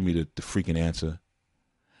you just give me the freaking answer?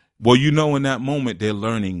 Well, you know, in that moment, they're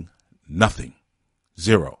learning nothing,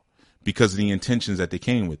 0, because of the intentions that they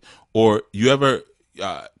came with. Or you ever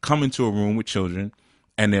come into a room with children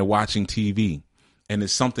and they're watching TV and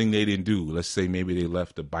it's something they didn't do. Let's say maybe they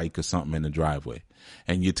left a bike or something in the driveway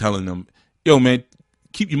and you're telling them, yo, man,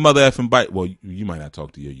 keep your mother effing bike. Well, you might not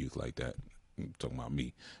talk to your youth like that. I'm talking about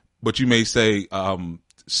me. But you may say,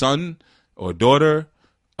 son or daughter,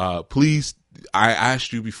 please, I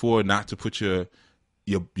asked you before not to put your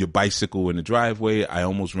bicycle in the driveway. I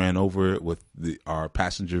almost ran over it with our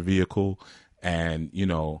passenger vehicle. And, you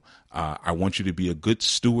know, I want you to be a good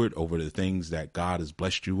steward over the things that God has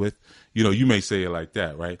blessed you with. You know, you may say it like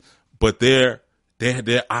that, right? But their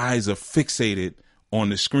eyes are fixated on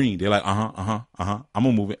the screen. They're like, I'm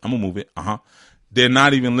gonna move it. They're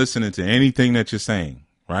not even listening to anything that you're saying,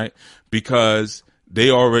 right? Because they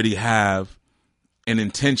already have an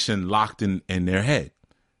intention locked in their head,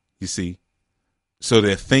 you see? So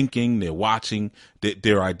they're thinking, they're watching,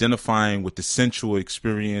 they're identifying with the sensual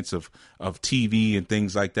experience of TV and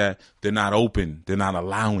things like that. They're not open. They're not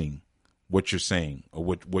allowing what you're saying or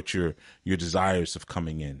what your desires of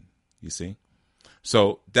coming in, you see?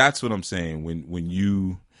 So that's what I'm saying. When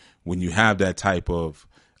you have that type of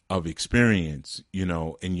experience, you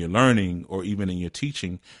know, in your learning or even in your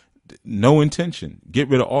teaching, no intention. Get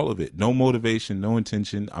rid of all of it. No motivation, no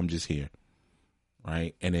intention. I'm just here,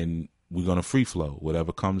 right? And then we're gonna free flow.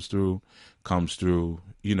 Whatever comes through.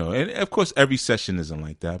 You know, and of course every session isn't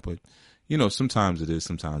like that, but you know, sometimes it is,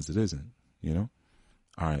 sometimes it isn't. You know.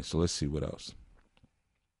 All right, so let's see what else.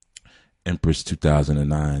 Empress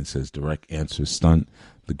 2009 says direct answers stunt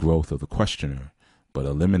the growth of the questioner, but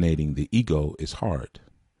eliminating the ego is hard.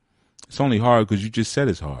 It's only hard because you just said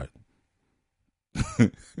it's hard.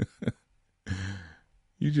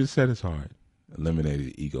 You just said it's hard. Eliminating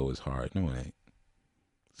the ego is hard. No, it ain't.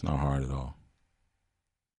 It's not hard at all.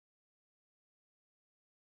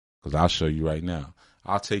 Because I'll show you right now.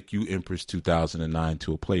 I'll take you, Empress 2009,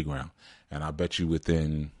 to a playground, and I bet you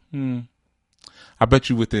within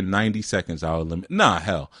 90 seconds I'll eliminate. Nah,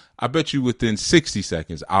 hell, I bet you within 60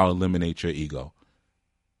 seconds I'll eliminate your ego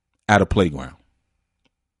at a playground.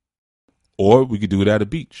 Or we could do it at a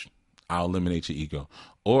beach. I'll eliminate your ego.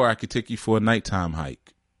 Or I could take you for a nighttime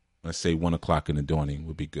hike. Let's say 1 o'clock in the dawning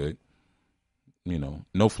would be good. You know,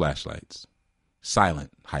 no flashlights.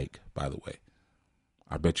 Silent hike, by the way.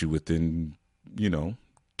 I bet you within, 2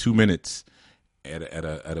 minutes at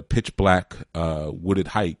a pitch black wooded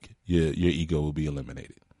hike, your ego will be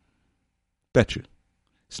eliminated. Bet you.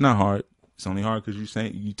 It's not hard. It's only hard because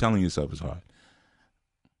you telling yourself it's hard.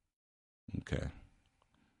 Okay.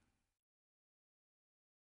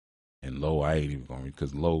 And Lo, I ain't even going to,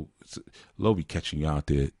 because Lo be catching you out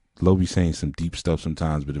there. Lo be saying some deep stuff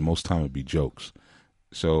sometimes, but the most time it be jokes.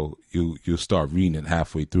 So you'll start reading it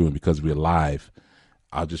halfway through, and because we're live,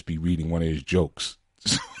 I'll just be reading one of his jokes.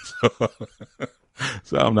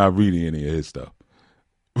 So I'm not reading any of his stuff.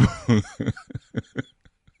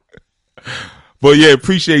 But yeah,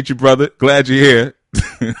 appreciate you, brother. Glad you're here.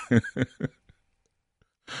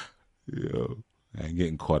 Yo, I ain't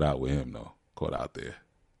getting caught out with him, though. Caught out there.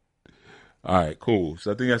 All right, cool.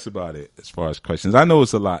 So I think that's about it as far as questions. I know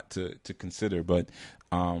it's a lot to consider, but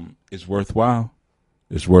it's worthwhile.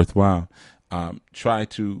 It's worthwhile. Try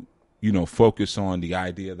to, focus on the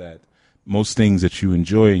idea that most things that you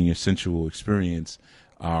enjoy in your sensual experience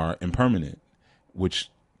are impermanent, which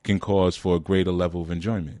can cause for a greater level of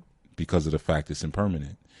enjoyment because of the fact it's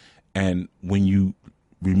impermanent. And when you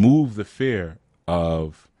remove the fear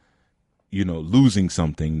of, losing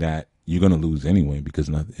something that you're going to lose anyway because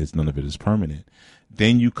none of it is permanent,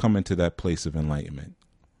 then you come into that place of enlightenment.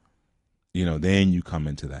 Then you come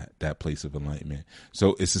into that place of enlightenment.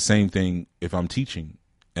 So it's the same thing if I'm teaching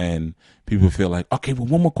and people feel like, okay, well,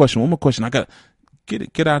 one more question. I got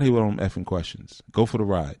get out of here with them effing questions. Go for the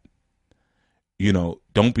ride.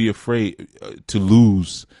 Don't be afraid to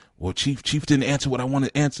lose. Well, Chief didn't answer what I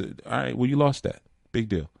wanted answered. All right, well, you lost that. Big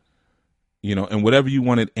deal. And whatever you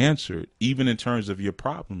wanted answered, even in terms of your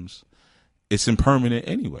problems, it's impermanent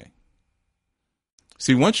anyway.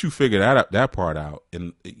 See, once you figure that part out,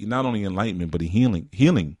 and not only enlightenment, but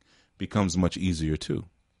healing becomes much easier too.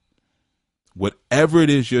 Whatever it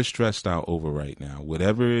is you're stressed out over right now,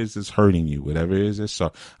 whatever it is that's hurting you, whatever it is that's,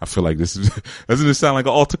 I feel like this is, doesn't it sound like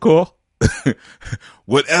an altar call?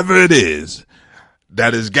 Whatever it is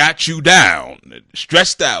that has got you down,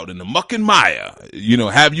 stressed out in the muck and mire,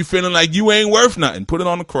 have you feeling like you ain't worth nothing, put it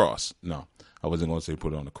on the cross. No, I wasn't going to say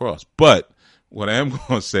put it on the cross, but what I am going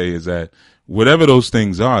to say is that whatever those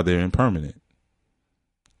things are, they're impermanent.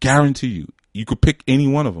 Guarantee you. You could pick any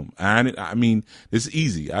one of them. I mean, it's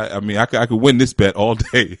easy. I could win this bet all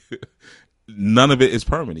day. None of it is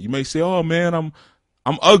permanent. You may say, "Oh man, I'm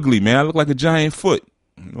ugly, man. I look like a giant foot."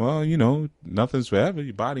 Well, nothing's forever.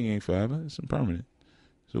 Your body ain't forever. It's impermanent.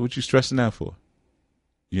 So what you stressing that for?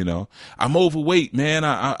 I'm overweight, man.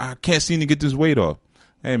 I can't seem to get this weight off.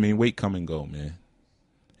 Hey, man, weight come and go, man.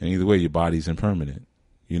 And either way, your body's impermanent.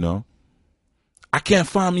 I can't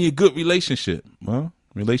find me a good relationship. Well,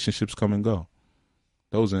 relationships come and go.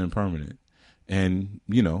 Those are impermanent. And,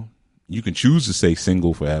 you can choose to stay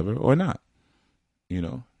single forever or not.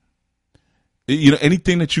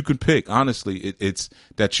 Anything that you can pick, honestly, it's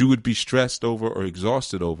that you would be stressed over or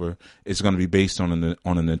exhausted over, it's going to be based on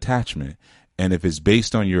an attachment. And if it's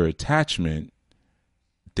based on your attachment,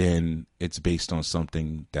 then it's based on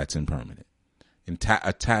something that's impermanent.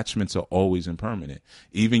 Attachments are always impermanent.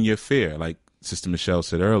 Even your fear, like Sister Michelle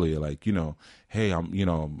said earlier, like, hey, I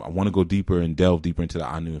want to go deeper and delve deeper into the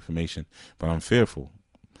I knew information, but I'm fearful.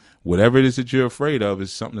 Whatever it is that you're afraid of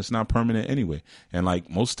is something that's not permanent anyway. And like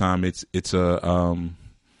most time it's a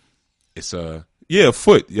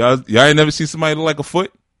foot. Y'all ain't never seen somebody look like a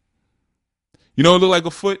foot? Look like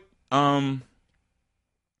a foot?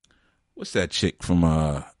 What's that chick from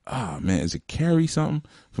is it Carrie something?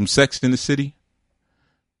 From Sex in the City?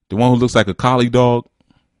 The one who looks like a collie dog?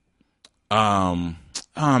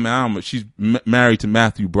 She's married to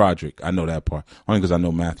Matthew Broderick. I know that part. Only because I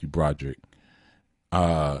know Matthew Broderick.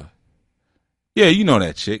 Yeah, you know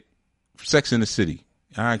that chick. Sex in the City.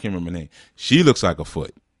 I can't remember her name. She looks like a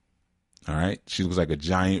foot. All right? She looks like a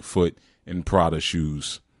giant foot in Prada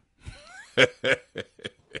shoes. But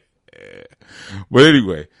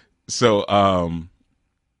anyway, so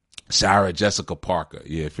Sarah Jessica Parker.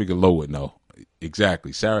 Yeah, figure Lo would know.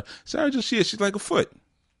 Exactly. Sarah she's like a foot.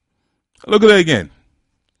 Look at her again.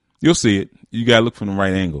 You'll see it. You gotta look from the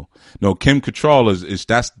right angle. No, Kim Cattrall is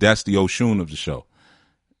that's the Oshun of the show.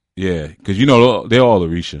 Yeah, because you know they're all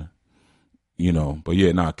Orisha. You know, but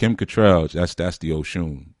yeah, Kim Cattrall, that's the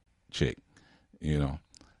Oshun chick. You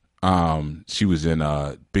know, she was in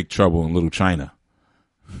Big Trouble in Little China.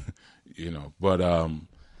 You know, but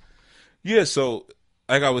yeah. So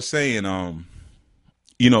like I was saying,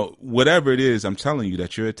 you know, whatever it is, I'm telling you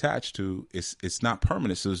that you're attached to, it's not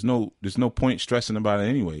permanent. So there's no point stressing about it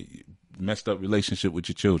anyway. Messed up relationship with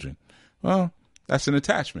your children. Well, that's an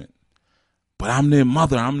attachment. But I'm their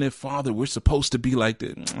mother, I'm their father. We're supposed to be like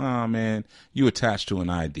that. Oh man, you attached to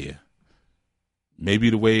an idea.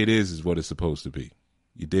 Maybe the way it is what it's supposed to be.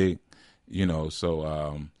 You dig? You know,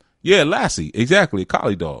 so yeah, Lassie, exactly, a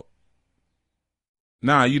collie dog.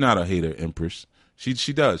 Nah, you're not a hater, Empress.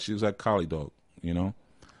 She does. She was like collie dog, you know.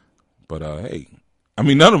 But hey, I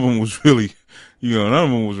mean, none of them was really, you know, none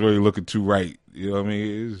of them was really looking too right. You know what I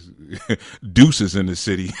mean? It's deuces in the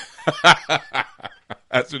city.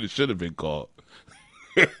 That's what it should have been called.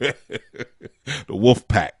 The Wolf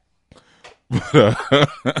Pack.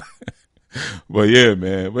 But yeah,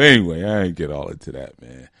 man. But anyway, I ain't get all into that,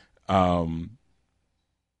 man.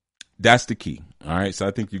 That's the key. All right. So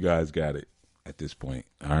I think you guys got it at this point.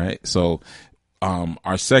 All right. So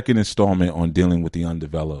our second installment on dealing with the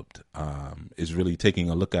undeveloped is really taking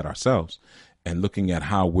a look at ourselves and looking at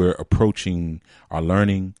how we're approaching our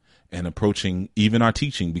learning and approaching even our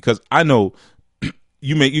teaching. Because I know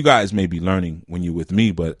you guys may be learning when you're with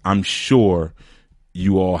me, but I'm sure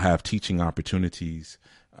you all have teaching opportunities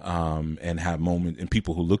and have moments and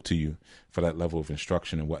people who look to you for that level of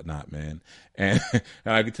instruction and whatnot, man. And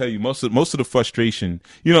I can tell you most of the frustration,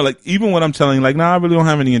 you know, like even when I'm telling you, like, nah, I really don't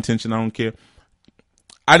have any intention. I don't care.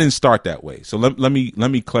 I didn't start that way. So let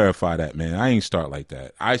me clarify that, man. I ain't start like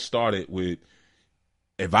that. I started with,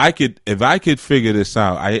 if I could figure this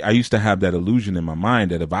out, I used to have that illusion in my mind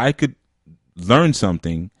that if I could learn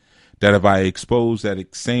something, that if I expose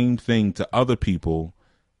that same thing to other people,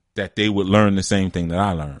 that they would learn the same thing that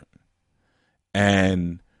I learned.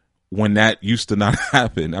 And when that used to not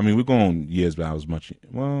happen, I mean, we're going years, but I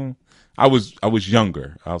was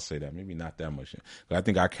younger. I'll say that, maybe not that much. But I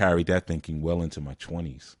think I carried that thinking well into my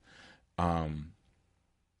 20s. And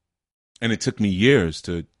it took me years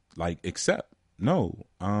to like accept, no,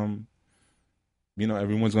 you know,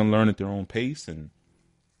 everyone's going to learn at their own pace, and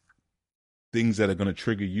things that are going to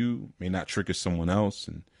trigger you may not trigger someone else,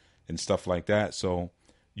 and stuff like that. So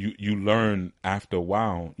you learn after a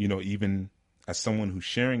while, you know, even as someone who's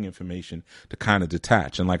sharing information, to kind of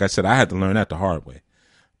detach. And like I said, I had to learn that the hard way.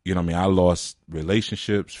 You know what I mean? I lost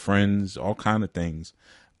relationships, friends, all kind of things,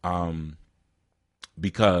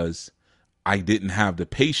 because I didn't have the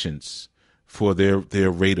patience for their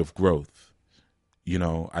rate of growth. You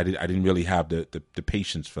know, I didn't really have the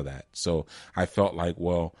patience for that. So I felt like,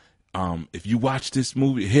 well, if you watch this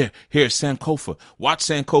movie, here's Sankofa. Watch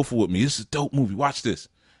Sankofa with me. This is a dope movie. Watch this.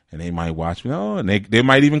 And they might watch me. Oh, and they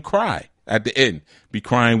might even cry at the end. Be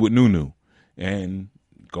crying with Nunu. And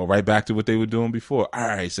go right back to what they were doing before. All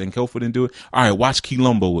right, Sankofa didn't do it. All right, watch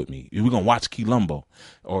Quilombo with me. We're going to watch Quilombo.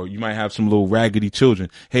 Or you might have some little raggedy children.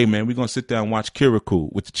 Hey, man, we're going to sit down and watch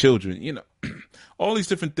Kirikou with the children. You know, all these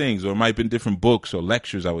different things. Or it might have been different books or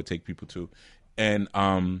lectures I would take people to. And,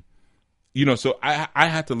 you know, so I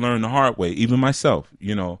had to learn the hard way, even myself,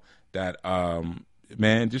 you know, that,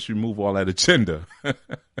 man, just remove all that agenda.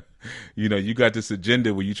 You know, you got this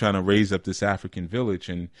agenda where you're trying to raise up this African village,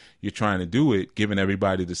 and you're trying to do it giving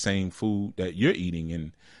everybody the same food that you're eating.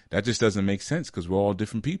 And that just doesn't make sense, because we're all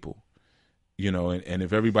different people, you know, and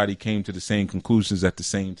if everybody came to the same conclusions at the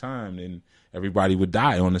same time, then everybody would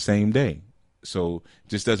die on the same day. So it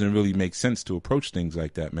just doesn't really make sense to approach things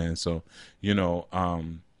like that, man. So, you know,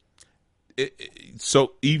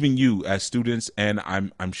 so even you as students, and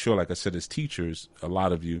I'm sure, like I said, as teachers, a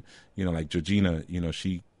lot of you, you know, like Georgina, you know,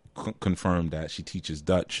 she confirmed that she teaches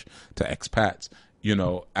Dutch to expats. You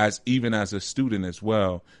know, even as a student as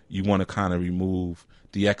well, you want to kind of remove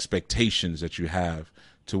the expectations that you have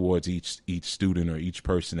towards each student or each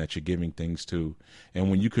person that you're giving things to. And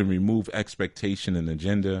when you can remove expectation and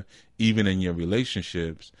agenda, even in your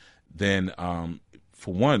relationships, then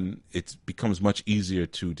for one, it becomes much easier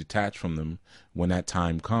to detach from them when that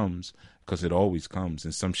time comes, because it always comes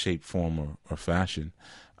in some shape, form, or fashion.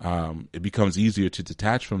 It becomes easier to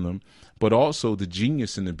detach from them, but also the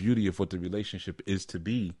genius and the beauty of what the relationship is to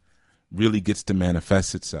be really gets to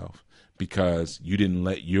manifest itself, because you didn't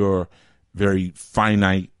let your very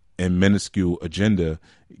finite and minuscule agenda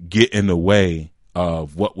get in the way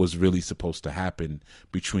of what was really supposed to happen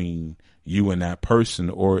between you and that person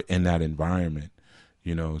or in that environment.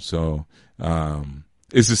 You know, so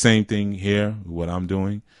It's the same thing here, what I'm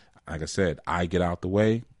doing. Like I said, I get out the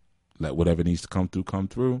way, let whatever needs to come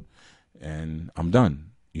through, and I'm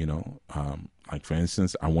done. Like for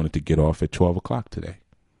instance, I wanted to get off at 12 o'clock today.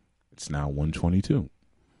 It's now 1:22.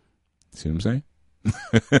 See what I'm saying?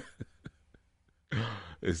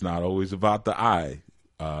 It's not always about the I,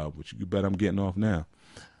 but you can bet I'm getting off now.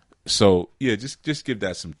 So yeah, just give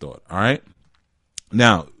that some thought. All right.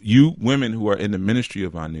 Now, you women who are in the ministry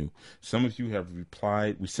of Anu, some of you have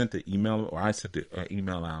replied. We sent the email, or I sent the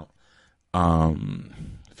email out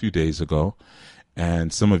a few days ago,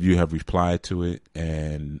 and some of you have replied to it.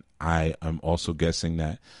 And I am also guessing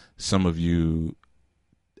that some of you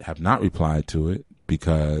have not replied to it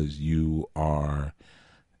because you are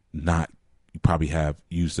not. You probably have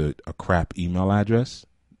used a crap email address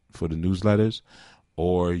for the newsletters,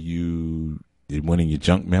 or it went in your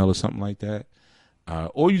junk mail or something like that.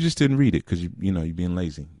 Or you just didn't read it because you're being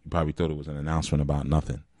lazy. You probably thought it was an announcement about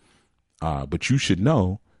nothing. But you should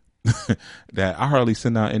know that I hardly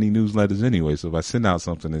send out any newsletters anyway. So if I send out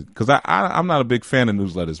something, because I'm not a big fan of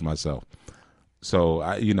newsletters myself.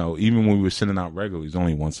 So even when we were sending out regularly, it's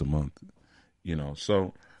only once a month.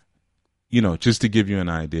 So just to give you an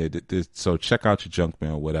idea, so check out your junk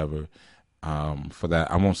mail, whatever. For that,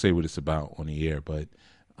 I won't say what it's about on the air, but.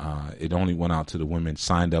 It only went out to the women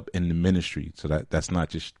signed up in the ministry. So that's not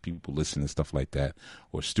just people listening and stuff like that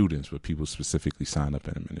or students, but people specifically signed up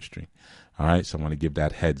in the ministry. All right. So I want to give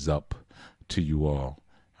that heads up to you all.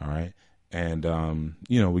 All right. And,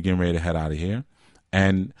 we're getting ready to head out of here.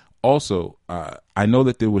 And also, I know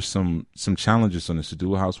that there were some challenges on the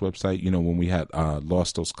Sadula House website, when we had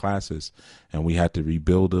lost those classes and we had to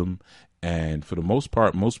rebuild them. And for the most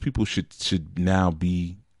part, most people should now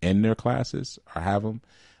be in their classes or have them.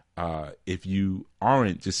 If you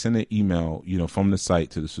aren't, just send an email, from the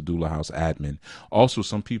site to the Sadula House admin. Also,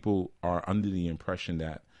 some people are under the impression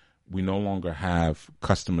that we no longer have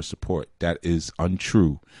customer support. That is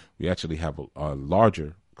untrue. We actually have a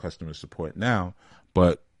larger customer support now,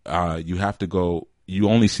 but you have to go. You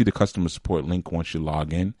only see the customer support link once you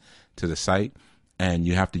log in to the site, and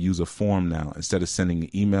you have to use a form now instead of sending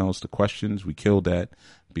emails to questions. We killed that.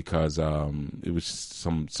 Because it was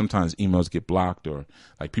sometimes emails get blocked, or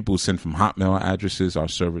like people who send from Hotmail addresses, our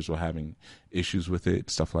servers were having issues with it,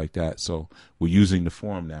 stuff like that. So we're using the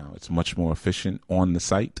form now. It's much more efficient on the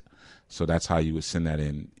site. So that's how you would send that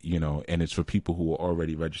in, and it's for people who are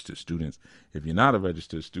already registered students. If you're not a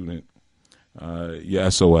registered student, you're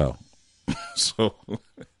SOL. So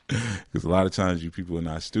because a lot of times you people are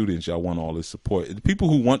not students, y'all want all this support. The people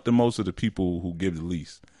who want the most are the people who give the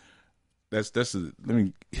least. Let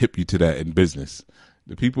me hip you to that in business.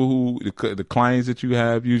 The people the clients that you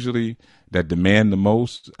have usually that demand the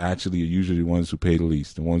most actually are usually the ones who pay the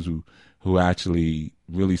least. The ones who actually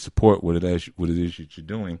really support what it is that you're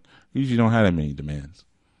doing usually don't have that many demands.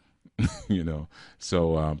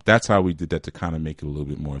 So that's how we did that to kind of make it a little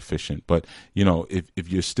bit more efficient. But if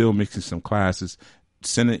you're still mixing some classes,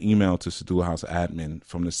 send an email to Sadula House admin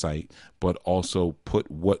from the site, but also put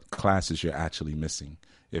what classes you're actually missing.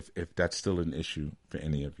 If that's still an issue for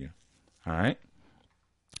any of you. All right.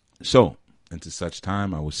 So until such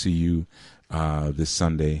time, I will see you this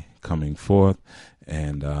Sunday coming forth.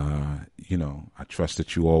 And, I trust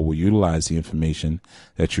that you all will utilize the information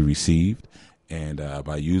that you received. And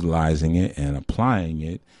by utilizing it and applying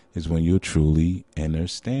it is when you'll truly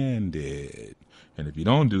understand it. And if you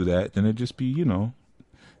don't do that, then it'll just be,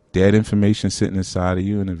 dead information sitting inside of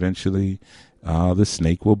you. And eventually the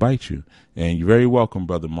snake will bite you. And you're very welcome,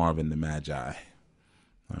 Brother Marvin the Magi.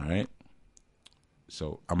 All right.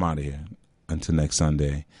 So I'm out of here. Until next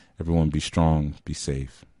Sunday, everyone be strong, be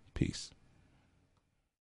safe. Peace.